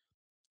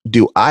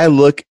 do I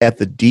look at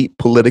the deep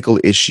political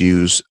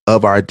issues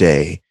of our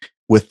day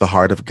with the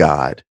heart of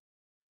God,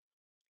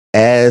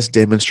 as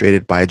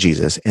demonstrated by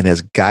Jesus and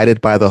as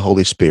guided by the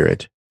Holy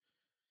Spirit?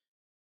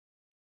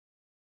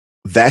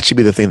 That should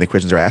be the thing that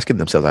Christians are asking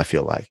themselves, I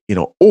feel like,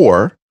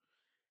 or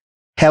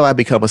have I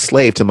become a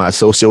slave to my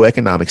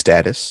socioeconomic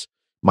status,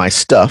 my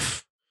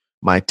stuff,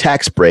 my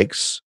tax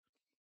breaks,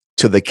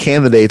 to the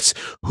candidates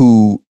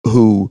who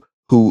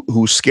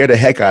scare the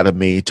heck out of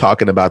me,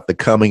 talking about the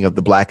coming of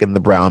the black and the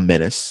brown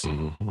menace.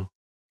 Mm-hmm.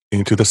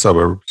 Into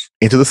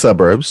the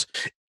suburbs.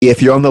 If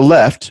you're on the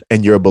left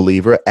and you're a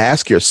believer,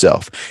 ask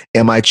yourself,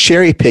 am I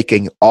cherry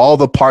picking all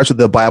the parts of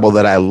the Bible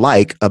that I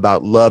like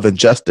about love and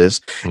justice,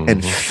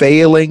 and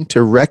failing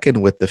to reckon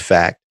with the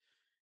fact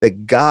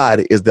that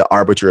God is the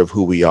arbiter of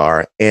who we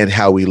are and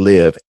how we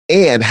live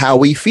and how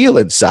we feel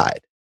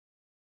inside?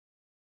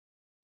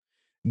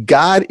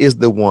 God is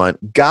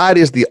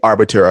the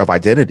arbiter of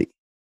identity.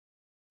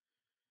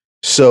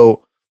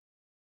 So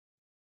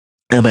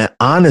am I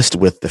honest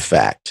with the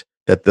fact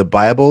that the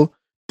Bible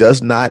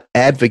does not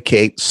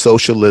advocate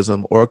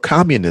socialism or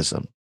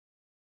communism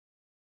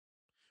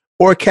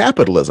or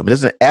capitalism? It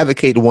doesn't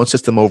advocate one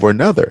system over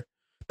another.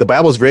 The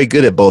Bible is very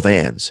good at both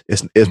ends.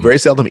 It's very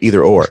seldom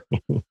either or.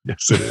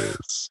 Yes, it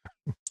is.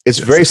 It's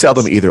very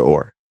seldom either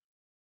or.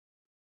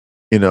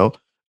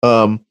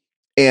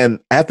 And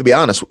I have to be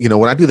honest,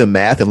 when I do the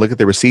math and look at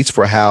the receipts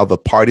for how the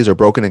parties are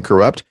broken and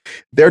corrupt,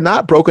 they're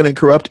not broken and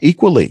corrupt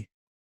equally.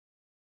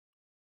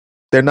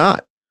 They're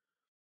not.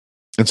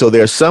 And so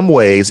there are some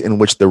ways in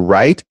which the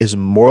right is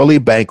morally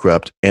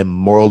bankrupt and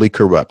morally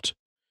corrupt.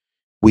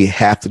 We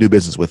have to do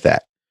business with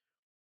that.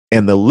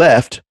 And the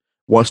left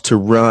wants to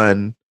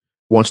run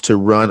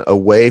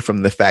away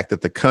from the fact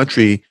that the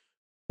country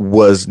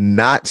was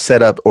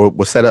set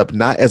up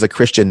not as a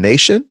Christian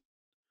nation,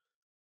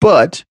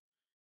 but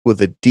with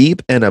a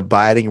deep and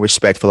abiding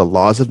respect for the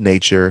laws of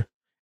nature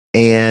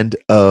and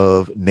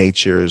of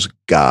nature's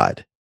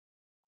God.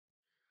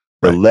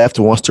 The left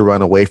wants to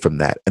run away from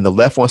that. And the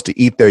left wants to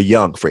eat their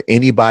young for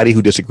anybody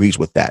who disagrees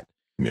with that.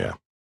 Yeah.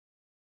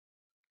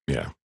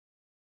 Yeah.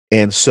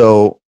 And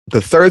so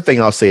the third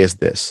thing I'll say is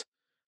this.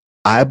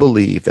 I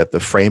believe that the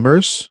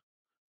framers,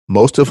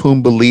 most of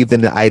whom believed in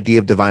the idea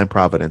of divine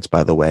providence,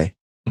 by the way,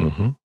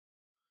 the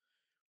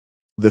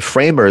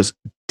framers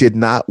did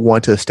not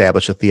want to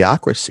establish a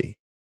theocracy.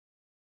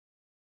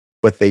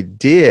 But they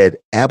did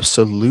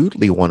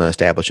absolutely want to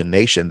establish a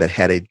nation that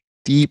had a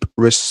deep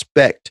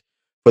respect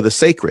for the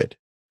sacred,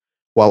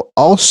 while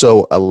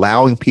also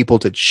allowing people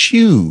to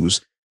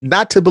choose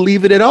not to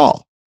believe it at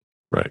all.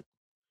 Right.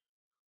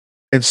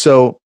 And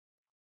so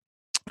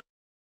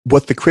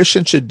what the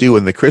Christian should do,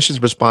 and the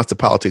Christian's response to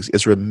politics,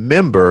 is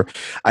remember,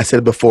 I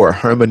said before,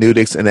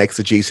 hermeneutics and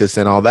exegesis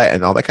and all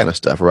that kind of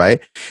stuff, right?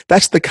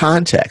 That's the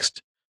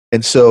context.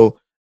 And so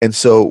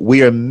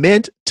we are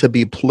meant to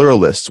be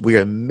pluralists. We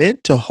are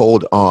meant to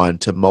hold on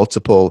to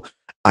multiple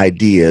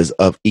ideas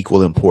of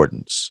equal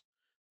importance.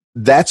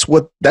 That's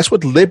what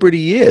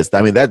liberty is.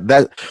 I mean,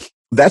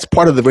 that's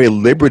part of the very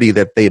liberty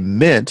that they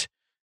meant,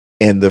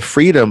 and the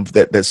freedom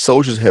that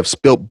soldiers have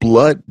spilt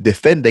blood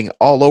defending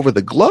all over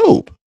the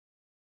globe.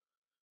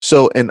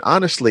 So, and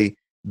honestly,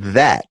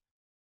 that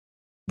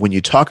when you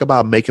talk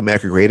about Make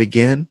America Great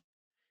Again,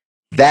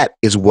 that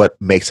is what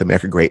makes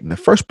America great in the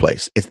first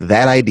place. It's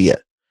that idea.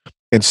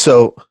 And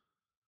so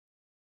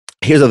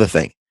here's the other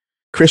thing.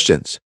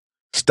 Christians,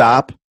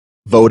 stop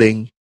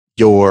voting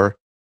your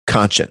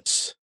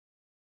conscience.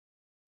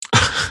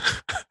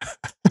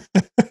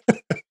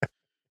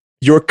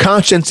 Your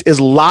conscience is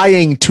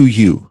lying to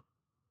you.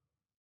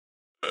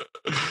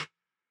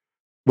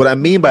 What I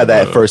mean by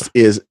that first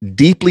is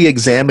deeply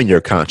examine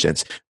your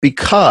conscience,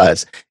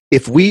 because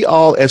if we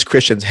all as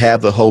Christians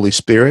have the Holy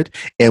Spirit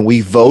and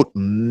we vote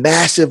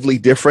massively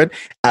different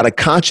out of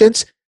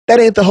conscience, that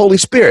ain't the Holy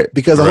Spirit,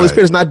 because the Holy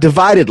Spirit is not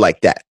divided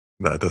like that.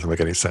 No, it doesn't make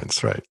any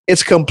sense, right?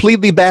 It's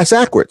completely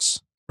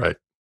backwards. Right.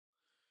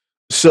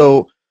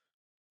 So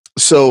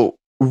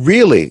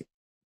really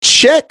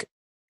check,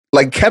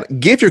 like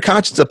give your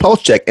conscience a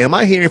pulse check. Am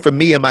I hearing from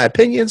me and my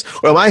opinions,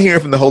 or am I hearing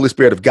from the Holy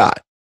Spirit of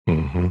God?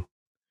 Mm-hmm.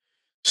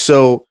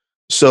 So,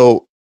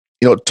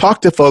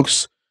 talk to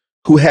folks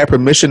who have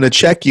permission to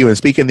check you and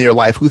speak into your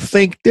life, who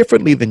think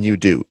differently than you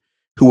do,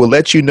 who will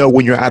let you know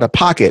when you're out of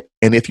pocket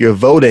and if you're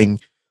voting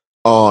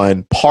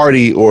on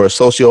party or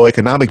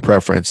socioeconomic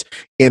preference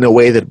in a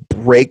way that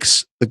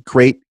breaks the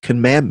great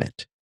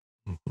commandment.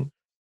 Mm-hmm.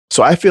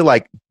 So I feel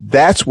like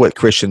that's how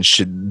Christians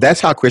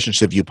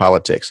should view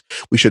politics.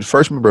 We should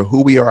first remember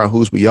who we are and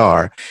whose we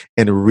are,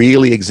 and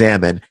really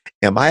examine,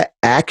 am I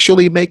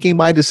actually making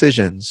my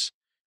decisions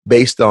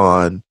based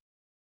on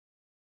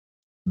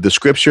the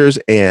scriptures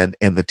and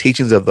the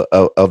teachings of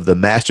the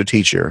master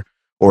teacher,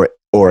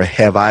 or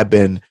have I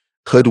been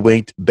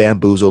hoodwinked,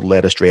 bamboozled,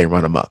 led astray, and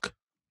run amok?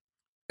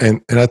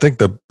 And I think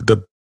the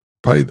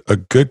probably a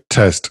good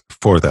test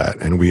for that,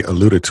 and we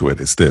alluded to it,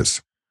 is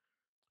this: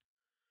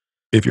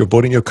 if you're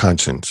voting your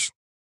conscience,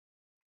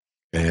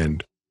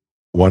 and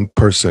one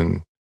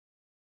person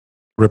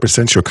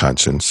represents your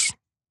conscience,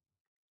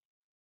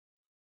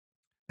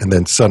 and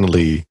then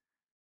suddenly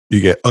you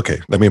get, okay,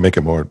 let me make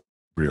it more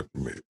real.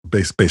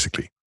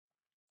 Basically,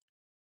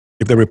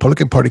 if the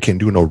Republican Party can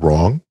do no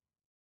wrong,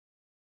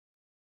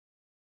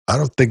 I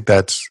don't think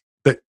that's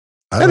the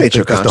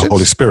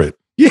Holy Spirit.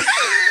 Yeah.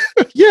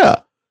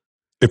 Yeah.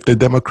 If the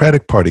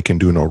Democratic Party can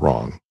do no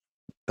wrong,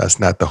 that's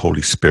not the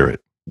Holy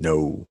Spirit.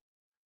 No.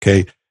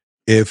 Okay.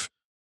 If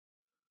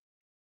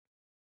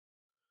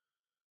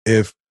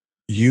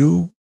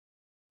you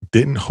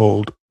didn't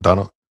hold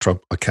Donald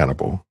Trump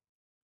accountable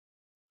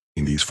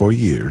in these 4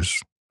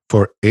 years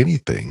for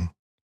anything,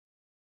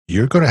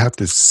 you're going to have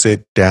to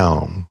sit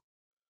down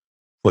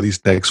for these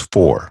next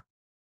 4.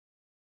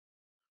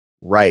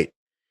 Right.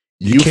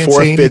 You can't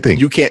say anything.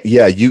 You can't.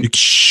 Yeah.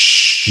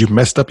 You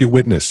messed up your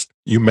witness.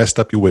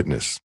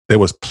 There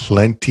was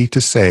plenty to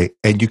say,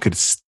 and you could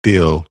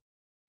still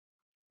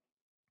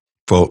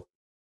vote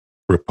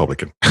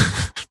Republican.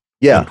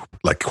 Yeah.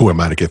 Like, who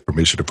am I to give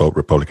permission to vote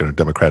Republican or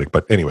Democratic?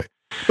 But anyway.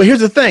 But here's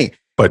the thing.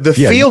 But the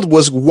field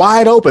was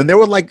wide open. There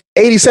were like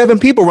 87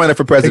 people running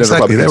for president.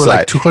 Exactly. There were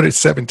like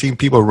 217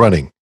 people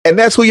running. And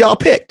that's who y'all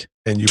picked.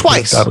 And you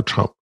twice. Picked Donald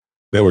Trump.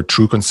 There were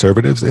true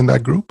conservatives in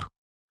that group.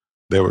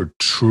 There were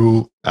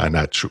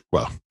not true.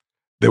 Well,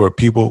 there were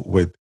people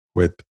with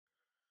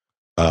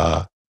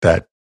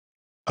that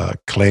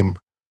claim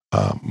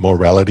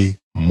morality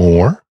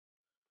more,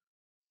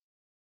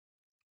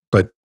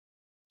 but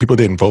people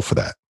didn't vote for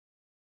that.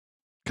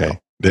 Okay,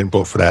 didn't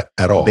vote for that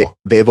at all.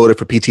 They voted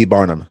for P.T.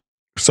 Barnum.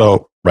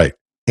 So right,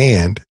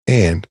 and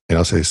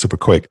I'll say super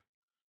quick.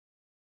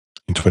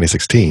 In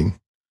 2016,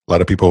 a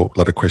lot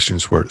of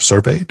Christians were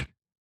surveyed,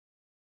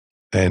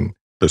 and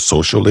the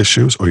social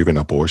issues or even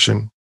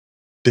abortion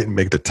didn't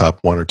make the top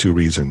 1 or 2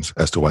 reasons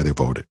as to why they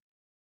voted.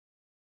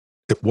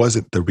 It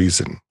wasn't the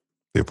reason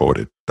they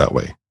voted that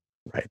way.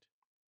 Right.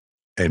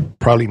 And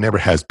probably never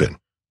has been.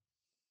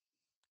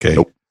 Okay.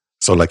 Nope.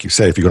 So like you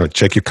said, if you're going to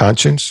check your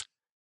conscience,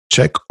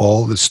 check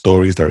all the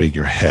stories that are in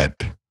your head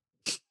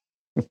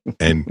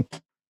and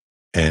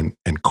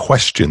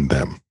question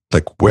them.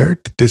 Like, where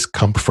did this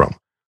come from?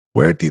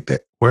 Where did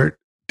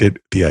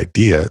the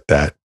idea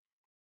that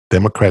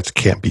Democrats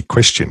can't be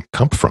Christian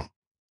come from?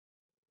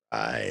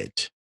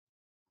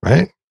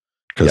 Right?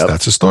 Because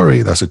that's a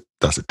story. That's a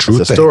true thing.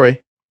 That's a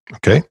story.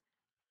 Okay.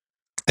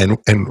 And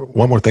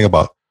one more thing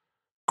about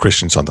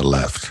Christians on the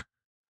left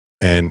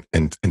and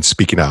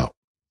speaking out.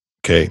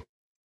 Okay.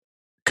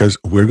 Because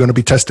we're going to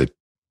be tested.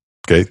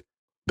 Okay.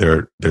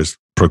 There's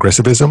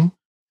progressivism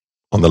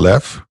on the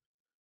left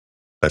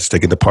that's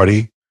taking the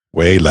party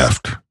way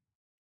left.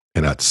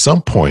 And at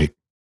some point,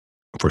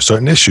 for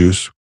certain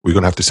issues, we're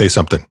going to have to say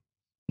something.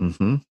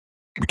 Mm-hmm.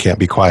 We can't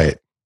be quiet.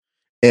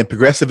 And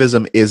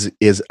progressivism is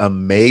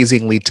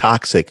amazingly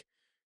toxic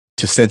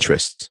to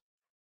centrists.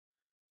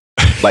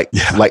 I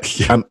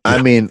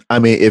mean,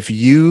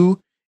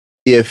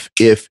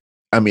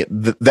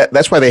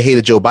 that's why they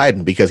hated Joe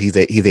Biden, because he's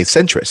a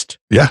centrist.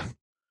 Yeah.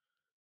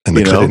 And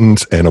the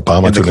Clintons and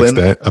Obama to an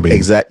extent. I mean,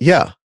 exactly.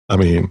 Yeah. I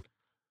mean,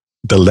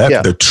 the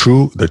left, the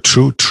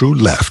true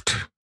left.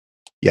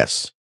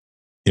 Yes.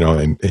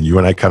 And you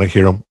and I kind of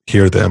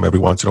hear them every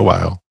once in a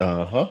while.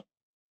 Uh-huh.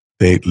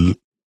 They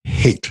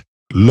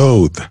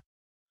loathe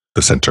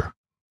the center.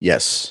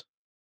 Yes.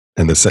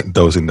 And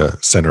those in the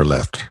center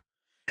left.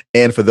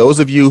 And for those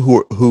of you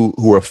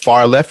who are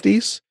far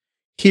lefties,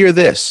 hear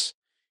this.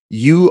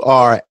 You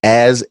are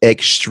as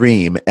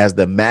extreme as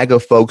the MAGA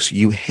folks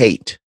you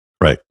hate.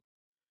 Right.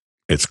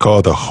 It's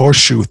called the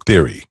horseshoe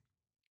theory.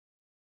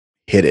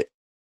 Hit it.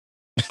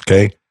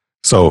 Okay.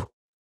 So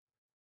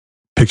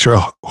picture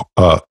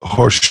a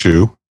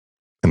horseshoe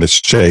in this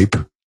shape,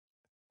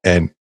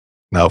 and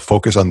now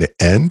focus on the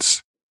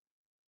ends.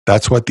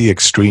 That's what the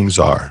extremes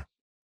are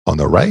on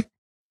the right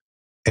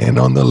and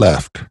on the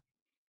left.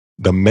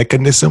 The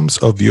mechanisms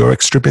of your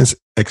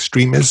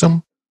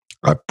extremism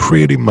are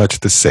pretty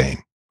much the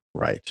same.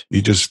 Right.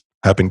 You just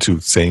happen to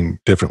say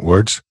different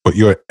words, but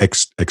your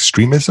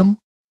extremism,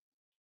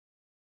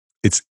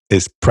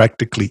 is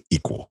practically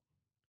equal.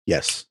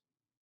 Yes.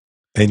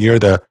 And you're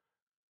the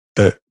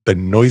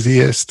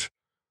noisiest,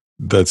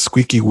 the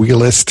squeaky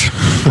wheelist.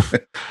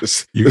 The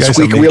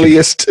squeak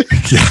wheeliest.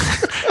 Yeah.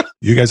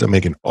 You guys are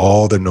making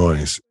all the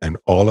noise, and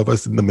all of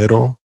us in the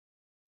middle.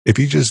 If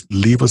you just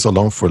leave us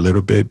alone for a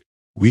little bit,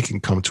 we can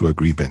come to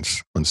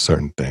agreements on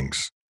certain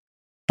things.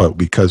 But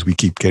because we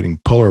keep getting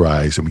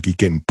polarized and we keep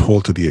getting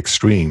pulled to the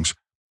extremes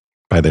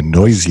by the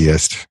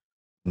noisiest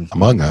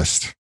among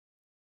us,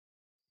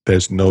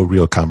 there's no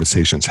real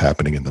conversations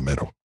happening in the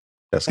middle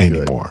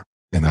anymore.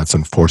 And that's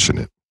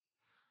unfortunate.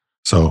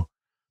 So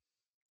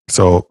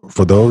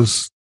for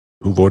those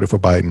who voted for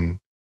Biden,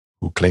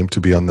 who claim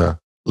to be on the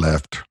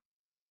left,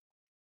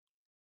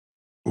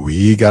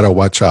 we got to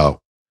watch out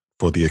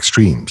for the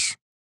extremes.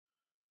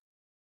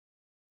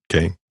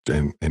 Okay.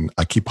 And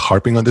I keep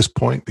harping on this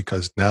point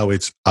because now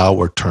it's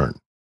our turn.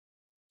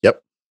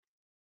 Yep.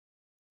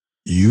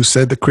 You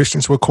said the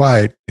Christians were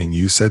quiet, and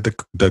you said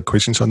the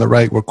Christians on the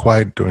right were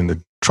quiet during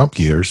the Trump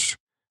years,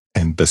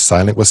 and the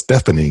silence was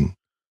deafening.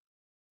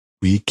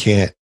 We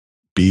can't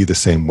be the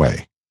same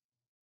way.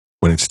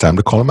 When it's time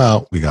to call them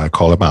out, we got to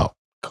call them out.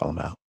 Call them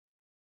out.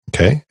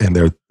 Okay. And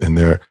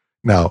they're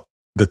now,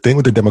 the thing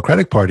with the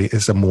Democratic Party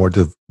is a more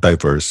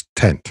diverse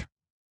tent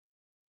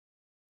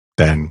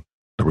than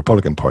the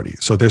Republican Party.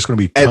 So there's going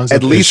to be tons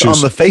at of least issues.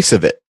 on the face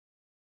of it.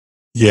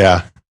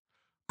 Yeah.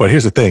 But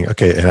here's the thing.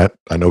 Okay. And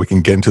I know we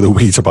can get into the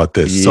weeds about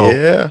this.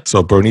 Yeah.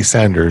 So Bernie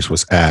Sanders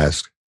was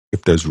asked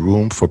if there's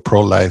room for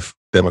pro-life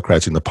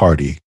Democrats in the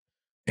party,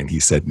 and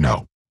he said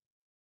no.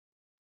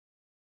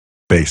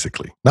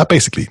 Basically. Not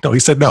basically. No, he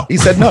said no. He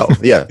said no.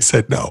 Yeah. He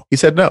said no. He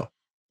said no.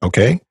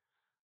 Okay.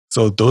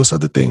 So those are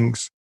the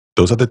things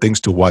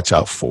to watch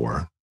out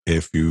for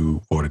if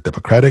you voted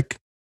Democratic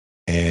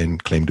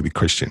and claim to be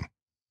Christian.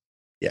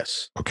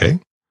 Yes. Okay.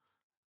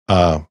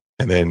 And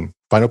then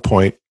final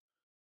point,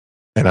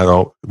 and I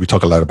know we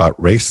talk a lot about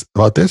race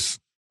about this,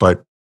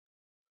 but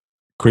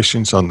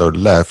Christians on the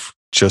left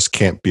just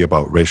can't be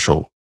about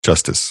racial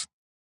justice,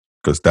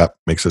 because that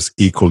makes us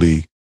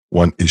equally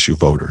one issue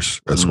voters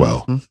as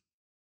well.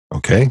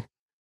 Okay.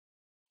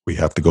 We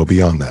have to go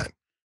beyond that.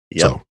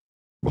 Yep. So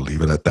we'll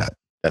leave it at that.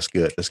 That's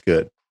good. That's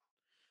good.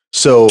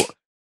 So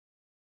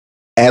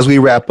as we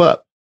wrap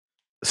up,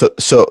 so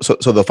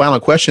the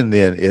final question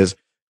then is,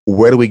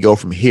 where do we go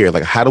from here?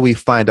 Like, how do we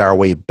find our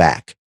way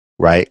back?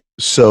 Right.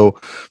 So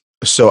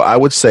I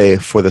would say,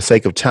 for the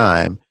sake of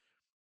time,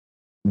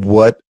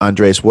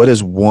 Andres, what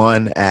is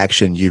one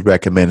action you'd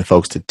recommend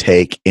folks to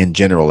take in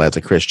general as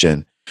a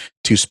Christian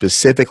to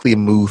specifically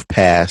move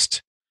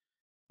past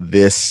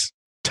this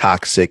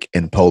toxic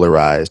and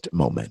polarized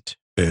moment?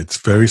 It's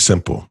very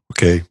simple.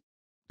 Okay.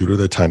 Due to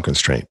the time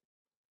constraint,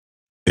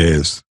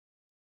 is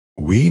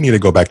we need to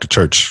go back to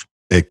church,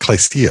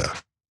 ecclesia.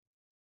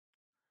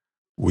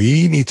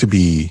 We need to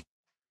be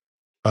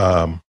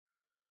the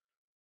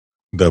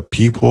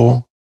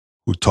people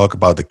who talk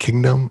about the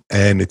kingdom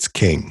and its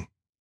king.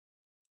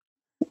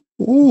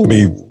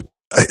 Ooh.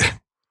 I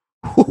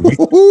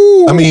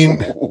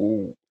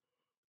mean,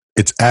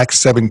 it's Acts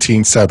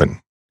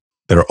 17:7.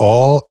 They're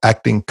all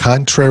acting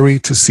contrary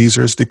to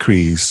Caesar's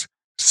decrees,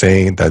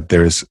 saying that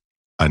there's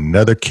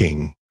another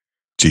king,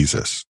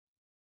 Jesus.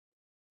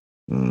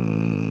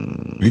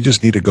 We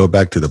just need to go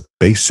back to the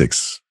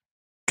basics.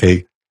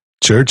 Okay.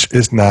 Church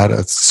is not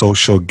a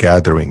social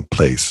gathering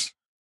place.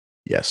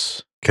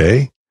 Yes.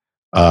 Okay.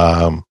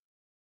 Yeah.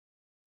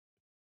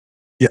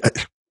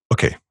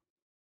 Okay.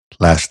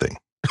 Last thing.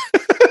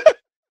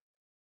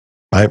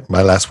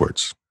 My last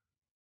words.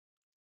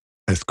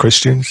 As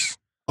Christians,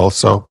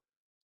 also,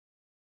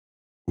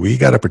 we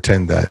got to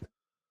pretend that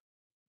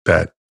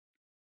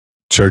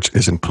church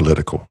isn't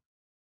political.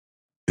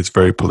 It's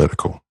very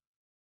political,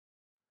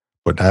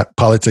 but not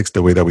politics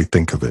the way that we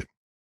think of it.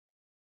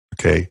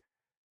 Okay.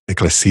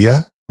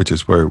 Ecclesia, which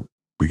is where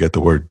we get the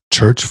word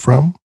church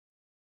from,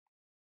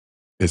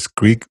 is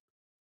Greek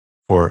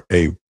for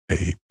a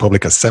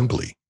public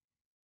assembly.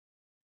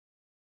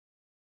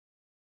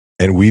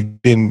 And we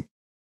didn't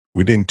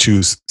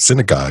choose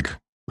synagogue,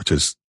 which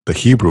is the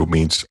Hebrew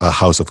means a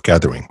house of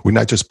gathering. We're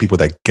not just people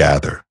that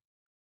gather.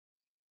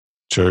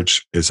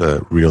 Church is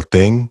a real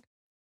thing.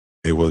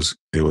 It was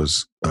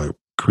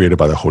created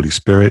by the Holy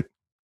Spirit.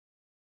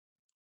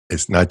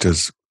 It's not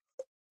just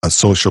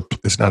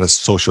it's not a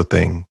social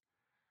thing.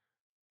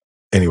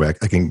 Anyway,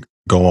 I can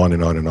go on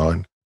and on and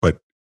on. But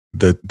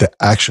the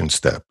action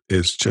step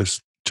is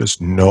just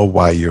know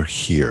why you're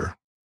here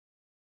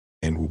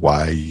and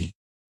why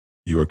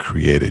you were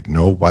created.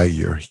 Know why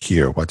you're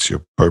here. What's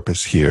your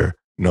purpose here?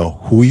 Know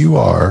who you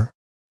are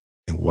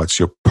and what's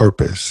your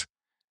purpose.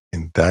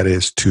 And that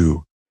is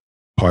to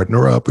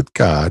partner up with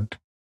God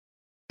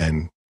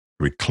and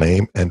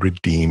reclaim and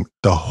redeem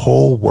the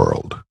whole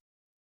world.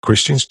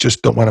 Christians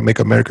just don't want to make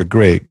America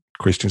great.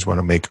 Christians want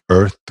to make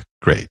Earth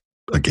great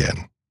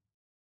again.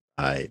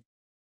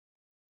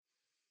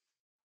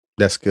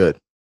 That's good.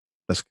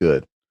 That's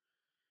good.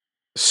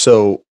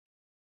 So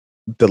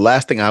the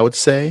last thing I would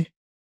say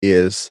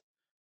is,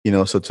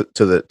 so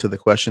to the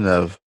question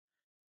of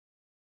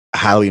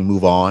how do we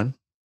move on,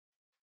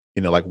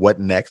 like what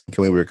next?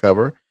 Can we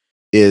recover?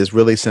 Is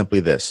really simply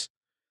this.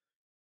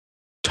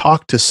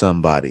 Talk to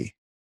somebody.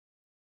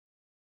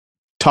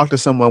 Talk to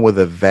someone with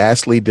a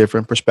vastly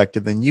different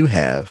perspective than you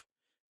have,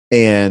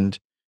 and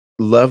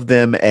love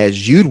them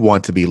as you'd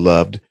want to be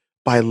loved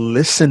by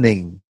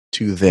listening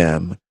to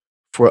them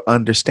for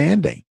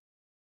understanding.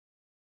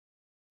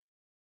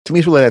 To me,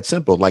 it's really that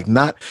simple. Like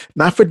not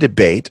for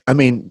debate. I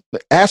mean,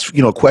 ask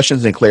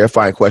questions and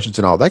clarifying questions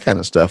and all that kind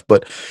of stuff,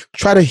 but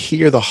try to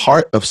hear the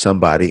heart of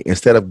somebody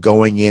instead of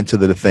going into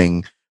the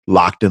thing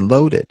locked and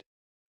loaded.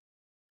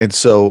 And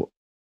so,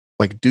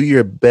 do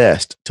your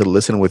best to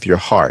listen with your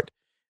heart.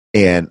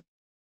 And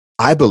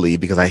I believe,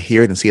 because I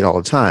hear it and see it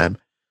all the time,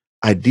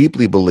 I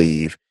deeply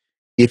believe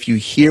if you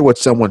hear what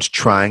someone's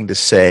trying to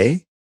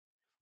say,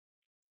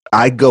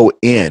 we go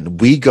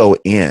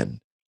in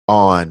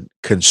on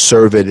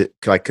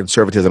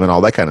conservatism and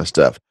all that kind of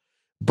stuff.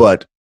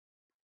 But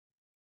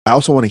I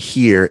also want to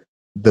hear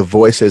the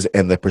voices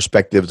and the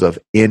perspectives of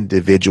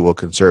individual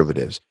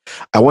conservatives.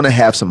 I want to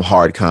have some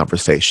hard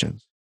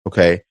conversations.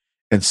 Okay.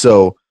 And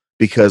so,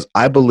 because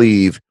I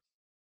believe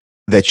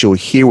that you'll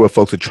hear what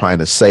folks are trying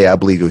to say, I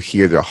believe you'll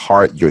hear their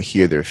heart, you'll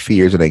hear their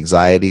fears and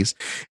anxieties.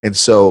 And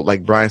so,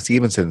 like Brian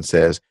Stevenson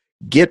says,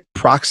 get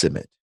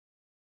proximate.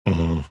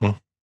 Mm-hmm.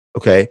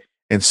 Okay.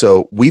 And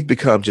so we've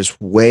become just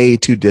way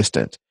too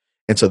distant.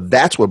 And so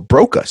that's what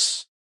broke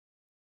us.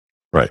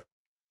 Right.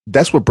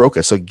 That's what broke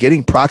us. So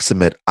getting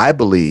proximate, I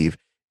believe,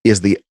 is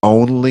the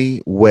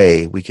only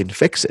way we can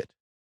fix it.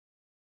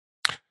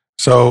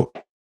 So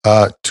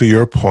to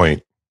your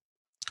point,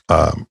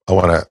 I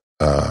want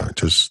to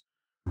just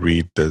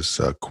read this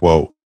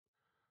quote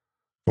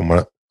from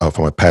a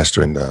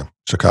pastor in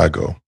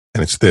Chicago.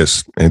 And it's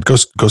this, and it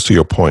goes to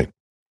your point.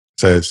 It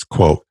says,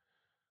 quote,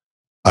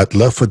 "I'd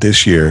love for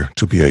this year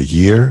to be a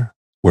year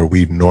where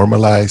we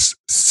normalize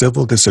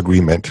civil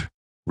disagreement,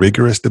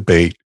 rigorous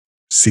debate,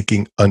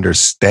 seeking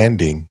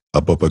understanding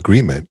above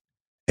agreement,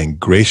 and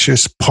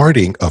gracious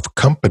parting of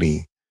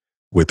company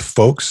with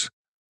folks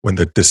when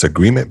the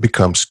disagreement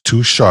becomes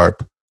too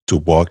sharp to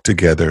walk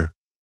together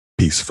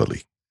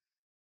peacefully."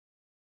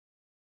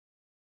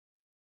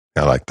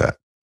 I like that.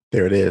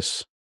 There it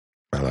is.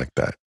 I like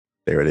that.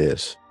 There it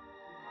is.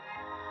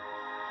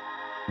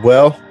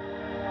 Well,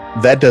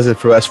 that does it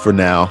for us for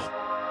now.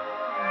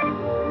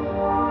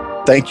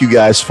 Thank you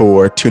guys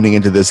for tuning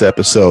into this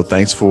episode.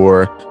 Thanks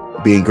for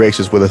being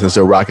gracious with us and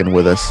still rocking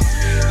with us.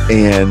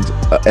 And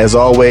as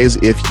always,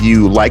 if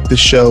you like the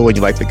show and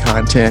you like the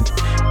content,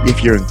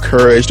 if you're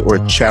encouraged or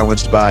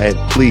challenged by it,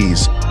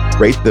 please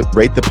rate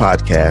the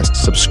podcast,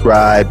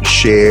 subscribe,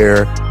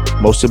 share.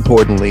 Most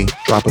importantly,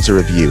 drop us a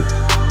review.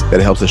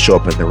 That helps us show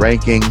up in the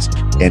rankings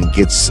and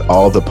gets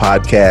all the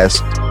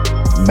podcast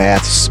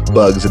maths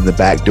bugs in the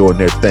back doing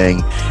their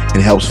thing,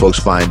 and helps folks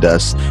find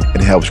us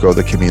and helps grow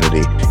the community.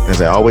 And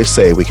as I always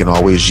say, we can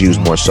always use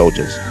more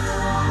soldiers.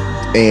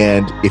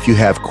 And if you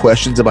have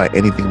questions about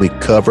anything we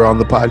cover on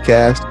the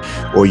podcast,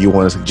 or you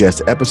want to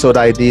suggest episode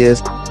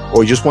ideas,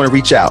 or you just want to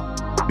reach out,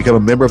 become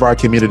a member of our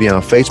community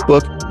on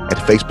Facebook at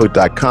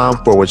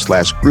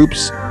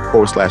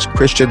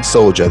facebook.com/groups/Christian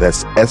Soldier.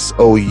 That's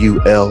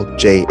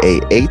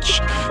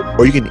SOULJAH.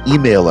 Or you can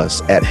email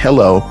us at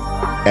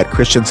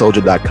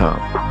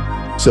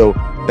hello@christiansoldier.com. So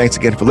thanks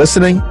again for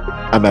listening.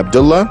 I'm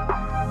Abdullah.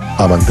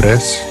 I'm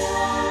Andres.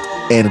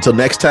 And until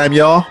next time,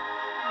 y'all,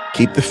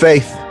 keep the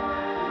faith.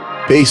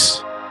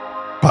 Peace.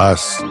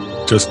 Paz.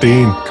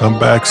 Justine, come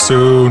back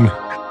soon.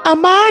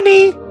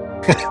 Amani.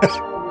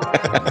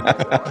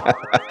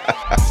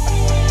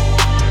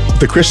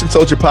 The Christian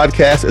Soldier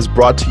Podcast is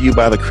brought to you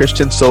by the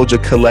Christian Soldier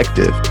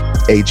Collective,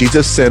 a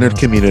Jesus-centered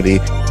community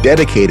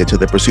dedicated to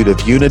the pursuit of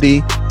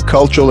unity,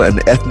 cultural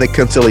and ethnic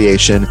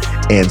conciliation,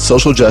 and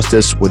social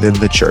justice within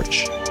the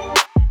church.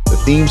 The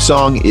theme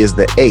song is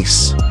The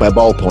Ace by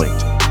Ballpoint.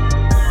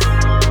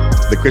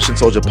 The Christian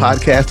Soldier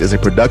Podcast is a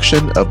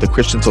production of the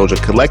Christian Soldier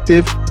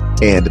Collective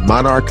and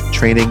Monarch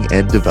Training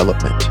and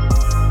Development.